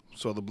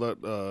 saw the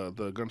blood,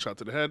 the gunshot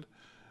to the head,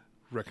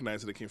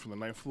 recognized that it came from the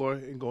 9th floor,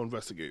 and go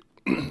investigate.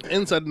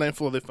 Inside the 9th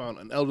floor, they found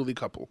an elderly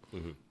couple.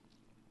 Mm-hmm.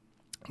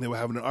 They were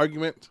having an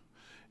argument,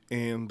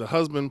 and the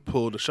husband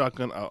pulled a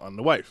shotgun out on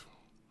the wife,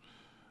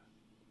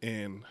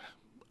 and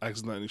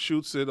accidentally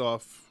shoots it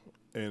off,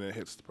 and it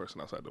hits the person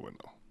outside the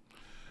window.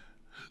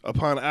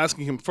 Upon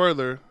asking him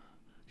further,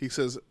 he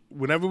says,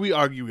 whenever we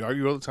argue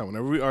all the time.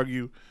 Whenever we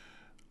argue,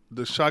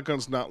 the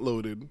shotgun's not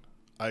loaded.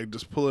 I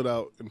just pull it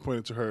out and point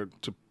it to her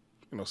to,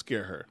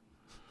 scare her.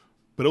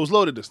 But it was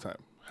loaded this time.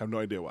 I have no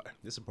idea why.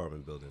 This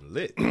apartment building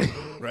lit.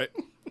 Right?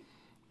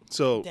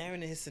 So Darren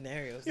and his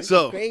scenarios. This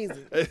is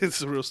crazy.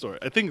 It's a real story.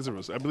 I think it's a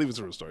real story. I believe it's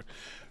a real story.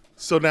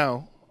 So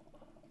now,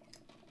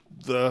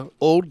 the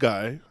old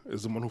guy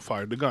is the one who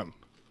fired the gun.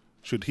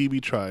 Should he be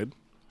tried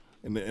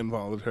in the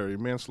involuntary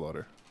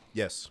manslaughter?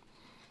 Yes.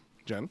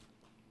 Jen?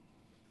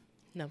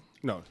 No.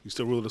 No, you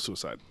still rule it a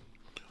suicide.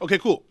 Okay,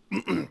 cool.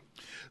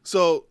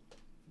 So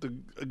the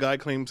guy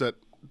claims that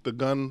the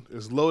gun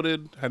is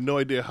loaded, had no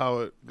idea how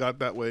it got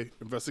that way.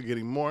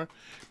 Investigating more,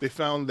 they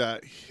found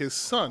that his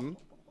son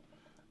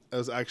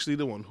was actually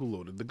the one who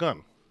loaded the gun.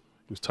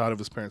 He was tired of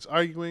his parents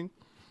arguing.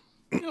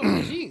 Oh,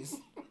 jeez.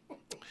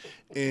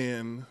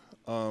 And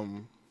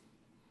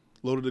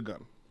loaded the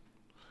gun.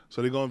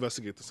 So they go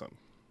investigate the son.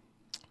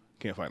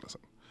 Can't find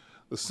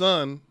the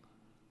son.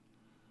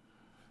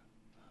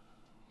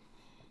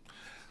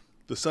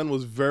 The son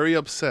was very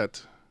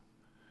upset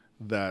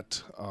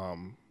that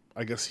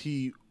I guess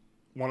he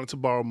wanted to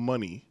borrow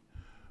money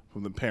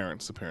from the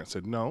parents. The parents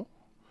said no,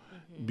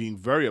 being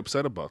very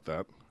upset about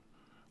that.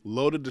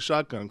 Loaded the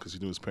shotgun because he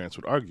knew his parents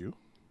would argue.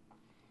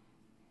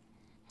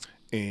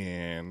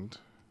 And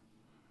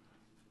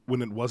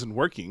when it wasn't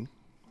working,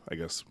 I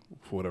guess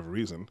for whatever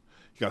reason,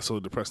 he got so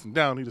depressed and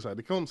down, he decided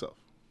to kill himself.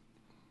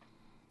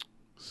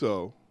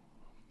 So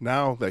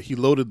now that he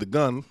loaded the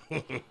gun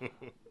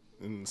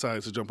and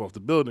decides to jump off the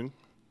building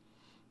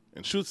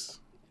and shoots.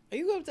 Are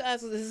you going to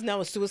ask if this is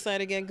now a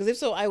suicide again? Because if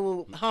so, I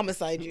will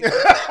homicide you.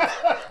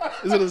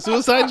 Is it a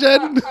suicide,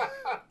 Jen?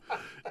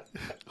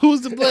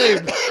 Who's to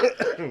blame?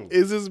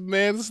 Is this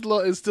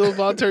manslaughter? Is still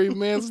voluntary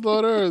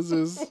manslaughter, or is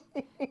this?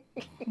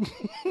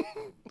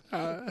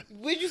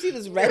 Where'd you see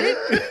this Reddit?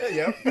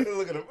 Yep.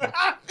 Look at him.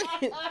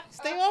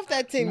 Stay off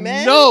that thing,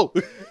 man. No,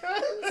 Stay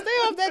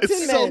off that it's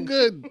tin, so man.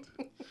 good.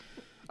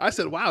 I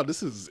said, "Wow,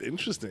 this is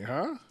interesting,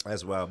 huh?"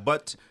 As well,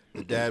 but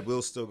the dad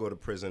will still go to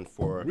prison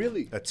for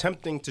Really?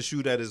 attempting to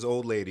shoot at his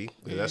old lady.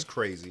 That's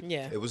crazy.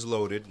 Yeah. It was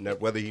loaded. Now,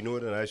 whether he knew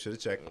it or not, I should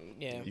have checked.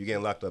 Yeah. You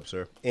getting locked up,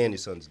 sir, and your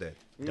son's dead.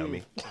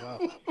 Dummy.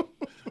 Wow.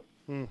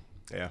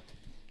 Yeah.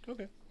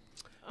 Okay.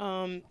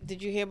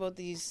 Did you hear about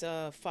these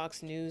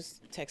Fox News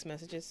text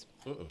messages?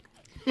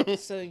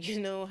 So you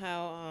know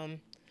how,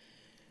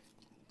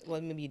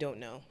 well, maybe you don't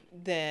know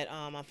that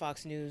on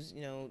Fox News,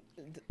 you know,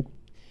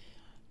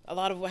 a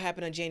lot of what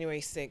happened on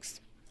January 6th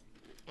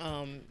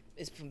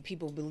is from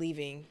people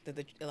believing that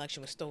the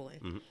election was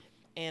stolen.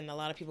 And a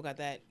lot of people got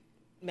that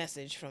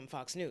message from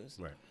Fox News.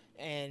 Right.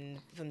 And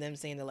from them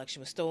saying the election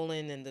was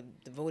stolen and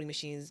the voting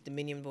machines,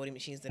 Dominion voting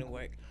machines didn't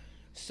work.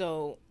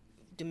 So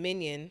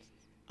Dominion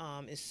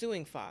is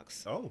suing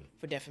Fox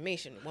for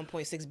defamation,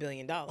 $1.6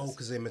 billion. Oh,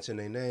 because they mentioned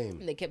their name.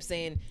 And they kept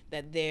saying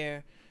that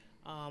their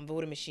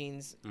voting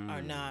machines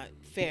are not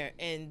fair.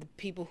 And the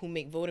people who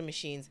make voting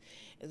machines,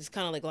 it's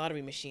kind of like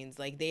lottery machines.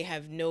 Like, they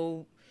have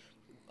no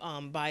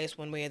bias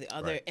one way or the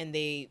other, Right. and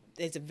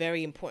it's a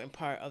very important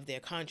part of their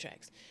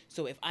contracts.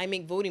 So if I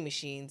make voting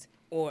machines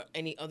or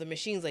any other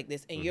machines like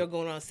this, and you're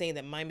going around saying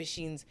that my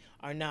machines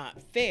are not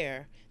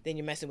fair, then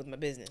you're messing with my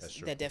business. That's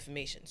true. That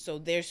defamation. So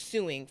they're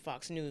suing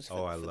Fox News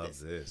for, I for love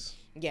this.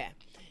 Yeah.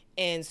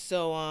 And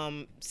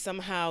so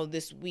somehow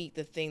this week,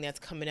 the thing that's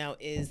coming out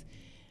is,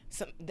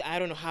 I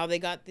don't know how they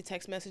got the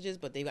text messages,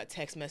 but they got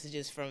text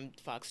messages from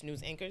Fox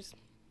News anchors,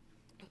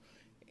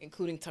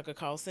 including Tucker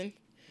Carlson.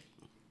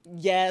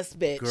 Yes,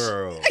 bitch.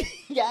 Girl.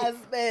 Yes,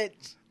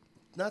 bitch.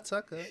 Not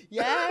Tucker.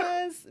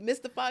 Yes.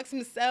 Mr. Fox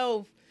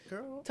himself.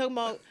 Girl. Talking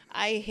about,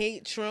 I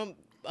hate Trump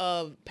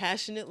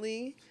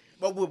passionately.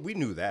 Well, we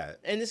knew that.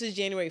 And this is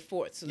January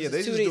 4th. So Yeah, this they're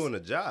is 2 just days. doing a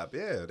job.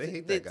 Yeah, they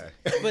hate that guy.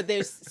 But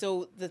there's,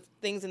 so the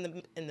things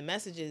in the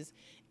messages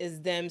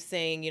is them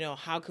saying, you know,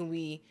 how can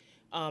we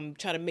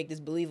try to make this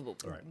believable?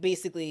 Right.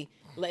 Basically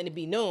letting it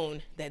be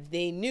known that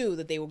they knew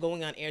that they were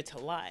going on air to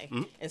lie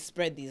and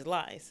spread these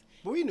lies.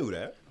 But we knew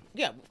that.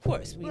 Yeah, of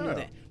course, we knew Yeah.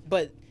 that.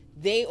 But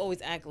they always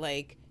act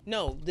like,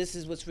 no, this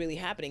is what's really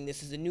happening.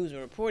 This is the news.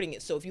 We're reporting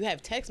it. So if you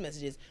have text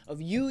messages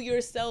of you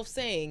yourself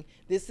saying,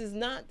 this is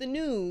not the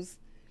news,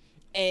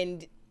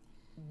 and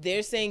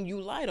they're saying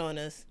you lied on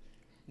us,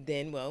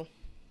 then, well.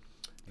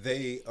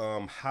 They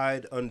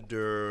hide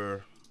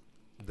under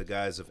the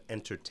guise of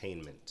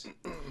entertainment.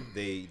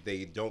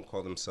 They don't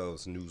call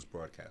themselves news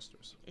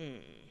broadcasters.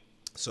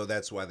 So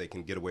that's why they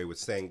can get away with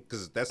saying,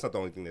 because that's not the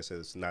only thing they said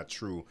it's not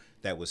true,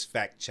 that was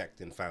fact checked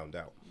and found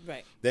out.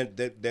 Right. They're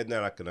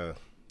not gonna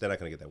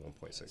get that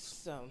 1.6.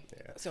 So,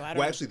 Yeah. so I don't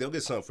Well, know. actually, they'll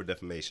get something for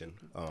defamation.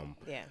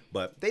 Yeah.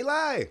 But they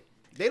lie.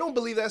 They don't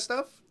believe that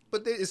stuff.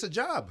 But it's a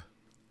job.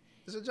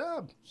 It's a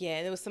job. Yeah,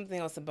 and there was something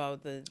else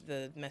about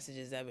the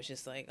messages that was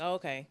just like, oh,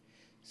 okay,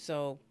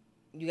 so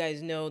you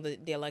guys know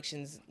the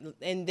elections,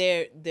 and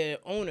their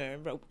owner,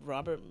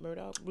 Robert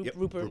Murdoch,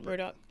 Rupert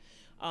Murdoch,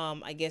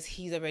 I guess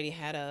he's already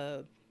had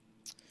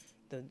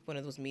one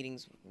of those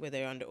meetings where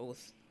they're under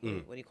oath.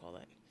 What do you call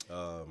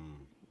that?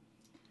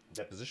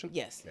 Deposition?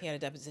 Yes, he had a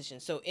deposition.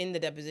 So in the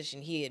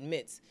deposition, he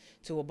admits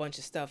to a bunch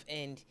of stuff,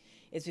 and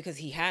it's because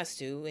he has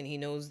to, and he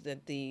knows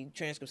that the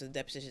transcripts of the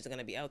depositions are going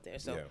to be out there.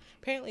 So Yeah.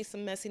 apparently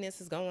some messiness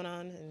is going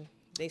on, and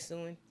they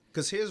suing.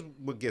 Because here's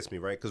what gets me,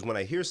 right? Because when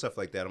I hear stuff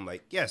like that, I'm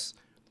like, yes,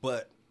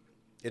 but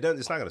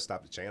it's not going to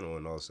stop the channel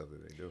and all the stuff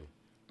that they do.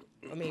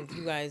 I mean, if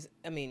you guys,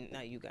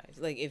 not you guys,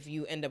 like if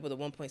you end up with a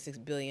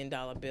 $1.6 billion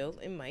bill,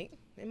 it might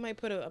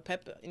put a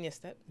pep in your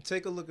step.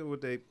 Take a look at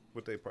what they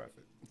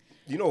profit.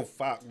 You know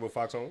what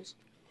Fox owns?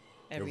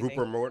 Everything. And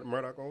Rupert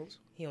Murdoch owns?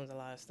 He owns a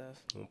lot of stuff.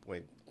 1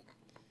 point.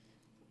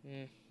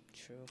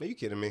 True. Are you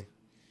kidding me?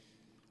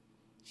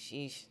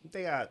 Sheesh.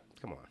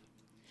 Come on.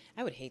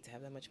 I would hate to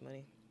have that much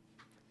money.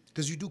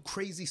 Because you do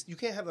crazy, you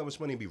can't have that much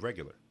money and be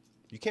regular.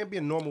 You can't be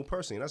a normal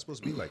person. You're not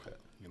supposed to be like that.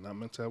 You're not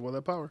meant to have all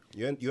that power.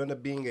 You end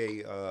up being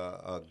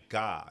a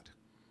god,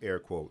 air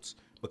quotes,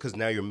 because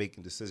now you're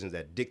making decisions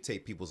that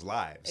dictate people's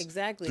lives.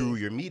 Exactly. Through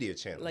your media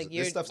channels. Like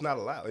this stuff's not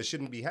allowed. It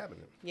shouldn't be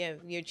happening. Yeah,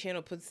 your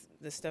channel puts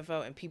the stuff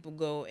out and people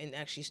go and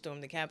actually storm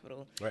the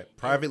Capitol. Right.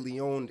 Privately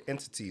owned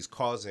entities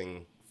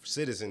causing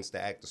citizens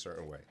to act a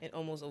certain way. And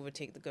almost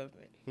overtake the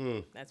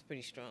government. That's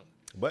pretty strong.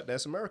 But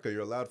that's America.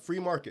 You're allowed free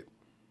market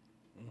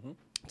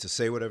to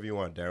say whatever you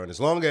want, Darren, as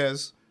long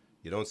as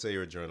you don't say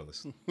you're a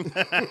journalist.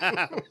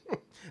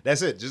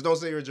 That's it. Just don't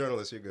say you're a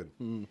journalist. You're good.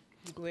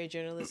 You can wear a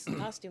journalist's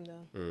costume,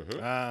 though.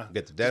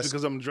 Get the Just desk.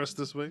 because I'm dressed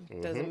this way.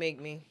 Doesn't make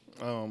me.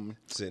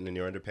 Sitting in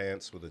your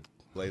underpants with a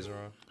blazer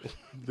on.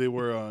 They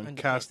were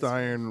cast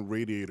iron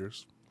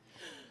radiators.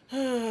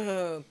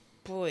 Oh,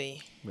 boy.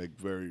 Like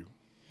very,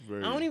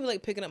 very. I don't even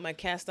like picking up my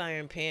cast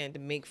iron pan to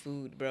make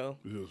food, bro.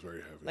 It was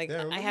very heavy. Like,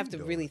 Yeah, what I are have you to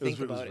doing? really it was, think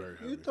it was about very it.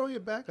 heavy. You throw your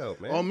back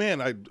out, man. Oh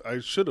man, I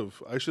should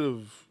have.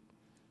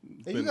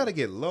 And you got to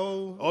get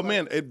low. Oh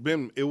man,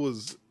 it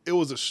was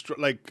a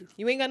like.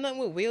 You ain't got nothing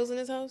with wheels in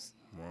this house?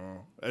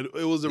 It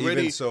was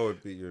already. Even so,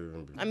 it'd be your...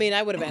 I mean,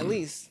 I would have at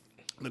least.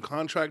 The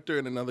contractor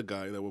and another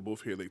guy that were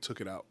both here, they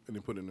took it out and they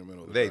put it in the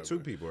middle of the They, driveway. 2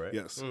 people, right?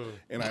 Yes.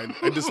 And I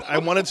just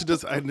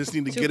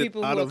need to Two get it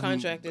people out who are of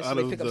contractors, out so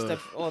they of pick up the-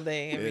 stuff all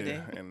day, every day.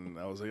 And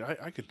I was like,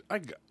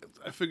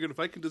 I figured if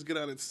I could just get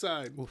on its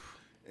side,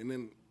 and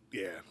then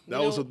that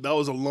was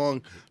a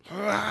long. It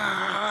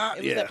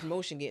was yeah. that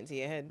promotion getting to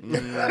your head.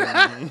 That's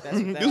what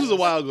that This was a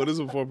while ago. This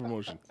was before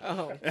promotion.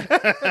 Oh.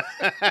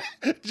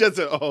 Just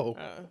said,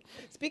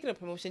 Speaking of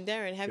promotion,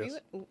 Darren, have Yes.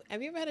 you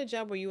ever had a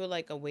job where you were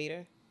like a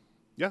waiter?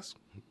 yes.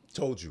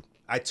 Told you.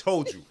 I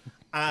told you.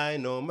 I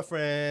know my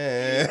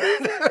friend.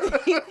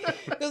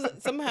 Because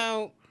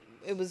somehow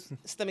it was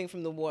stemming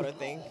from the water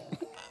thing.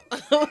 I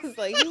was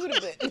like, he would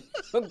have been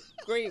a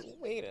great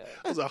waiter.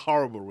 It was a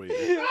horrible rating.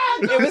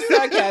 It was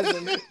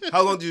sarcasm.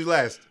 How long did you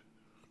last?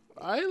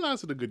 I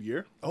lasted a good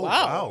year. Oh, Wow.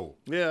 wow.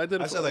 Yeah, I did.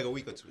 I said like a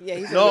week or 2. Yeah,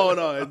 he's no.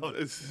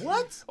 It's,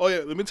 What? Oh yeah,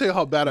 let me tell you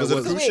how bad Was I it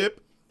a was. cruise Wait.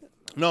 ship?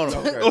 No.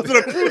 Okay. It wasn't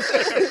a cruise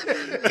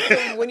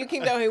ship. when you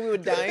came down here, we were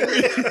dying.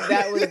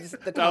 That was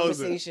the That was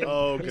it. conversation.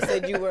 Oh, okay. You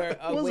said you were a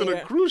It wasn't waiter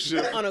a cruise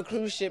ship. on a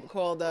cruise ship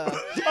called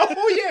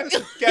Oh, yeah.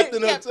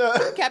 Captain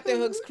Hook. Captain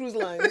Hook's Cruise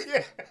Line.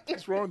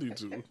 What's wrong with you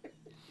two?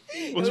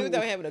 We were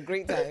down having a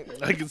great time.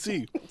 I can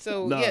see.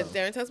 So, Nah. yeah,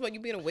 Darren, tell us about you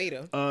being a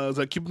waiter. It was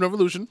like Cuban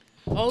Revolution.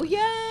 Oh, yeah.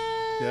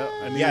 Yeah,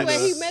 I needed Yes. Where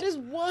he a- met his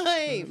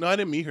wife. No, I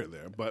didn't meet her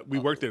there, but we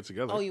worked there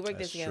together. Oh, you worked there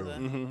That's together.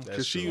 true.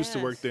 Because she used to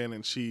work there,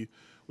 and she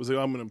was like,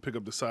 I'm going to pick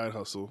up the side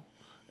hustle.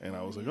 And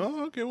I was like,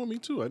 oh, okay, well, me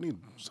too. I need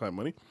side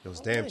money. Those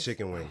damn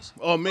chicken wings.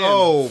 Oh, man.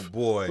 Oh,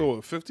 boy. So,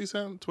 what, 50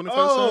 cents? 25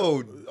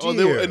 Oh, cents? Oh,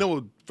 they were, dear. and they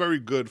were very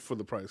good for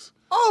the price.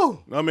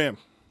 Oh, Oh, man.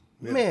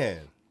 man.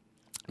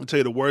 I'll tell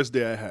you the worst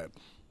day I had.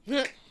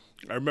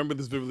 I remember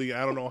this vividly.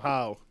 I don't know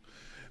how.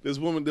 This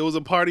woman, there was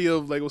a party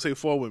of, like, we'll say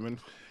 4 women,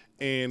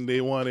 and they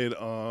wanted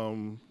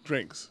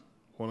drinks.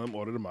 One of them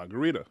ordered a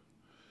margarita.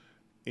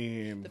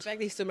 And The fact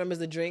that he still remembers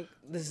the drink,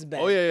 this is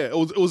bad. oh yeah. It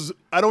was.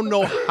 I don't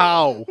know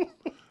how.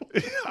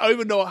 I don't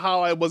even know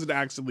how I wasn't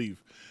asked to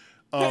leave.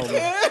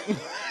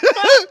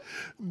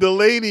 The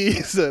lady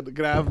said,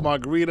 "Can I have a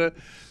margarita?"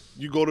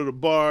 You go to the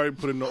bar, you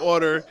put in the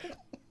order.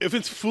 If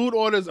it's food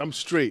orders, I'm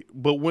straight.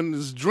 But when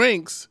it's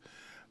drinks,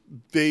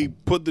 they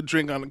put the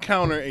drink on the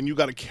counter and you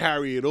got to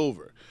carry it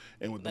over.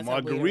 And with That's the how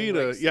waitering margarita,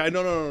 works. yeah,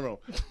 no.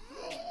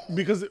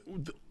 Because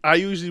I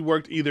usually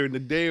worked either in the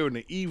day or in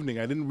the evening.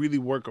 I didn't really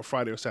work a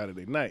Friday or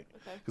Saturday night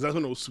because that's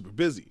when it was super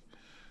busy.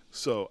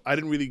 So I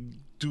didn't really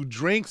do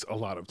drinks a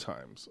lot of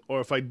times. Or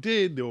if I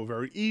did, they were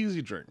very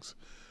easy drinks.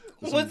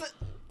 What's it?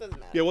 Doesn't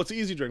matter. Yeah, what's the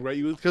easy drink,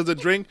 right? Because the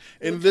drink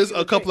in this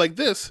a cup like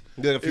this,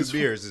 Get a few is-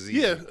 beers is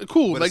easy. Yeah,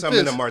 cool, With like some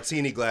this, in a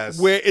martini glass.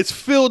 where it's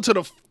filled to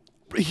the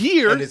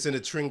here, and it's in a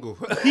tringle.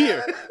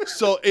 here.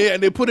 So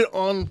and they put it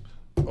on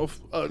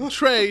a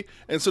tray,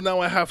 and so now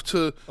I have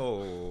to.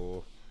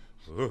 Oh.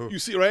 You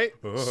see, right?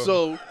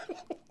 So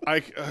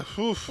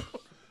oof.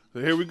 So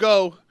here we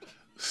go.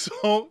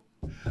 So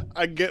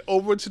I get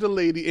over to the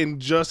lady, and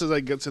just as I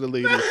get to the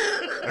lady,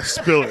 I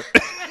spill it.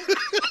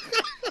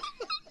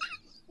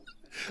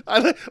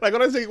 Like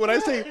when I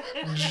say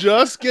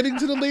just getting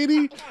to the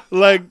lady,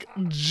 like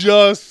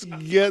just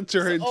get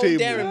to her Oh,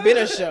 table Darren been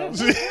a show.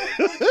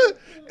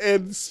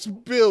 and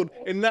spilled.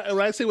 And not,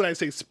 when I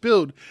say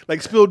spilled,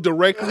 like spilled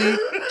directly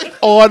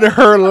on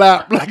her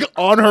lap, like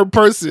on her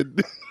person.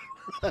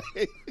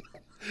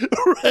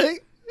 Right?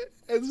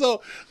 And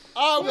so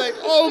I'm like,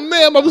 oh,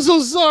 ma'am, I'm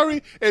so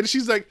sorry. And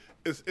she's like,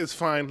 it's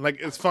fine. Like,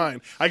 it's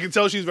fine. I can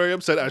tell she's very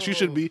upset, as she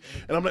should be.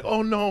 And I'm like,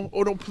 oh, no,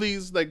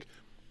 please. Like,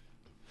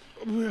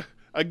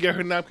 I get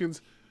her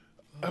napkins.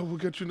 I will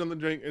get you another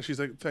drink. And she's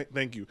like,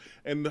 thank you.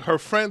 And her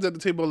friends at the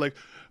table are like,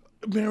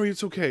 Mary,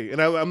 it's okay.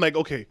 And I'm like,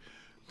 okay.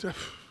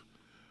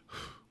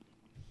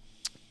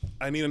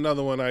 I need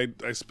another one. I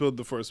spilled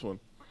the first one.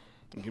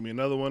 Give me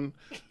another one.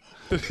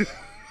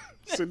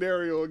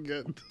 Scenario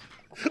again.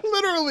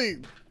 Literally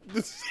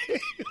the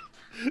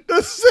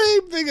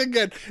same thing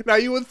again. Now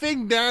you would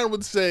think Darren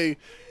would say,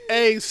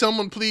 hey,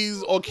 someone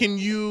please, or can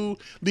you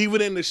leave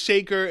it in the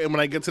shaker and when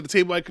I get to the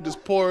table I could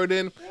just pour it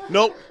in?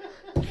 Nope.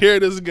 Here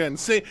it is again.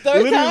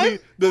 Literally time?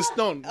 the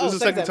stone. This is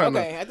the second time.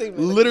 Okay, I think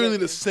Literally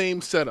the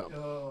same setup.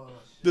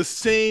 The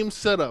same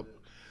setup.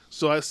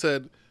 So I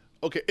said,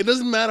 okay, it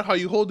doesn't matter how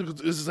you hold it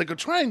because this is like a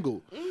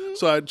triangle.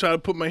 So I try to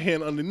put my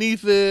hand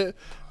underneath it,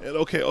 and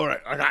okay, all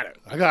right, I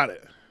got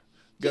it.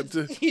 Got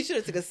to. You should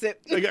have took a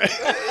sip.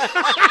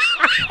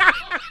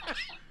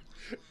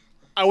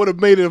 I would have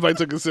made it if I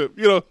took a sip,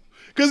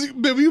 because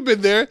you've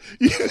been there.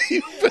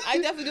 I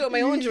definitely do it with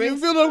my own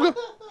drinks. You feel what I'm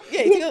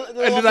Yeah,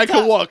 and then I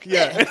can walk.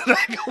 Yeah, and then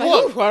I can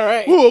walk. All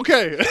right. Ooh,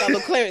 okay. Got no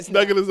clearance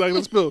not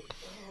gonna spill.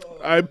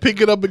 I pick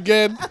it up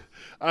again.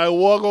 I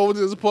walk over to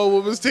this poor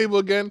woman's table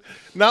again.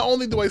 Not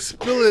only do I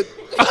spill it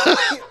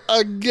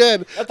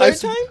again, A third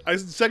time?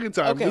 Second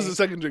time. Okay. This is the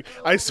second drink.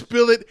 I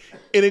spill it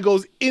and it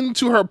goes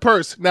into her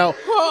purse. Now,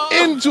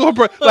 into her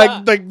purse,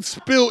 like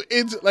spill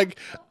into like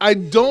I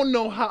don't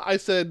know how. I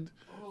said,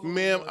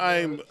 "Ma'am,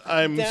 I'm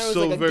That was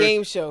so like a very."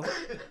 game show.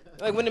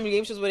 Like one of them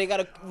game shows where they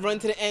gotta run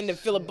to the end and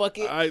fill a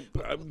bucket.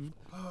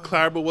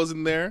 Clara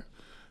wasn't there.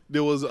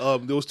 There was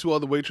two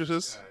other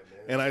waitresses,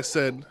 and I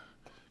said,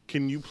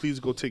 "Can you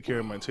please go take care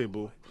of my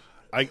table?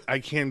 I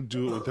can't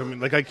do it with them.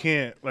 Like I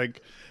can't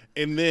like."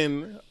 And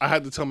then I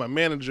had to tell my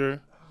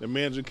manager. The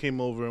manager came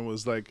over and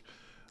was like,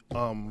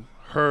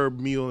 "Her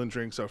meal and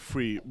drinks are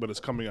free, but it's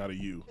coming out of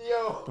you."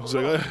 Yo, I was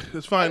like,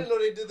 "It's fine." I didn't know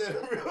they did that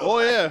in real Oh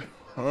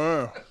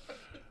yeah.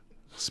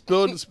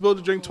 Spilled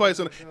the drink twice,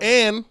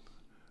 and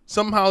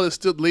somehow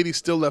the lady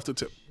still left a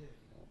tip.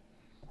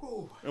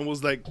 And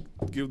was like,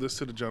 "Give this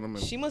to the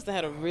gentleman." She must have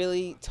had a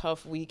really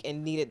tough week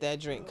and needed that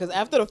drink. Because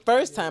after the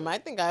first time, I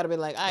think I'd have been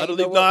like, I don't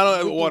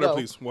have water,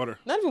 please. Water.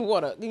 Not even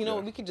water. You know,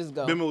 we could just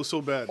go. Bimbo was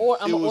so bad. Or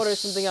I'm It going to was order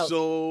something else.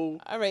 So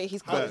All right,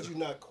 he's How close. did you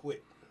not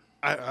quit?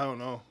 I don't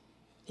know.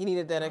 He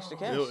needed that extra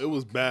cash. It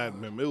was bad,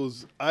 man. It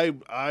was I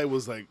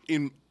was like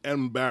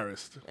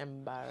embarrassed.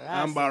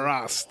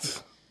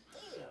 Embarrassed.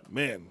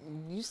 Man.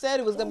 You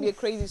said it was gonna be a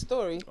crazy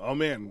story. Oh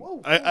man.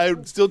 I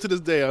still to this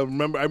day I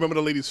remember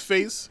the lady's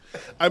face.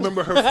 I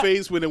remember her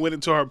face when it went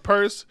into her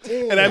purse.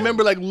 And I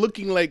remember like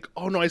looking like,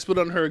 oh no, I spilled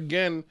on her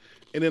again,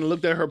 and then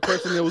looked at her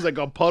purse and it was like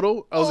a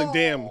puddle. I was like,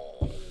 damn.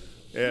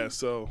 Yeah,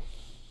 so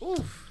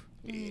Oof.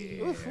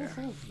 yeah,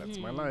 that's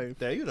my life.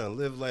 Damn, you done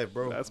live life,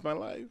 bro. That's my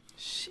life.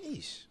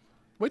 Sheesh.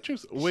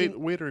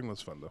 Waitering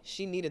was fun though.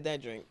 She needed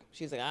that drink.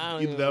 She's like, I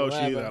don't Either even that know. or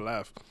she needed that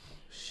laugh.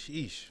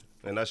 Sheesh.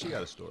 And now she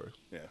got a story.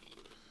 Yeah.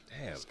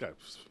 Damn. This guy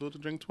spilled the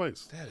drink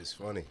twice. That is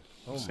funny.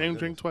 Oh, Same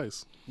drink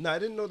twice. No, I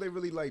didn't know they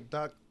really like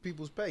dock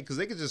people's pay because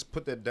they could just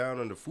put that down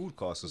under food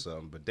costs or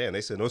something. But damn,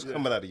 they said no, it's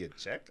coming out of your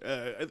check.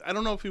 I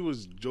don't know if he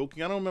was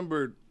joking. I don't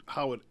remember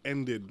how it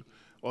ended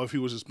or if he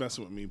was just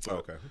messing with me. But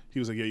Okay. he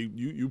was like, yeah,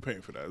 you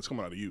paying for that. It's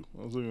coming out of you.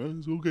 I was like,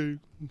 it's okay.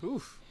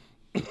 Oof.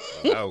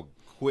 I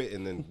quit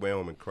and then went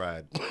home and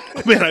cried.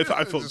 Man, I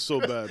felt so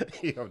bad.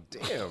 Yo,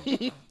 damn.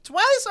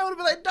 Twice I would have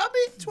been like, dummy.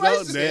 Twice.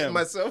 No, Just hitting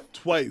myself.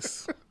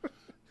 Twice.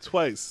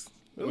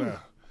 Yeah.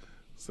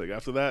 It's like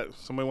after that,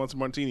 somebody wants a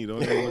martini.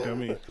 Don't even look at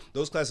me.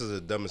 Those classes are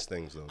the dumbest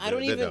things, though. I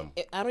don't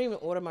even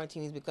order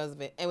martinis because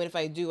of it. And if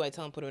I do, I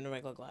tell them put it in a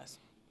regular glass.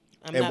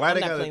 I'm not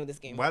playing with this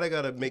game. Why they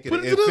gotta make it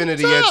Put an it to the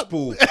infinity top. edge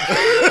pool?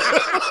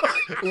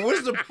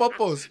 What's the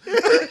purpose?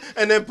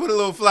 And then put a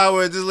little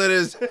flour and just let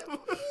it. Man,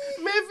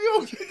 if you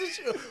don't get this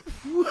shit,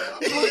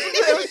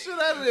 that shit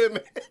out of there,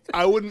 man.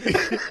 I wouldn't.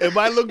 If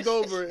I looked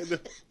over, and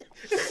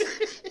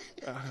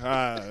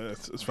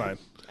it's fine.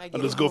 I'll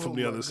just go from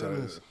the other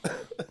side.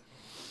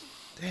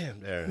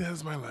 Damn, Darren. Yeah,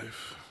 that's my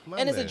life. My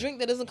And it's a man. drink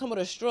that doesn't come with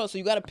a straw, so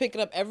you got to pick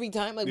it up every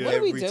time. Like, Yeah, what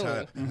are we Every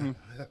doing?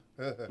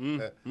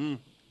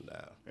 time. Nah.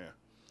 Yeah.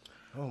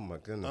 Oh my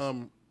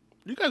goodness.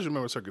 You guys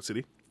remember Circuit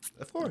City?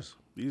 Of course.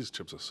 These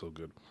chips are so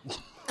good.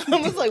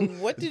 I was like,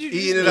 what did you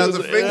Eating it do? out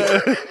the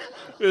finger.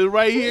 It's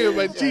right here,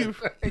 my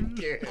teeth.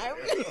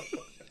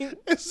 Yeah.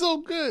 It's so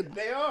good.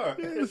 They are.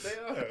 They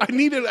are. I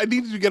needed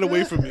you to get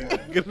away from me.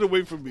 Get it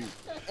away from me.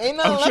 Ain't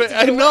nothing I'm left sure, to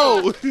I get know.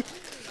 around.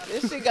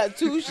 This shit got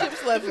 2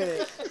 chips left in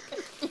it.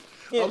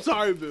 I'm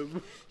sorry,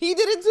 Bim. He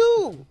did it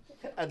too.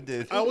 I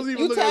did. I was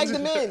even You looking tagged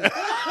at him in.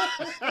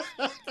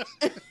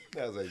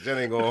 I was like, Jen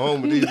ain't going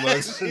home with these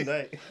mugs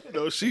tonight.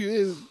 No, she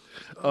is.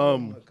 Oh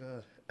my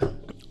god.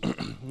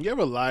 You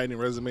ever lie in your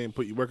resume and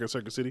put you work at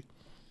Circuit City?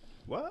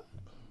 What?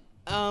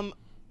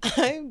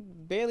 I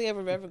barely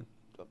ever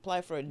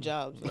apply for a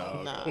job.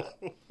 So nah.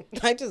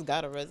 I just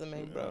got a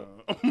resume, bro.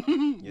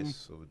 You're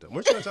so dumb.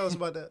 Weren't you gonna tell us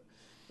about that?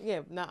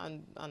 Yeah, not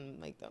on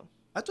mic though.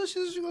 I thought she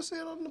was gonna say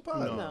it on the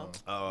pod. No.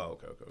 Oh,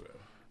 okay.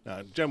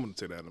 Nah, Jen wouldn't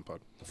say that in the pod.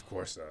 Of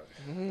course not.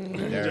 Jen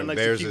Darren likes to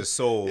bears keep- his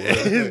soul.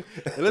 Hey,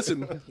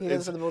 listen, He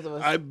does it for the both of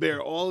us. I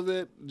bear all of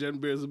it. Jen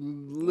bears a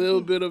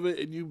little bit of it,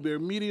 and you bear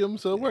medium,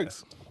 so it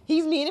works.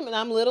 He's medium and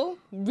I'm little.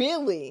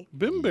 Really?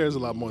 Bim bears a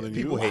lot more than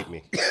People you. hate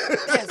me.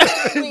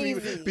 That's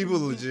crazy. People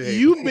legit hate me.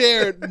 You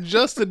bear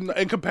just in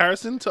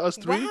comparison to us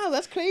three. Wow,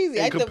 that's crazy.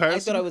 In I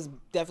comparison? thought I was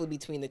definitely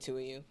between the two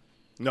of you.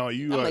 No,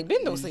 you. I'm like,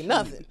 Ben don't say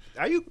nothing.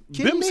 Are you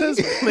kidding Bim me? says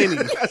plenty.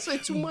 I say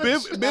too much. Bim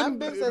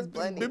says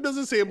plenty. Bim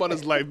doesn't say about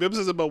his life. Bim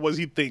says about what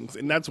he thinks,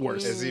 and that's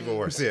worse. It's even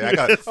worse. Yeah, I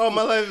got. Oh,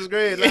 my life is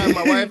great.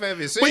 My wife have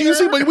it. But you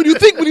see, when you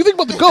think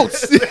about the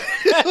goats,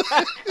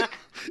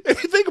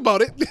 if you think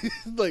about it, it's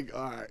like,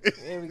 all right.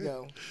 There we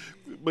go.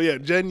 But yeah,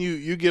 Jen,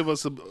 you give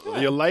us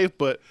your life,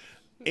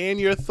 and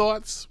your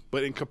thoughts,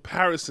 but in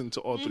comparison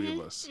to all three of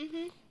us.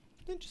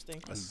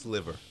 Interesting. A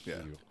sliver. Yeah.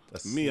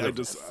 A Me, I sliver.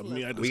 just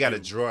We got to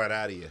draw it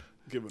out of you.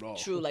 give it all.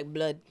 True, like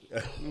blood.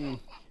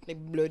 Like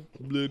blood.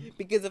 Blood.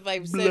 Because if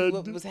I said Blood.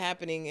 what was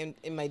happening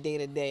in my day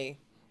to day,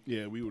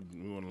 Yeah, we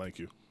wouldn't like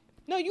you.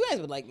 no, you guys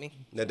would like me.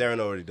 Now, Darren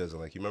already doesn't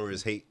like you. Remember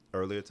his hate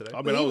earlier today?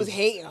 I mean, He I was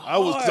hating I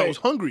was 'cause I hard. was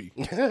hungry.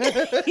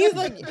 He's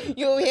like,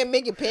 you over here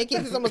making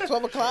pancakes. It's almost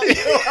 12 o'clock.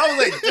 I was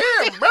like,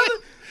 damn, brother.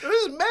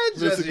 This is mad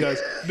Listen, judgy.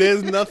 guys,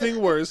 there's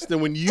nothing worse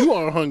than when you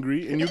are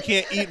hungry and you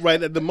can't eat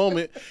right at the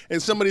moment,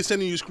 and somebody's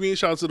sending you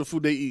screenshots of the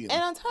food they eating.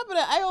 And on top of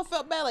that, I all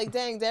felt bad. Like,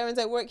 dang, Darren's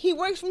at work. He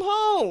works from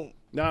home.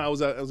 Nah, I was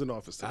in the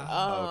office today. Okay.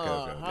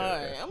 All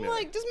right. Yeah. I'm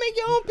like, just make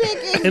your own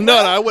pancakes. And no,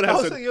 I would have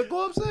Oh, so said. you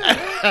go upstairs?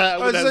 I I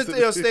would have said, said-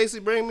 yo, Stacy,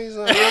 bring me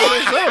some.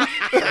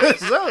 Something.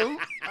 Something.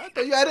 I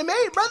thought you had it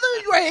made, brother.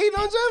 You were hating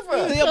on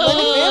Jennifer. Your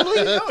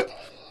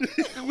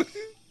blended family.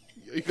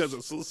 You guys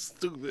are so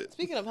stupid.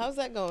 Speaking of, how's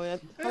that going?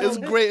 It's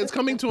great. It's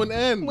coming to an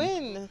end.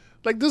 When?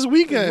 Like this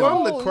weekend. You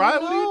want Oh, to cry?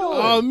 What are you no.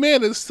 doing? Oh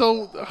man, it's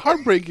so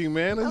heartbreaking,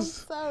 man. I'm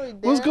It's, sorry,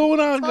 Darren. what's going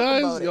on, Talk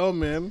guys? about it. Yo,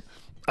 man,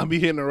 I'll be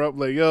hitting her up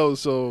like, yo,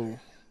 so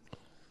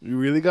you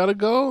really gotta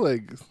go?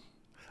 Like, Does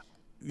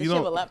you she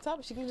have a know,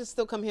 laptop? She can just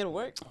still come here to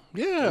work.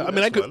 yeah. I mean,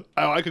 that's I could, fun.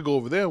 I could go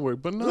over there and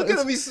work, but no, Look it's,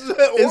 at him. He's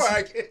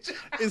or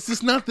it's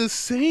just not the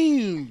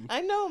same.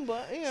 I know,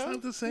 but you It's know.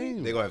 not the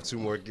same. They're gonna have 2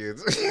 more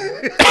kids.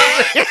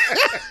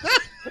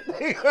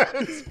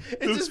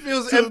 It just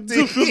feels to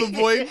empty. fill the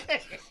void,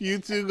 you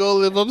two go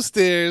live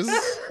upstairs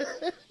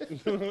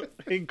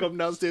and come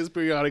downstairs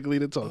periodically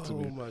to talk to Oh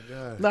me. my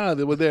god, Nah,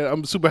 they were there.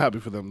 I'm super happy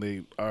for them.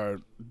 They are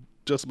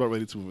just about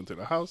ready to move into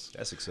the house,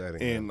 that's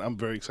exciting. and I'm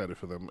very excited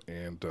for them.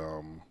 And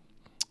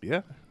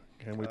yeah,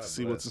 can't wait to God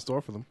see bless. what's in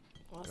store for them.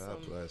 Awesome.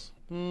 God bless.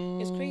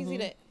 It's crazy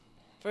that,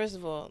 first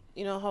of all,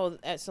 you know how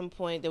at some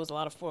point there was a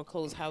lot of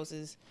foreclosed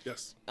houses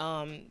Yes.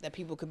 that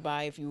people could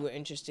buy if you were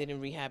interested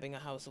in rehabbing a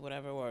house or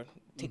whatever, or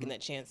taking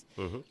that chance.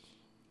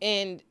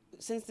 And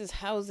since this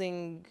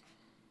housing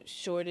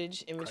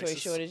shortage, inventory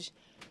Crisis. shortage,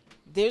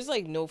 there's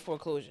like no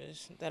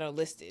foreclosures that are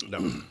listed No,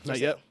 Not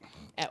yet.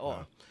 at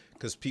all.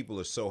 because people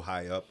are so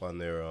high up on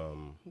their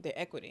Their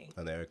equity.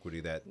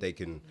 that they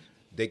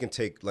can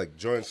take like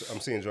joints. I'm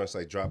seeing joints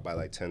like drop by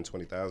like 10,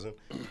 20,000,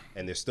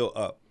 and they're still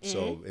up.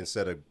 So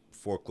instead of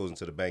foreclosing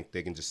to the bank,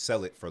 they can just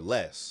sell it for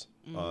less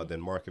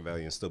than market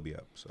value and still be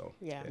up. So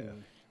Yeah.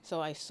 So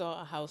I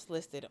saw a house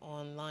listed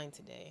online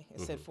today.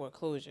 It said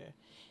foreclosure.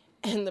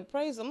 And the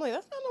price, I'm like,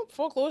 that's not no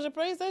foreclosure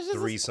price. That's just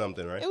 3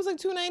 something, right? It was like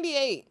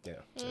 $298. Yeah.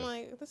 I'm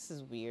like, this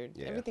is weird.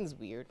 Yeah. Everything's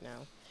weird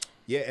now.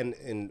 Yeah,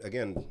 and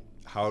again,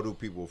 how do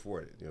people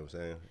afford it? You know what I'm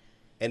saying?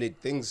 And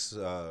things,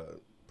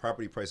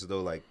 property prices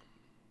though, like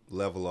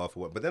level off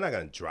or what, but they're not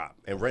gonna drop,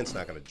 and rent's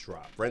not gonna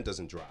drop. Rent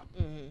doesn't drop.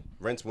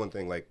 Rent's one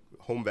thing. Like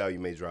home value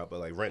may drop, but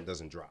like rent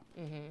doesn't drop.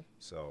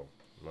 So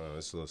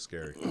it's a little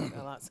scary.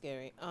 A lot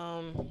scary.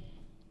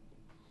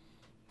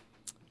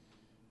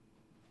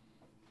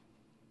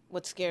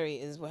 What's scary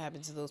is what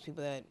happened to those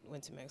people that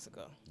went to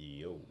Mexico.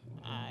 Yo,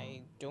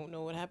 I don't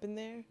know what happened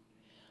there.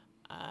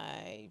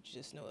 I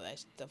just know that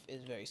stuff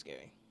is very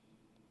scary.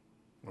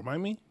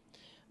 Remind me.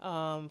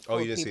 you Four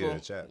didn't see it in people the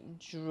chat.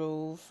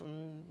 drove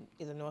from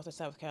either North or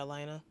South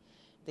Carolina.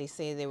 They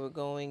say they were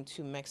going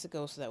to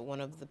Mexico so that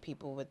one of the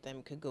people with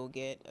them could go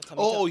get a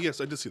tummy Oh, tuck.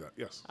 yes, I did see that.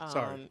 Yes.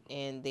 Sorry.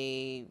 And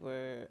they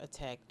were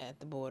attacked at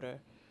the border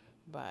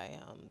by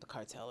the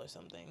cartel or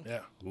something.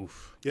 Yeah.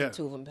 Oof, Yeah.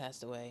 2 of them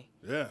passed away.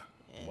 Yeah.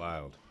 And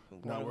wild.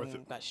 One Not of worth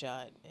them it. got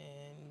shot,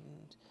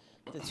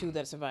 and the 2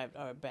 that survived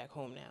are back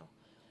home now.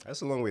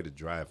 That's a long way to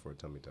drive for a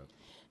tummy tuck,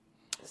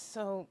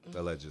 So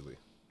allegedly.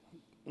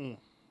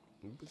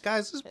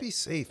 Guys, just be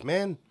safe,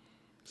 man.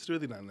 It's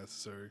really not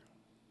necessary.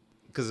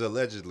 Because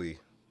allegedly,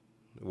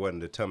 it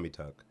wasn't a tummy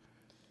tuck.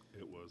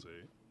 It was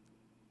a.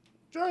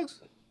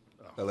 Drugs.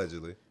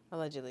 Allegedly.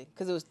 allegedly,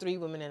 because it was 3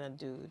 women and a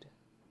dude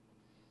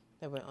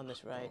that went on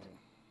this ride.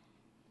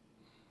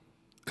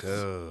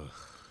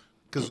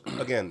 Because,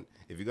 again,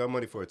 if you got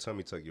money for a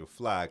tummy tuck, you'll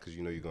fly because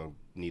you know you're going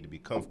to need to be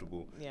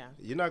comfortable. Yeah.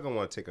 You're not going to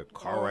want to take a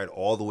car ride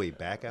all the way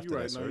back after You're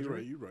right. that No,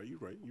 surgery. you're right. You're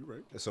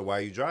right. So why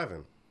are you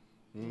driving?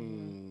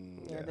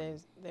 Yeah,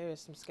 there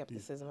is some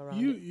skepticism around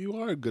You it. you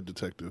are a good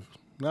detective,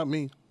 not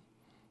me.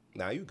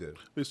 Now you good.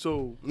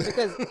 So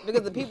because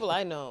the people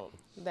I know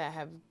that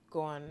have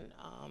gone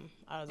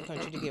out of the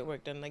country to get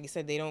work done, like you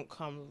said, they don't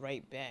come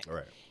right back. All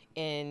right.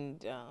 And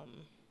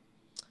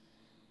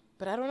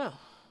but I don't know.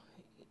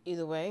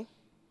 Either way,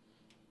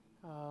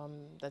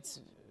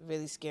 that's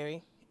really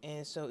scary.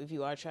 And so if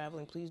you are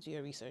traveling, please do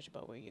your research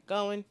about where you're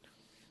going,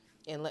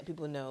 and let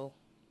people know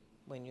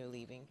when you're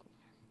leaving.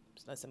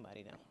 Just let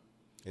somebody know.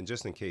 And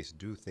just in case,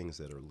 do things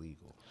that are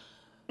legal.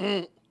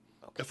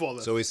 Okay. If all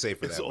else, So he's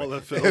safer it's that all way.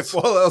 that fails. If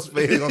all else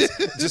fails,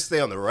 just stay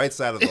on the right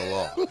side of the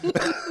law.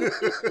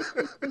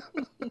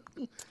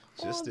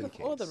 Just in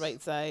case. Or the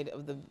right side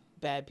of the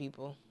bad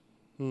people.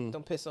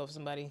 Don't piss off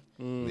somebody.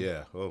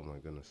 Yeah. Oh my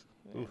goodness.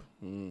 Oof.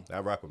 I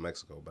rock with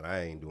Mexico, but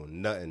I ain't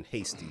doing nothing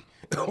hasty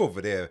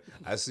over there.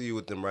 I see you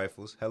with them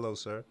rifles. Hello,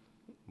 sir.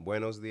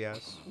 Buenos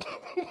dias.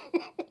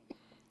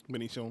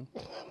 Benicio.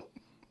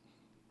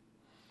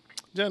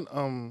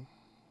 Jen,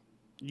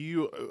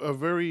 you are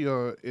very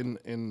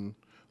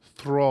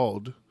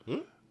enthralled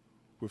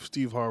with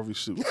Steve Harvey's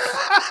suit.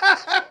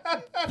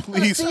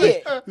 Please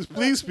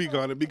speak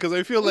on it because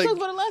I feel We like talked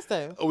about it last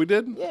time. oh we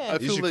did. Yeah. I You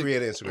feel should like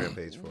create an Instagram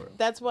page for it.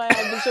 That's why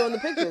I've been showing the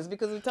pictures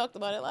because we talked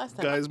about it last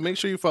time. guys, make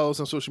sure you follow us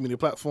on social media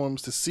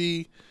platforms to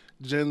see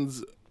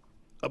Jen's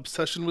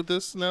obsession with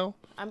this now.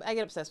 I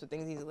get obsessed with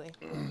things easily.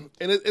 And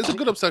it's a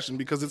good obsession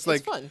because it's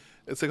like fun.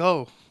 It's like,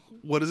 oh,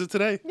 what is it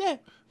today? Yeah.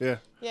 Yeah.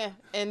 Yeah.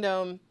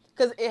 And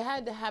because it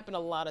had to happen a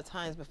lot of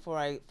times before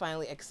I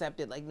finally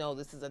accepted, like, no,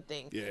 this is a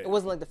thing. Yeah. It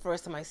wasn't like the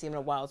first time I see him in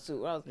a wild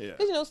suit. Where I was, Yeah.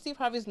 because, you know, Steve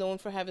Harvey's known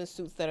for having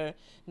suits that are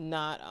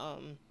not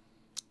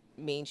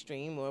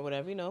mainstream or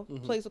whatever, you know,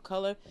 plays with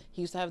color.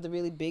 He used to have the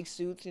really big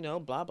suits, you know,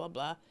 blah, blah,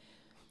 blah.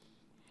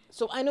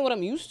 So I know what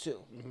I'm used to.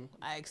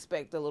 I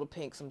expect a little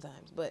pink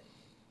sometimes. But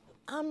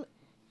I'm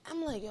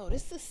like, yo,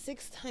 this is the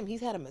sixth time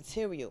he's had a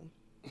material.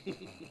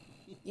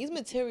 These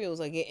materials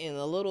are getting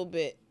a little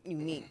bit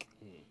unique.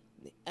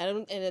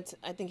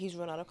 I think he's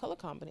run out of color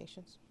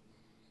combinations.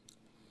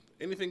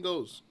 Anything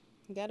goes.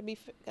 Gotta be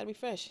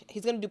fresh.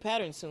 He's gonna do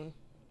patterns soon.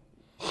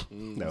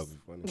 That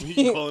would be funny.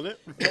 You calling it?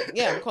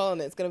 Yeah, I'm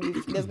calling it.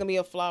 There's gonna be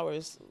a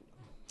flowers.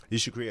 You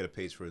should create a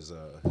page for his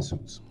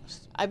suits.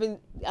 I don't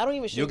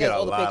even show You'll you guys get a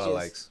all the lot pictures. of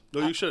likes.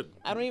 No, you should.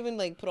 I don't even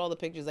like put all the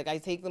pictures. Like I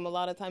take them a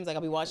lot of times. Like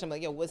I'll be watching. I'm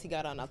like, yo, what's he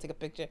got on? I'll take a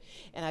picture,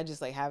 and I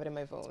just like have it in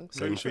my phone.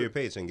 Send him for your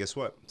page, and guess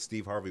what?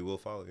 Steve Harvey will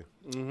follow you.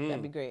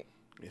 That'd be great.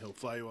 Yeah, he'll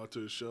fly you out to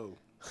his show.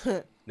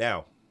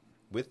 Now,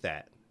 with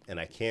that, and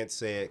I can't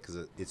say it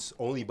because it's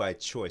only by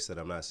choice that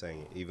I'm not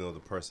saying it, even though the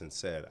person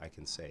said I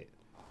can say it.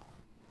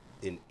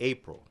 In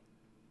April,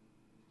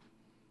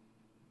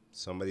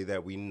 somebody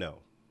that we know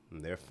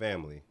and their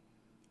family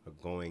are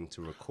going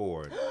to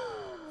record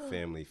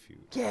Family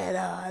Feud. Get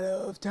out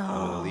of I'm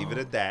town. going to leave it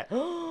at that.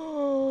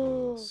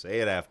 Say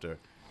it after.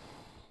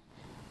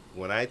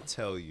 When I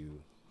tell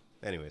you,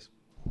 anyways,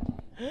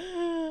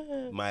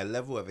 my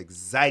level of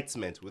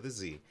excitement with a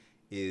Z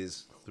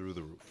is through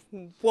the roof.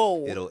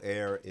 Whoa. It'll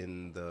air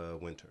in the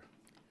winter,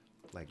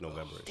 like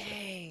November.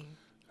 Dang.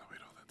 I wait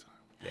all that time.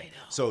 Yeah.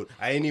 So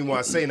I didn't even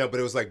want to say nothing, but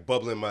it was like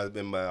bubbling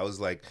in my. I was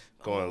like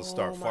going to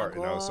start my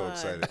farting. I was so God.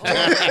 excited. Oh my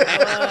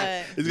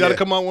God. It's got to Yeah.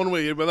 come out one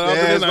way, but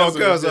Yeah, it's gonna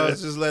go. So yeah.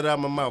 let's just let it out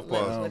my mouth.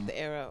 Let's Pause. let the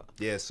air out.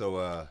 Yeah. So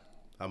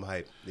I'm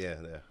hyped. Yeah,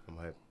 I'm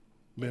hyped,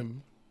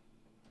 Bim.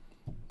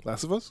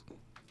 Last of Us?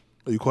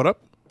 Are you caught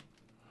up?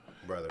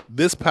 brother.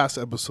 This past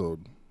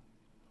episode,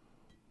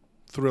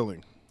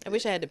 thrilling. I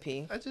wish I had to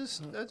pee. I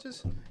just.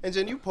 And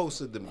Jen, you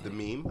posted the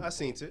meme. I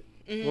seen it.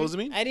 What does it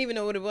mean? I didn't even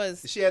know what it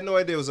was. She had no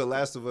idea it was a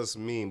Last of Us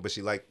meme, but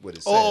she liked what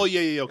it said. Oh,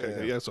 yeah,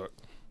 okay. Yeah, sorry.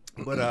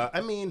 But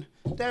I mean,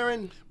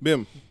 Darren,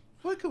 Bim.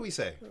 what could we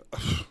say?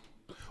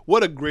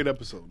 What a great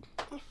episode.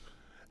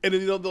 And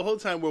then, you know, the whole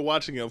time we're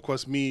watching it, of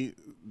course, me,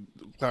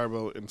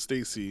 Clarabelle, and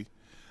Stacy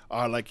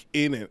are like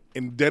in it,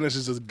 and Dennis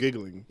is just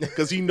giggling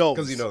because he knows.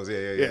 Because he knows.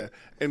 Yeah.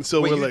 And so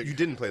Wait, we're you, like, you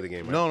didn't play the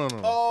game, right? no.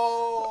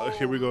 Oh,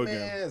 Here we go man,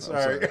 again. I'm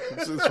Sorry.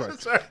 It's fine.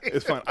 Sorry.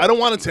 It's fine. I don't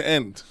want it to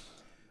end.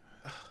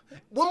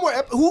 One more.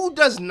 Who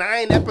does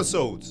 9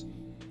 episodes?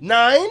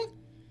 9?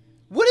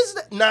 What is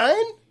that? 9?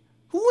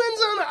 Who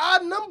ends on an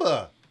odd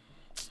number?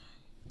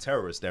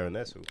 Terrorists, Darren.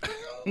 That's who.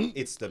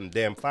 It's them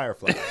damn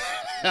fireflies.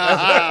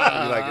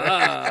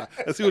 I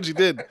see what you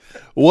did.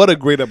 What a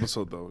great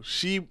episode, though.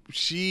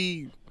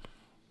 She,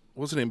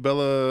 what's her name?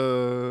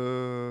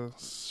 Bella.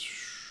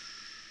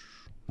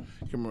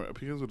 Can't remember. It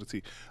begins with a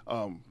T.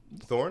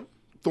 Thorn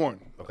Thorn.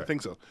 Okay. I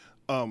think so.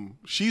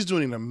 She's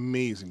doing an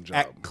amazing job.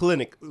 at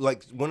clinic,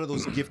 like one of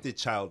those gifted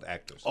child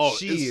actors. Oh,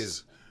 she it's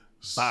is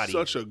body.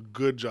 Such a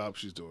good job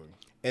she's doing.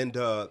 And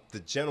the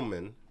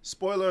gentleman,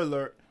 spoiler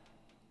alert,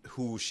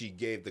 who she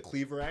gave the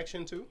cleaver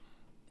action to,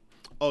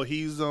 Oh,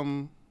 he's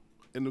in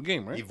the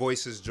game, he right?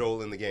 voices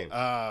Joel in the game.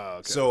 Ah,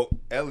 okay. So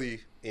Ellie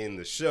in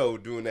the show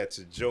doing that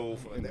to Joel,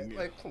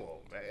 like, come on,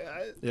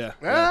 man.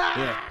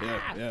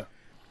 Yeah.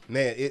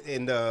 Man,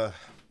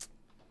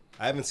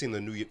 I haven't seen the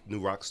new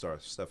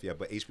Rockstar stuff yet,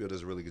 but HBO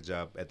does a really good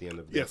job at the end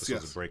of the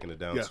episodes of breaking it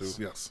down too.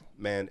 Yes.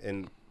 Man,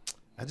 and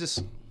I just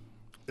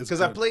It's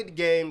because I good. played the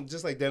game,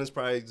 just like Dennis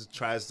probably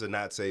tries to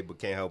not say, but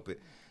can't help it.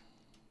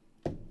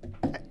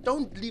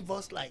 Don't leave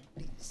us like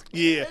this.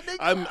 Yeah,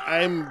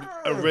 I'm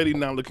already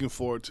now looking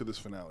forward to this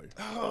finale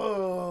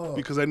Oh.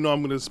 because I know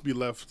I'm gonna just be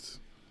left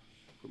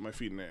with my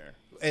feet in the air.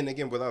 And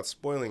again, without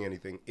spoiling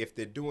anything, if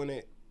they're doing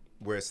it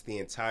where it's the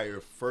entire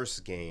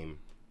first game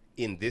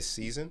in this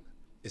season,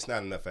 it's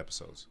not enough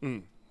episodes.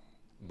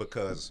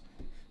 Because,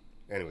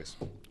 anyways,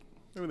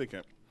 Maybe they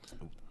can't.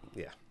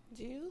 yeah.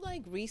 Do you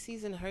like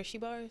Reese's and Hershey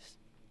bars?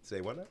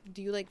 Say what now?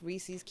 Do you like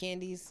Reese's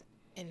candies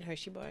And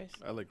Hershey bars.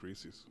 I like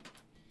Reese's.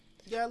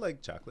 Yeah, I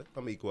like chocolate.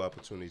 I'm an equal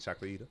opportunity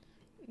chocolate eater.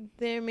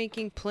 They're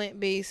making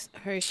plant-based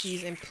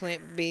Hershey's and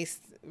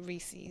plant-based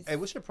Reese's. Hey,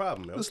 what's your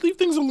problem, man? Let's leave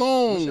things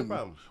alone. What's your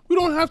problem? We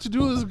don't have to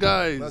do this,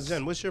 guys. Now,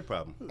 Jen, what's your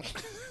problem?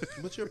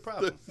 What's your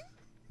problem?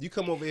 You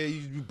come over here,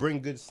 you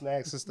bring good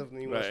snacks and stuff,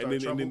 and you want to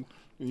start trouble? And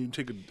you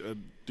take a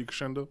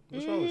decrescendo.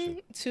 What's wrong with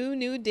you? 2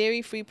 new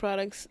dairy-free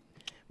products.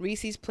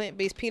 Reese's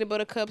plant-based peanut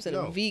butter cups and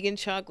No. a vegan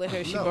chocolate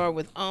Hershey No. bar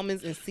with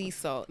almonds and sea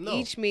salt. No.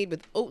 Each made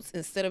with oats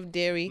instead of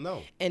dairy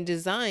No. and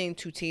designed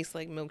to taste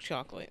like milk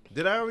chocolate.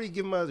 Did I already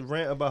give my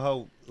rant about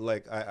how,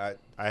 like, I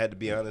had to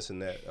be honest in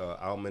that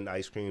almond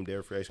ice cream,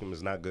 dairy-free ice cream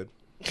is not good?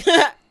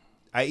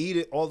 I eat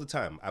it all the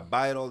time. I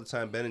buy it all the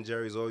time. Ben &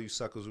 Jerry's, all you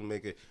suckers who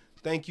make it.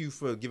 Thank you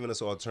for giving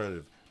us an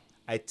alternative.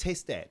 I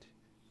taste that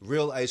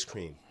real ice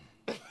cream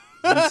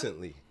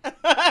recently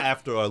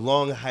after a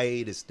long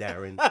hiatus,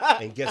 Darren.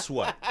 And guess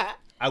what?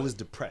 I was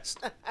depressed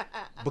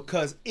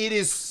because it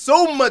is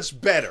so much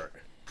better.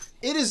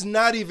 It is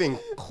not even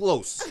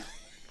close.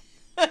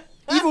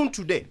 Even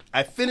today,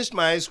 I finished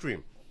my ice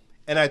cream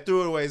and I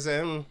threw it away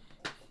saying,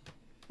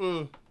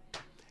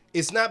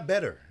 it's not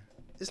better.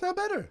 It's not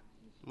better.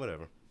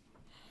 Whatever.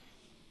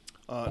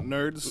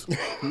 Nerds,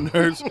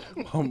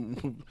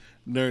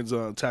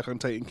 Attack on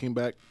Titan came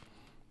back.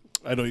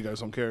 I know you guys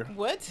don't care.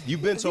 What?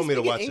 You've been Is told he me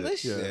to speaking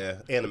watch English?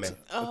 it. Yeah, anime.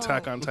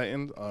 Attack on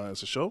Titan.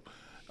 It's a show,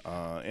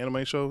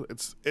 anime show.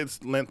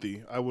 It's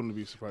lengthy. I wouldn't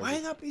be surprised. Why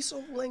not be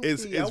so lengthy?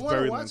 It's I want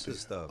very to watch lengthy.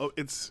 this stuff. Oh,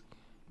 it's.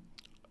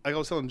 Like I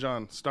was telling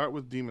John, start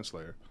with Demon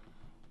Slayer.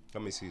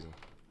 How many seasons?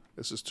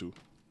 It's just 2.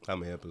 How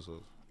many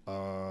episodes?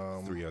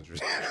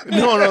 300.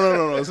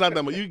 No. It's not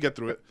that much. You can get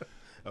through it.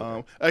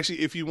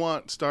 Actually, if you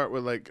want, start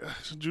with like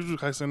Jujutsu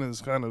Kaisen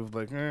is kind of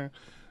like,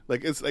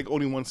 like it's like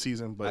only 1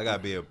 season. But I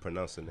gotta be able to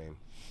pronounce the name.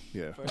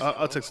 yeah,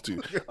 I'll text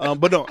it to you.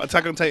 But no,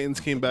 Attack on Titans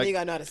came back. You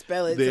gotta know how to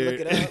spell it to look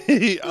it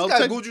up. I'll Got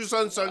text- Guju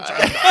Sunshine.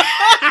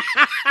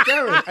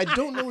 Darren, I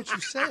don't know what you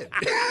said.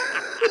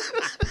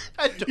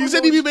 You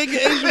said he'd be making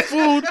Asian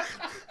food.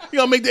 You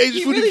gonna make the Asian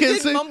He food really you can't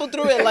did say? mumble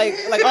through it like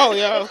oh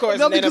yeah, of course.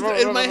 No, And then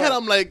because in my head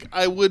I'm like,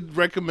 I would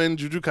recommend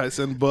Jujutsu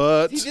Kaisen,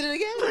 but he did it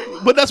again.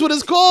 but that's what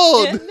it's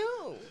called. Yeah,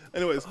 no.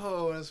 Anyways,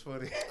 Oh, that's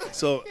funny.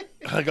 so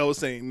like I was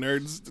saying,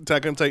 Nerds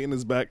Attack on Titan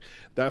is back.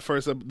 That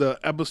the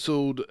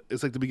episode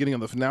is like the beginning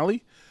of the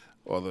finale,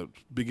 or the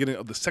beginning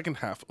of the second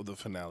half of the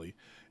finale,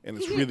 and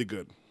it's really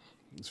good.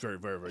 It's very,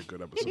 very, very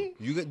good episode.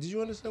 Did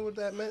you understand what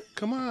that meant?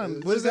 Come on,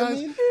 What does that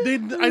guys,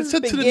 mean? I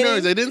said to the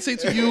Beginning. nerds. I didn't say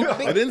to you.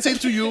 I didn't say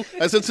to you.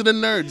 I said to the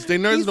nerds. The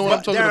nerds know what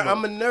I'm talking Darren, about.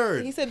 I'm a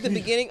nerd. He said the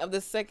beginning of the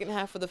second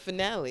half of the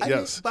finale.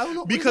 Yes, But I don't know-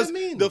 what because does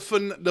that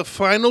mean? the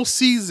final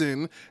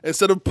season,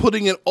 instead of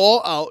putting it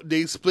all out,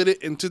 they split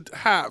it into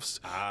halves.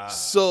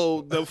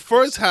 So the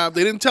first half,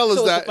 they didn't tell us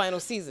So it's that the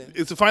final season.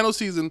 it's the final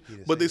season,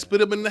 but they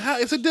split them in the half.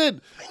 Yes, it did.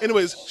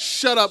 Anyways,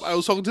 shut up. I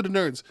was talking to the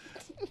nerds.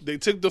 They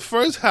took the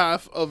first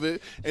half of it,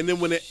 and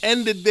then when it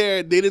ended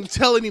there, they didn't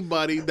tell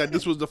anybody that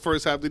this was the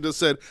first half. They just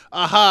said,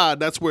 aha,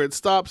 that's where it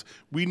stops.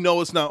 We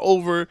know it's not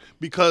over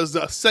because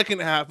the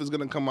second half is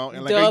going to come out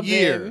in like Dub a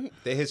year. him.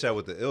 They hit y'all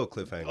with the ill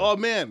cliffhanger. Oh,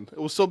 man. It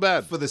was so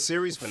bad. For the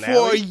series For a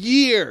finale?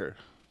 year.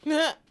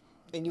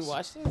 And you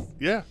watch this?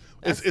 Yeah.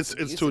 It's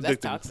too That's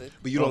addicting. toxic.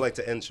 But you don't like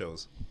to end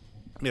shows.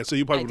 Yeah, so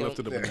you probably I would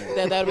have left it don't.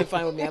 up. That'd be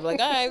fine with me. I'd be like,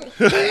 all right,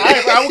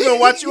 I was going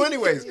to watch you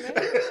anyways.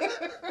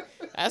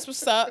 that's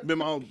what's up. Bim,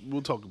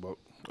 we'll talk about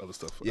other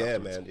stuff. Yeah,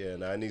 afterwards. man. Yeah,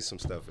 nah, I need some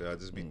stuff. I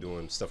just be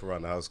doing stuff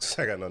around the house because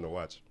I got nothing to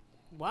watch.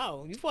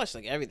 Wow, you've watched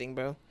like everything,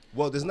 bro.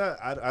 Well, there's not.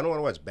 I don't want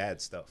to watch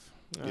bad stuff.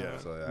 Yeah.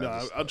 So I No,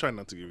 just- I'll try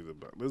not to give you the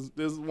back.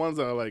 There's ones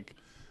that are like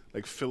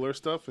filler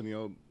stuff, and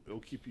it'll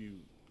keep you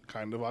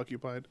kind of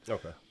occupied.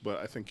 Okay. But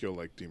I think you'll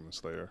like Demon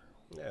Slayer.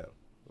 Yeah,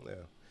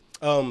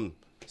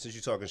 since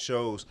you're talking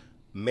shows,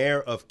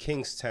 Mayor of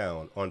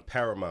Kingstown on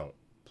Paramount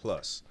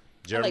Plus.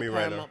 Jeremy I like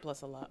Renner. Paramount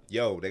Plus a lot.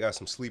 Yo, they got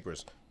some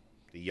sleepers.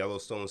 The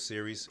Yellowstone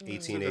series,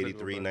 1883, go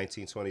back.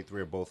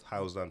 1923, are both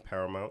housed on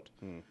Paramount.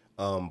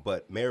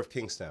 But Mayor of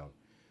Kingstown,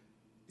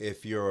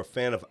 if you're a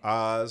fan of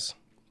Oz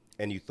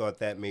and you thought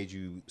that made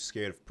you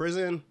scared of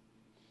prison,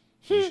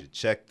 you should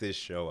check this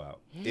show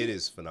out. It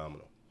is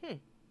phenomenal.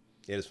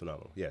 It is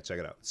phenomenal. Yeah, check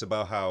it out. It's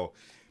about how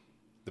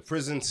the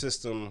prison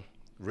system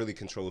really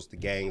controls the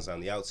gangs on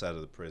the outside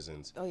of the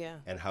prisons. Oh, yeah.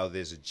 And how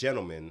there's a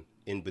gentleman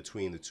in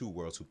between the two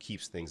worlds who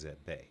keeps things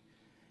at bay.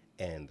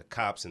 And the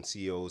cops and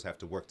CEOs have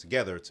to work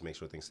together to make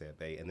sure things stay at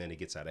bay. And then it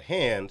gets out of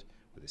hand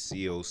where the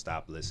CEOs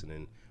stop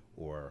listening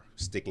or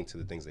sticking to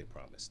the things they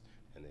promised.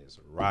 And there's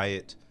a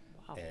riot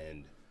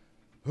and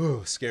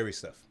scary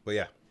stuff. But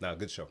yeah,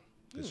 good show.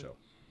 Good show.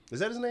 Is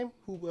that his name?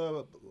 Who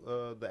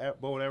the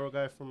bow and arrow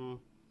guy from?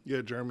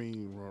 Yeah, Jeremy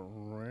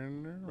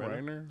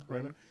Renner.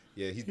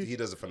 Yeah, he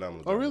does a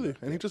phenomenal job. Oh, really?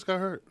 And he just got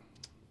hurt.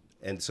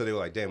 And so they were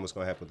like, damn, what's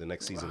going to happen with the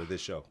next season of this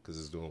show? Because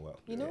it's doing well.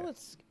 You know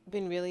what's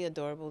been really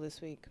adorable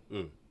this week?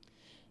 Mm.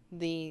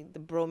 The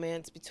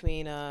bromance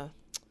between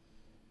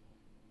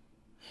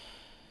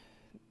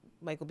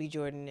Michael B.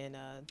 Jordan and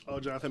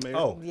Jonathan Mayer.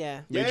 Oh,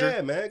 yeah.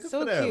 yeah, man. Good So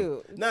for them.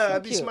 cute. Nah, So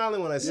I'd be cute.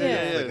 smiling when I see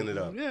Yeah. them flicking it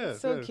up. Yeah,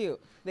 So yeah.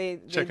 cute. They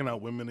Checking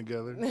out women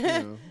together. You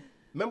know.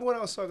 Remember when I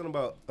was talking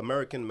about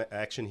American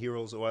action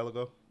heroes a while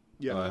ago?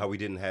 Yeah. How we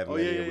didn't have Oh,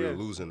 many yeah, and we yeah, were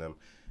yeah. losing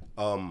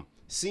them.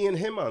 Seeing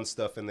him on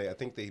stuff, and I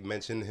think they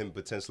mentioned him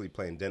potentially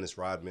playing Dennis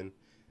Rodman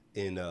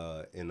in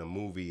a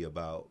movie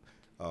about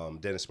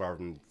Dennis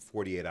Rodman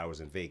 48 Hours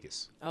in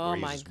Vegas. Oh, where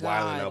he's my just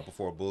wilding God. out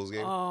before a Bulls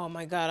game. Oh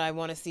my God, I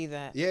want to see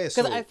that. Yeah, because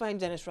so- I find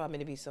Dennis Rodman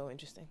to be so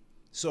interesting.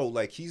 So,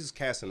 like, he's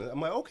casting it. I'm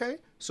like, okay.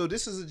 So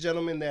this is a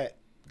gentleman that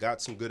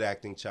got some good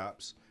acting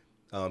chops.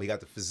 He got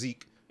the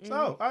physique.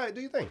 So, all right,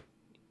 do your thing.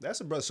 That's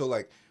a brother. So,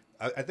 like,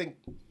 I think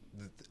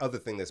the other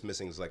thing that's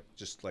missing is, like,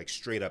 just, like,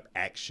 straight up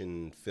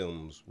action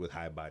films with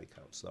high body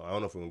counts. So, I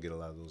don't know if we're going to get a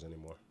lot of those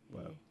anymore.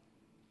 But,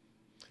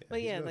 But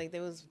he's yeah, good. like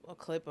there was a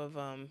clip of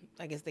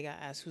I guess they got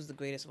asked who's the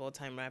greatest of all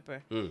time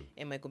rapper,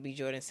 and Michael B.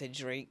 Jordan said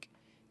Drake.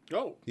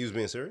 Oh, He was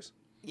being serious?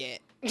 Yeah,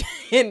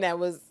 and that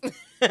was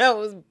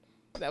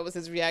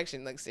his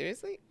reaction. Like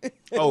seriously?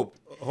 Oh,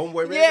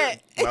 Homeboy Ranger? Yeah.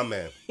 My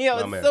man. Yeah, My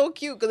it's man. so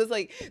cute because it's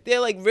like they're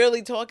like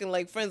really talking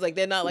like friends. Like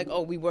they're not like,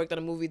 oh, we worked on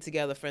a movie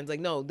together, friends. Like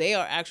no, they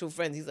are actual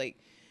friends. He's like,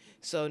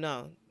 so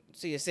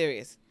you're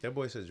serious? That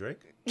boy said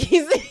Drake?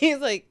 He's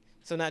like,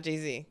 so not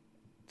Jay-Z,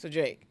 so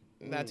Drake,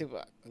 not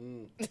Tupac.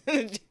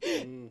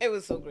 It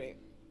was so great.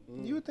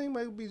 You would think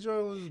Michael B.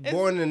 Jordan was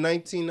born in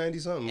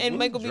 1990-something. And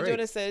Michael B.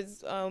 Jordan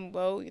says,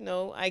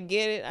 well, I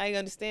get it, I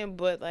understand,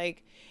 but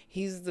like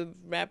he's the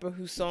rapper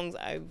whose songs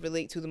I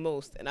relate to the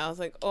most. And I was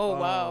like, oh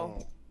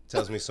wow.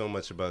 Tells me so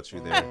much about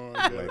you there,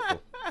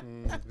 Michael.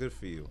 Good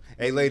for you.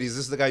 Hey, ladies,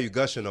 this is the guy you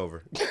gushing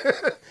over.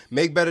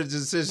 Make better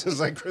decisions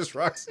like Chris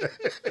Rock said.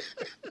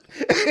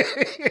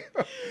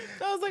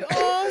 So I was like,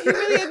 oh, he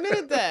really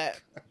admitted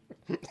that.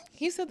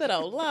 He said that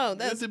out loud. you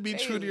That's have to be true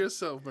to crazy.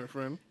 yourself, my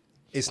friend.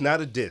 It's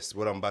not a diss,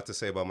 what I'm about to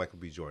say about Michael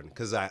B. Jordan,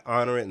 because I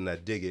honor it and I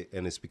dig it,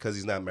 and it's because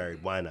he's not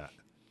married. Why not?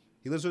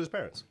 He lives with his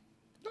parents.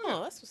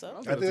 Oh, that's what's up.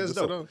 I think that's Sit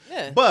dope. down.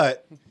 Yeah.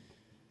 But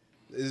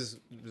is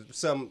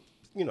some,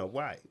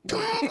 why?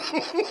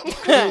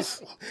 I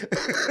was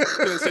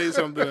gonna say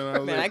something, and I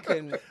was Man, I like,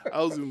 couldn't.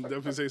 I was gonna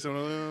definitely say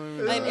something.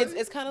 And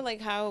it's kind of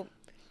like how,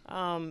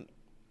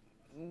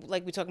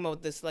 like we talking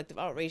about the selective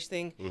outrage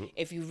thing.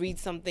 If you read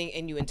something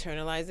and you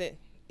internalize it,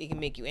 it can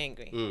make you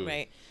angry,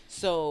 right?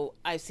 So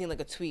I've seen like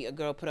a tweet a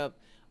girl put up.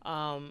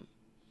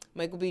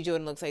 Michael B.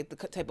 Jordan looks like the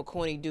type of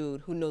corny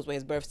dude who knows where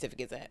his birth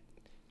certificate's at.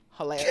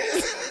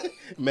 Hilarious.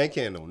 Man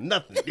can't know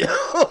nothing.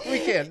 We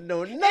can't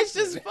know nothing. It's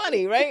just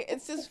funny, right?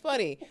 It's just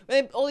funny. But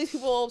then all these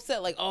people are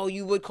upset, like, oh,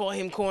 you would call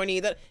him corny.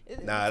 Nah,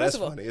 First that's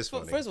of all- funny. It's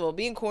funny. First of all,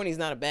 being corny is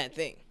not a bad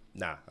thing.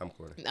 Nah, I'm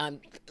corny.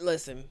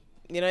 Listen,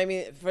 you know what I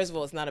mean? First of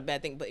all, it's not a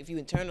bad thing, but if you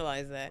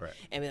internalize that Right.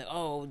 and be like,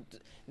 oh,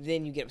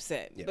 then you get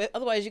upset. Yeah. But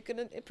otherwise, you can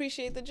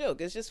appreciate the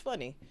joke. It's just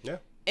funny. Yeah.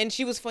 And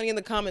she was funny in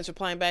the comments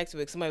replying back to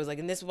it. Somebody was like,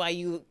 and this is why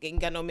you ain't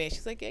got no man.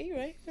 She's like, yeah, you're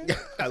right.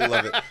 I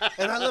love it.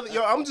 And I love it.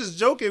 Yo, I'm just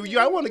joking.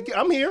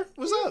 I'm here.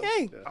 What's up?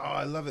 Hey. Oh,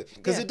 I love it.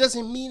 Because Yeah. it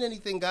doesn't mean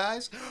anything,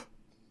 guys.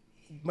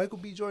 Michael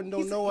B. Jordan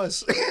don't know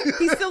us.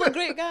 He's still a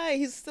great guy.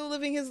 He's still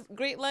living his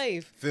great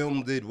life.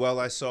 Film did well,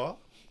 I saw.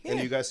 And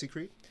Yeah. you guys see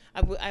Creed?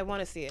 I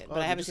want to see it, but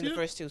did I haven't you seen see the it?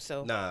 first two.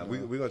 So, Nah, we're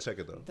going to check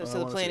it, though. so the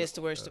wanna plan see is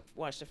to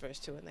watch the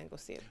first two and then go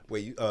see it.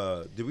 Wait,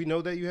 did we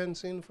know that you hadn't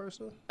seen the first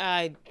one?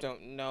 I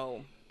don't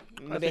know.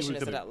 Maybe I shouldn't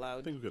have said it out I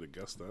loud. think we could have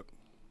guessed that.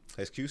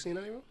 Has Q seen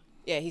anyone?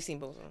 Yeah, he's seen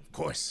both of them. Of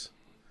course.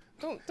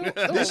 Don't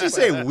Did she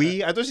say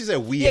we? I thought she said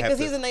we Yeah, have because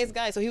to. he's a nice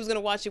guy, so he was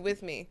gonna watch it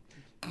with me.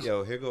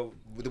 Yo, here go.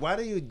 Why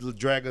do you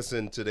drag us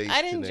into these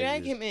I didn't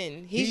drag shenanigans? him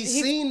in. He's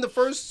seen the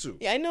first two.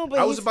 Yeah, I know, but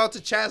I was he's- about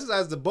to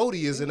chastise the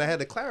Bodias, and I had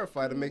to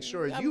clarify to make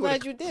sure I'm you were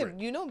glad the you did. culprit.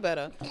 You know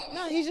better.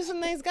 No, he's just a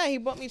nice guy. He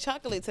bought me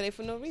chocolate today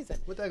for no reason.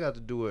 What that got to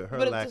do with her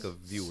But it lack just- of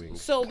viewing?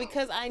 So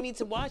because I need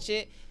to watch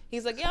it,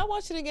 he's like, yeah, I'll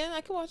watch it again.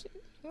 I can watch it.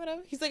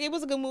 Whatever. He's like, it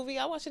was a good movie.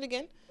 I'll watch it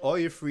again. All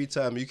your free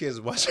time, you can't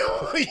just watch it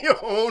on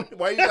your own.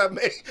 Why you got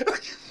make?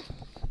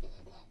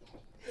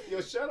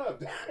 Yo, shut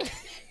up.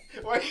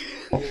 Why?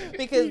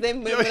 Because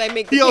then when I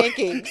make the Yo,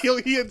 pancakes,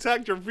 he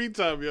attacked your free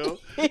time, yo.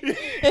 and he's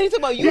talking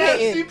about you Yes,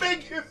 hating. she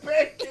making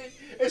pancakes,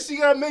 and she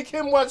gotta make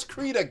him watch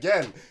Creed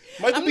again.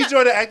 Michael I'm B. not-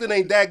 Jordan acting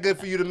ain't that good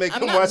for you to make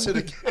him watch it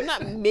again. I'm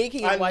not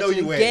making I him watch know it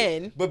you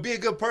again. ain't. But be a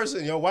good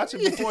person, yo. Watch it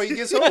before he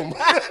gets home.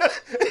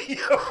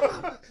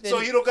 Yo,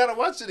 so you don't gotta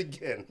watch it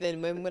again. Then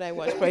when would I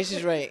watch Price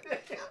is Right?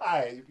 All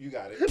right, you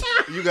got it.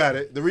 You got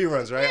it. The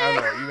reruns, right? I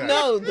know. You got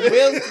No,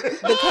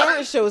 the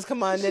current shows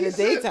come on in the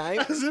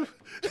daytime.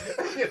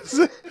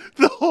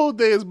 The whole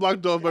day is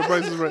blocked off by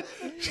Price is Right.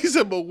 She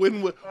said, but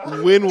when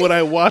would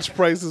I watch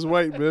Price is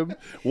Right, man?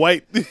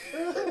 White.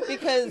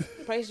 Because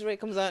Price is Right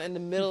comes out in the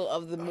middle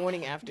of the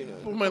morning afternoon.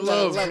 But my Comes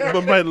out love, at 11.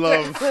 but my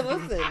love, But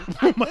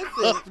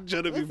listen,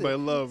 Genevieve, my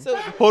love. So-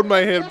 Hold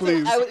my hand,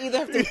 please. I would either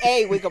have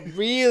to wake up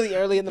really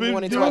early in the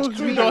morning to watch You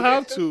Creed. don't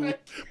have to.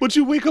 But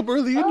you wake up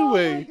early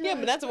anyway. Yeah,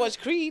 but not to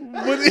watch Creed.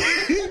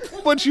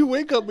 But you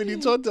wake up and you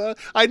talk to.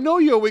 I know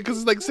you're awake because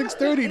it's like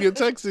 6:30 and you're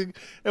texting,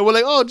 and we're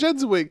like, "Oh,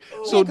 Jen's awake."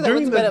 So 'cause I went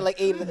during to bed at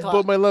like 8 o'clock.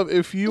 But my love,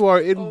 if you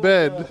are in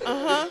bed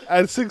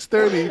at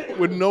 6:30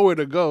 with nowhere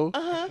to go,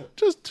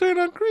 just turn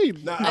on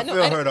Creed. Nah, I I know,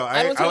 feel I- her though.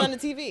 I don't turn on the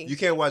TV. You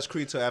can't watch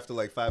Creed till after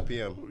like 5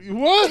 p.m.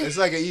 What? It's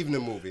like an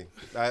evening movie.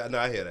 I hear that.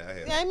 I hear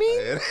that. I mean-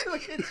 hear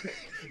that.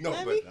 No,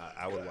 but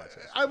I would watch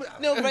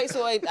that. No, right.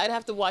 So I'd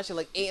have to watch it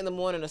like 8 in the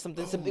morning or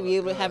something to be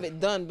able to have it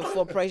done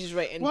before Price is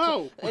Right. And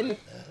Wow. And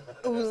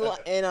it was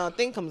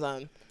thing comes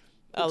on.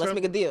 Let's time?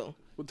 make a deal.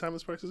 What time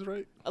is Price is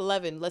Right?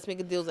 11. Let's make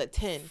a deal's at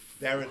 10.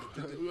 Darren,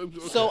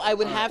 So I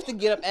would have to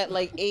get up at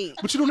like 8.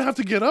 But you don't have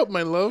to get up,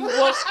 my love.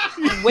 Well,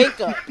 wake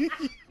up.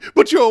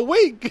 But you're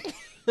awake.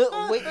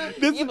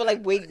 Yeah, but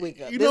like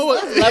wake up. You know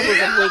what? There's levels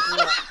of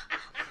waking up.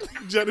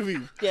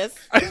 Genevieve. Yes.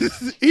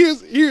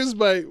 Here's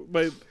my.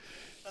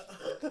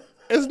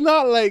 It's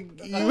not like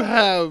you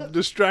have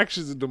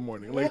distractions in the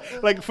morning.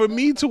 Like for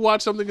me to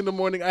watch something in the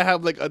morning, I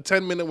have like a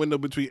 10-minute window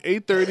between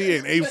 8:30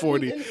 and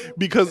 8:40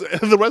 because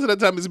the rest of the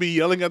time is me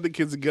yelling at the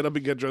kids to get up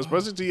and get dressed,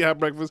 brush your teeth, have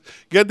breakfast,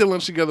 get their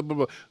lunch together, blah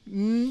blah.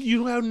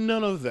 You have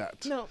none of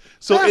that. No.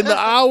 So in the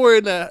hour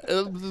and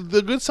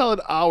the good solid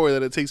hour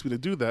that it takes me to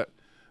do that,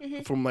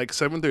 from like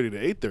 7:30 to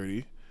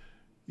 8:30,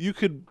 you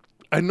could.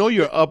 I know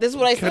you're up. This is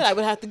what I said. I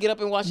would have to get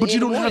up and watch it. But you in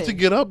the don't have to morning.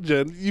 get up,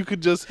 Jen. You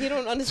could just. He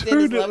don't understand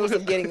turn his it- levels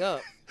of getting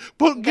up.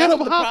 But get That's up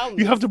what the how? problem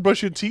You is. have to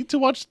brush your teeth to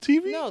watch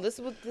TV? No, this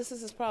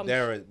is his problem.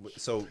 Darren.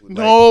 So like,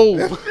 No.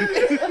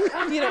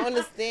 You don't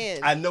understand.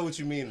 I know what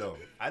you mean though.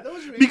 I know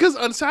what you mean. Because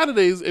on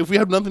Saturdays, if we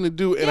have nothing to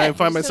do and Yeah, I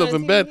find just turn myself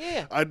on in bed, TV,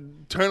 yeah. I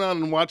turn on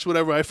and watch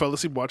whatever I fell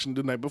asleep watching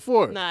the night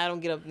before. Nah, I don't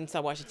get up and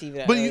start watching TV.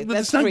 That but early. but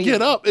That's it's not crazy.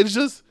 get up. It's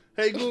just,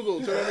 hey, Google,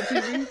 turn on the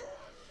TV.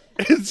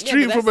 It's Yeah, but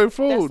stream from my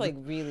phone. That's like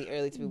really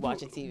early to be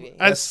watching TV. At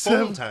That's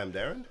phone 7. time,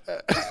 Darren.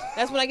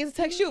 That's when I get to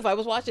text you. If I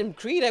was watching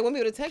Creed, I wouldn't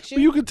be able to text you.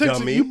 You can text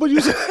Dummy. it, but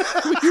you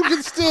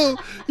can still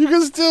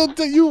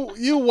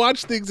you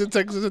watch things and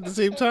text us at the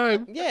same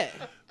time. Yeah.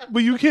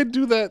 But you can't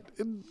do that.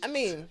 I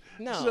mean,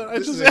 no. I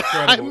This is just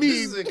I incredible. mean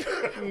This is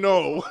incredible.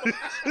 no.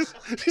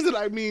 She said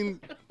I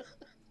mean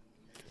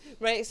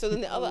Right? So then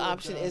the other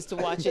option is to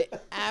watch it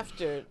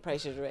after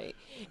Price is Right.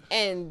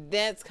 And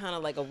that's kind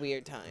of like a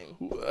weird time.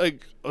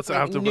 like what's Like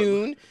after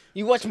noon.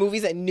 You watch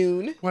movies at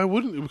noon. Why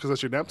wouldn't you? Because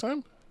that's your nap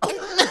time?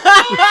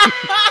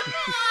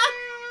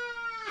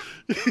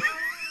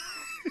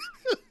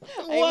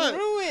 I'm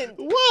ruined.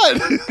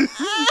 What?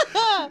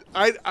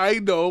 I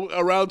know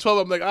around 12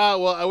 I'm like,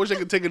 well, I wish I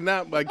could take a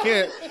nap, but I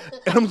can't.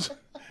 And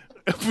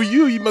for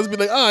you must be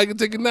like, I can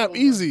take a nap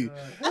easy.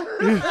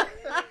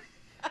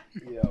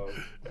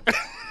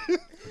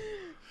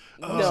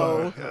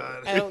 No,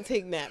 I don't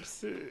take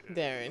naps,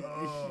 Darren.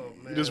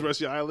 You just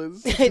rest your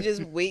eyelids. I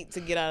just wait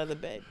to get out of the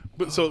bed.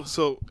 But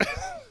so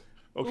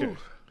okay.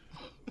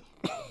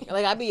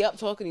 Like I be up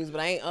talking to you,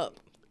 but I ain't up.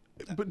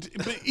 But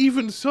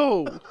even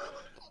so,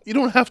 you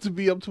don't have to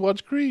be up to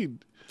watch Creed.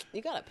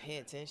 You gotta pay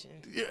attention.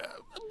 Yeah,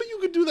 but you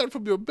can do that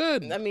from your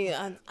bed. I mean,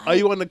 Are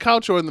you on the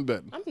couch or in the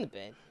bed? I'm in the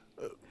bed.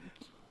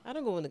 I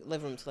don't go in the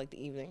living room till like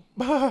the evening.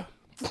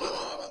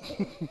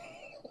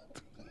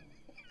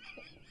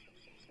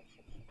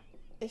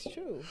 It's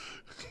true.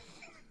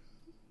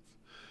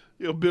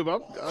 Yo, Bib,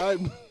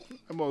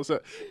 I'm all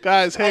set.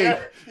 Guys, hey,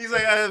 He's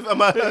like, no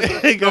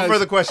guys.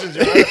 further questions.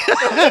 John.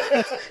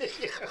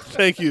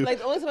 thank you. Like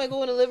the only time I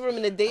go in the living room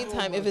in the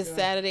daytime, if it's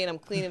Saturday and I'm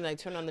cleaning and I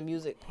turn on the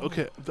music.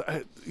 Okay,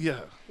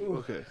 yeah,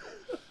 okay.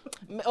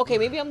 Okay,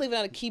 maybe I'm leaving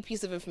out a key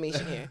piece of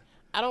information here.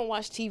 I don't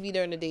watch TV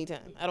during the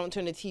daytime. I don't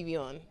turn the TV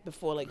on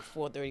before like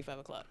 4:30, 5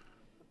 o'clock.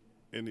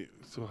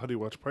 So how do you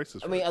watch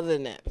Prices? I mean, other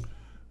than that.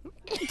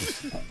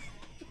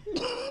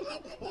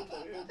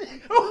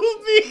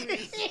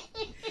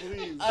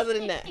 Other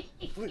than that.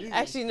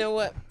 Actually, you know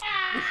what?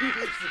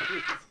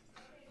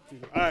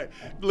 All right,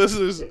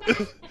 listeners.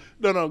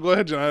 No, go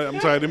ahead, John. I'm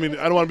sorry. I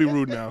don't want to be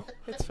rude now.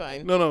 It's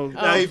fine. No.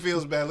 Now he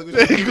feels bad. Look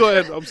at you. Go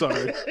ahead. I'm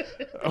sorry.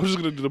 I was just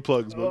gonna do the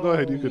plugs, but go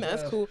ahead. You could.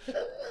 That's cool.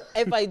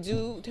 If I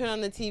do turn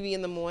on the TV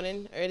in the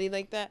morning early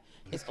like that,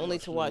 it's only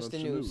to watch the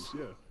news.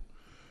 Yeah.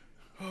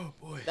 Oh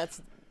boy.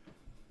 Mm.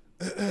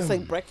 Oh, It's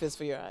like breakfast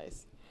for your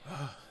eyes.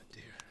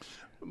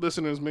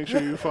 Listeners, make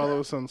sure you follow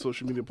us on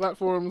social media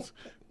platforms.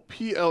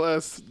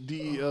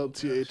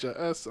 PLSDELTHIS on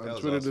That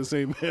was Twitter, awesome. the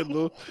same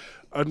handle.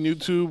 On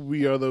YouTube,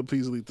 we are the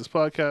Please Delete This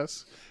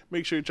Podcast.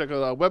 Make sure you check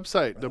out our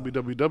website,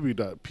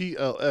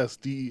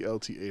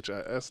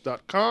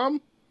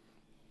 www.plsdelthis.com,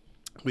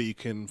 where you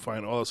can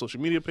find all our social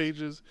media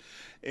pages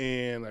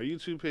and our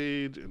YouTube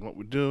page and what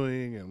we're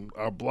doing and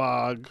our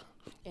blog.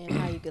 And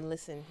how you can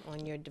listen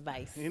on your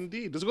device.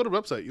 Indeed. Just go to the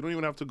website. You don't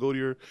even have to go to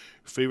your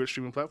favorite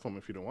streaming platform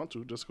if you don't want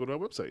to. Just go to our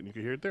website and you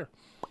can hear it there.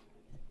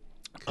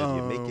 Can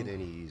you make it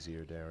any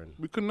easier, Darren?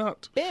 We could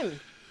not. Bim.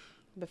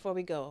 Before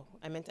we go,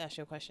 I meant to ask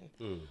you a question.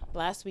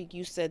 Last week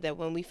you said that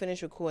when we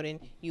finished recording,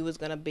 you was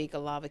gonna bake a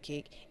lava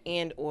cake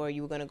and or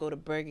you were gonna go to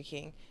Burger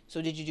King.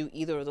 So did you do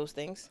either of those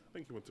things? I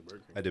think you went to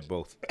Burger King. I did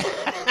both.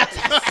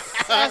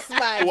 That's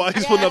my While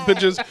he's putting up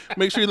pictures,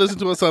 make sure you listen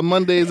to us on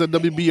Mondays at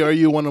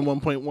WBRU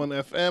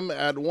 101.1 FM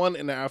at 1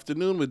 in the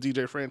afternoon with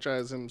DJ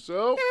Franchise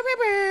himself.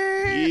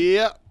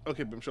 Yeah.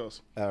 Okay, Bim, show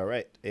us. All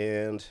right,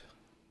 and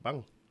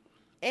bang.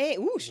 Hey,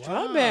 ooh,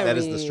 strawberries. That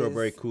is the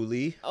strawberry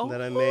coulis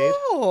that I made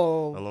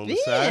along the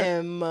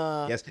side. Bim.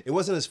 Yes, it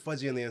wasn't as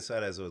fudgy on the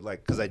inside as it was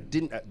like, because I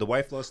didn't. The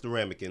wife lost the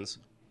ramekins.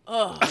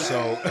 Oh.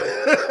 So,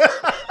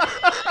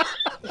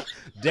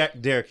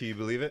 Derek, can you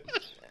believe it?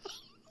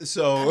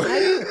 So,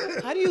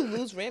 How do you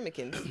lose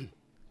ramekins?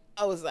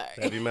 I was like,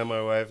 have you met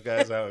my wife,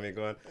 guys? How am I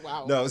going?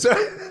 Wow. No, so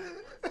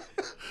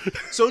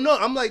no,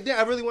 I'm like, yeah,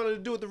 I really wanted to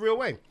do it the real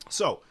way.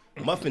 So,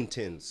 muffin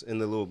tins in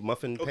the little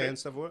muffin pan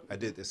stuff. I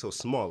did this so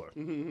smaller.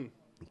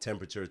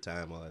 Temperature,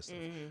 time, all that stuff.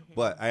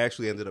 But I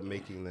actually ended up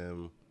making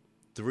them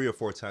 3 or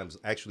 4 times,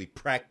 actually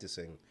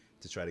practicing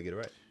to try to get it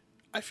right.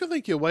 I feel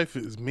like your wife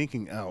is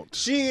making out.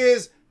 She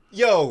is,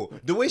 yo,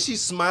 the way she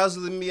smiles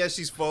at me as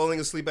she's falling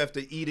asleep after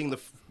eating the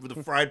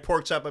fried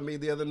pork chop I made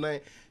the other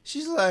night.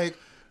 She's like,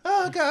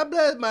 oh, God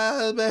bless my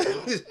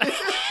husband.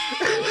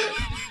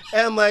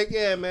 And I'm like,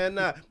 yeah, man,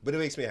 nah. But it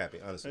makes me happy,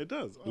 honestly. It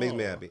does. It makes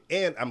me happy.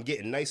 And I'm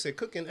getting nice at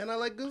cooking, and I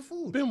like good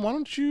food. Ben, why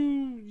don't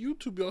you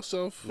YouTube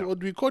yourself or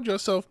record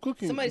yourself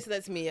cooking? somebody said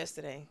that to me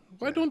yesterday.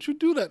 Why don't you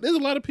do that? There's a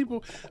lot of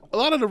people, a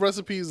lot of the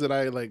recipes that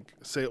I like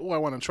say, oh, I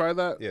want to try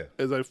that,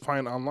 is I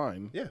find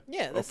online. Yeah.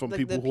 Yeah, Or that's from like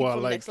people the who are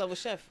from like, Next Level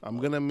Chef. I'm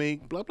going to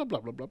make blah, blah, blah,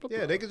 blah, blah, blah.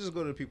 Yeah, they could just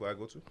go to the people I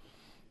go to.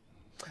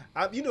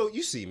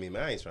 You see me,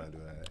 man. I ain't trying to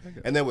do that.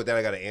 Okay. And then with that,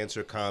 I got to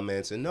answer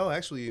comments. And no,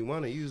 actually, you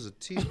want to use a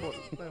teaspoon.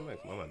 I'm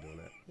like, I'm not doing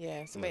that.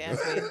 Yeah, somebody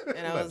asked me,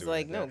 and I was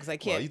like, no, because I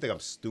can't. Well, you think I'm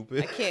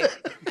stupid?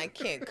 I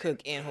can't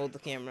cook and hold the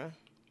camera.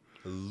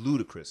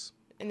 Ludicrous.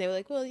 And they were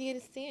like, well, you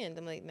get a stand.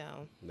 I'm like,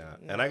 no. Nah.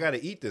 And I got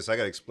to eat this. I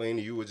got to explain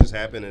to you what just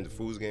happened and the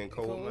food's getting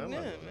cold. Cool, Man, yeah,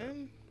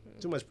 man.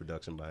 Too much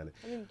production behind it.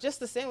 I mean, just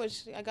the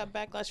sandwich, I got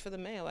backlash for the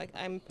mail. Like,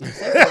 I'm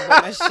sensitive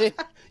about my shit.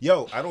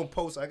 Yo, I don't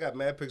post. I got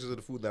mad pictures of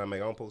the food that I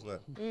make. I don't post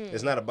nothing.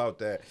 It's not about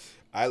that.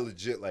 I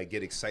legit like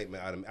get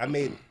excitement out of me. I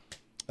made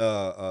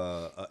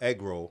a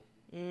egg roll.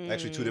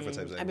 Actually, 2 different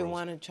types of egg rolls. I've been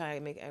wanting to try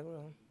and make egg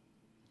roll.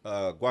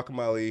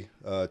 Guacamole,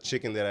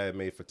 chicken that I had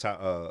made for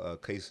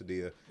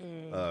quesadilla,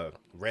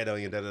 red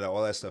onion,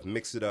 all that stuff.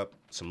 Mix it up,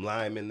 some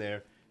lime in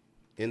there,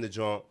 in the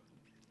joint.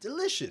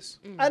 Delicious.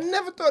 I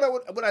never thought I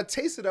would. When I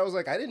tasted it, I was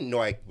like, I didn't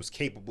know I was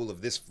capable of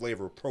this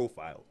flavor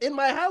profile in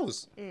my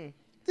house.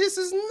 This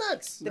is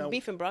nuts. The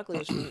beef and broccoli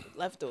was from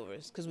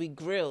leftovers because we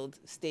grilled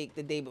steak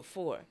the day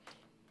before.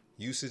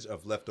 Usage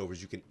of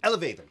leftovers, you can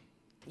elevate them.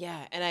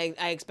 Yeah, and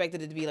I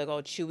expected it to be like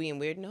all chewy and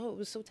weird. No, it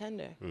was so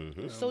tender.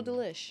 It was so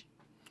delish.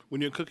 When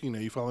you're cooking,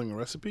 are you following a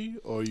recipe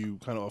or are you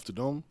kind of off the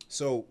dome?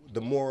 So the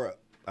more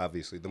I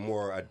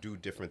do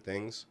different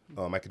things,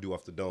 I could do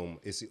off the dome.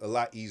 It's a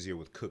lot easier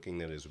with cooking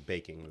than it is with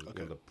baking,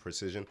 the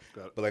precision.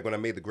 But like when I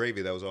made the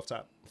gravy, that was off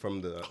top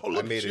from the.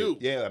 I made it.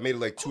 Yeah, I made it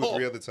like 2 or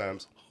 3 other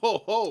times.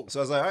 So I was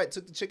like, all right,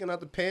 took the chicken out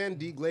the pan,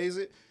 deglaze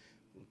it.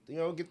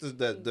 Get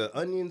the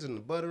onions and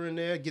the butter in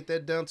there, get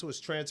that down to it's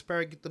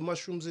transparent, get the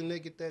mushrooms in there,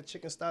 get that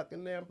chicken stock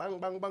in there, bang,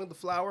 bang, bang, the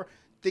flour,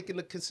 thicken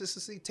the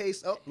consistency,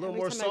 taste up, a little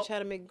more salt. Every time I try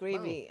to make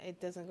gravy, it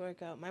doesn't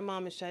work out. My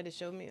mom has tried to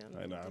show me.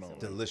 I know, I don't.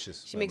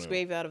 Delicious. She makes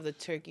gravy out of the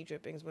turkey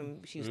drippings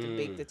when she used to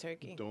bake the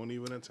turkey. Don't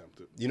even attempt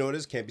it. You know what it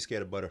is? Can't be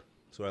scared of butter.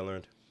 That's what I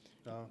learned.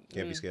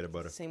 Can't be scared of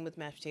butter. Same with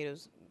mashed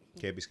potatoes.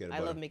 Can't be scared of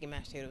butter. I love making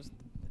mashed potatoes.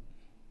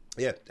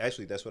 Yeah,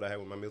 actually, that's what I had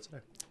with my meal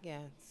today.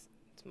 Yeah,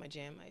 it's my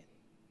jam, I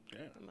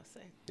must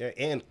say. Yeah,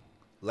 and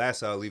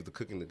last I'll leave the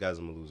cooking. The guys,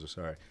 I'm a loser.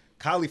 Sorry.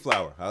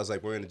 Cauliflower. I was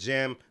like, we're in a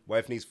jam.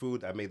 Wife needs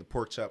food. I made the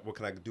pork chop. What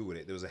can I do with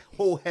it? There was a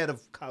whole head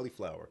of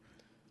cauliflower.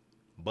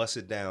 Bust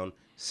it down,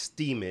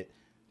 steam it,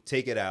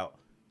 take it out.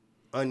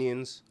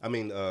 Onions.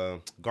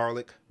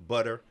 Garlic,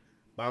 butter,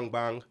 bang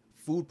bang,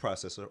 food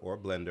processor or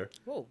blender.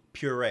 Whoa.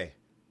 Puree.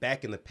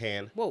 Back in the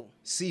pan. Whoa.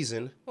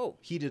 Season. Whoa.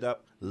 Heat it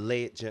up.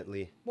 Lay it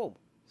gently. Whoa.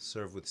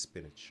 Serve with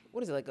spinach.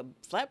 What is it, like a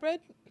flatbread?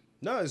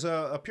 No, it's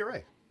a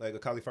puree, like a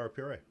cauliflower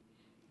puree.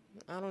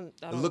 I don't.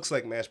 It looks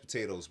like mashed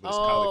potatoes, but it's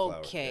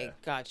cauliflower. Okay, yeah.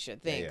 Gotcha.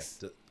 Thanks.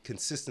 Yeah. The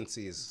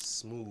consistency is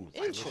smooth.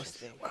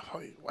 Interesting.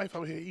 Wife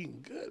out here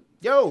eating good.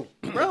 Yo,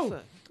 bro.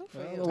 Good for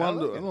I you.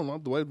 don't know.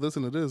 The wife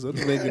listen to this. I'm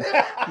making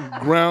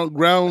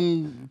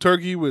ground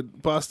turkey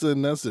with pasta,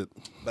 and that's it.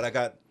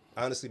 But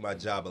honestly, my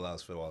job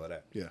allows for all of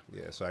that. Yeah.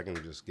 Yeah, so I can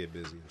just get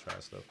busy and try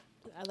stuff.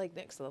 I like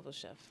Next Level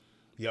Chef.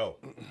 Yo.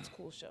 It's a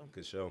cool show.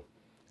 Good show.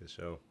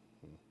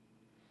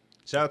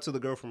 Shout out to the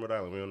girl from Rhode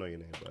Island. We don't know your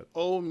name, but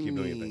keep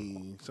doing your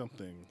thing.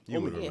 Something.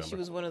 You would Yeah, remember. she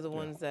was one of the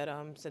ones that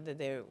said that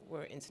there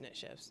were internet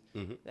chefs.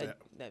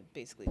 That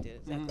basically did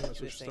exactly what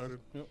she was saying. Started.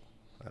 Yep.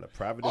 Out of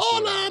Providence.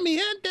 Hola, mi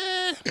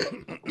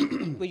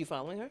gente. Were you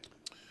following her?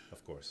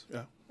 Of course.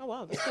 Yeah. Oh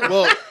wow, that's cool.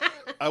 Well,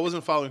 I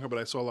wasn't following her, but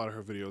I saw a lot of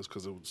her videos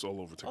because it was all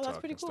over TikTok.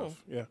 pretty and cool.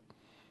 Stuff. Yeah.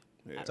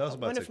 Tell us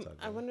about wonder if- TikTok.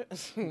 I wonder.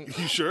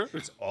 You sure?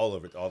 It's all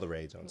over, all the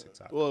rage on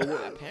TikTok. Well,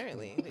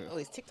 Apparently, all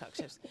these TikTok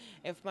shifts.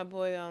 If my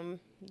boy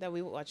that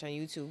we watch on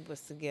YouTube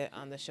was to get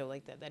on the show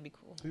like that, that'd be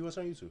cool. Who you watch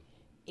on YouTube?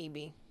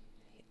 AB.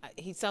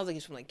 He sounds like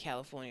he's from like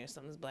California or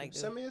something. He's black dude.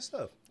 Send me his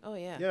stuff. Oh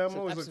yeah. Yeah, I'm So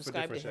always I've looking for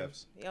subscribed different to him.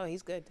 chefs. Oh,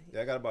 he's good.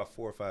 Yeah, I got about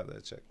 4 or 5 that I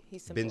check.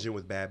 He's simple. Binging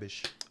with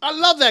Babish. I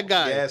love that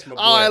guy. Yeah, that's my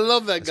boy. Oh, I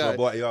love that That's guy. my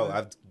boy. Yo,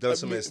 I've done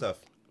some of his stuff.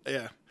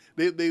 Yeah,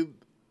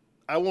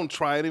 I won't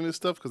try any of his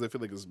stuff because I feel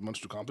like it's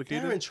much too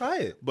complicated. Aaron, try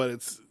it. But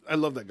I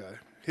love that guy.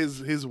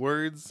 His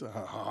words,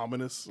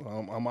 homogenous.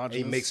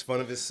 He makes fun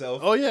of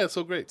himself. Oh yeah, it's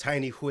so great.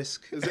 Tiny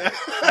whisk.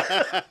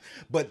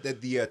 But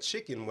the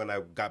chicken, when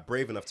I got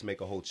brave enough to make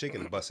a whole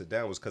chicken and bust it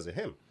down, was because of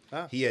him.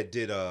 Ah. He had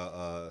did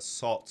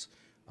salt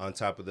on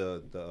top of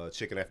the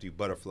chicken after you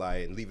butterfly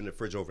it and leave it in the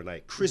fridge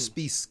overnight.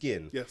 Crispy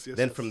skin. Yes,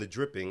 Then yes. from the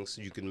drippings,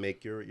 you can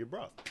make your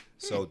broth.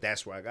 So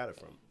that's where I got it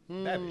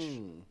from.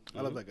 Babish.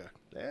 I love that guy.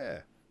 Yeah.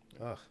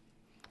 Ugh.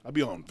 I'd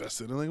be all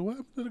invested. I'm like, what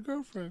happened to the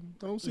girlfriend?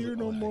 I don't see her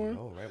no more.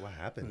 Oh, right. What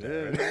happened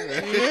there?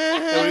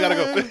 Yeah, we gotta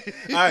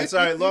go. All right,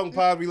 sorry. Long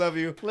pod. We love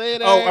you.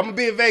 Later. Oh, I'm going to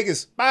be in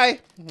Vegas. Bye.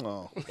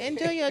 Oh.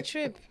 Enjoy your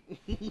trip.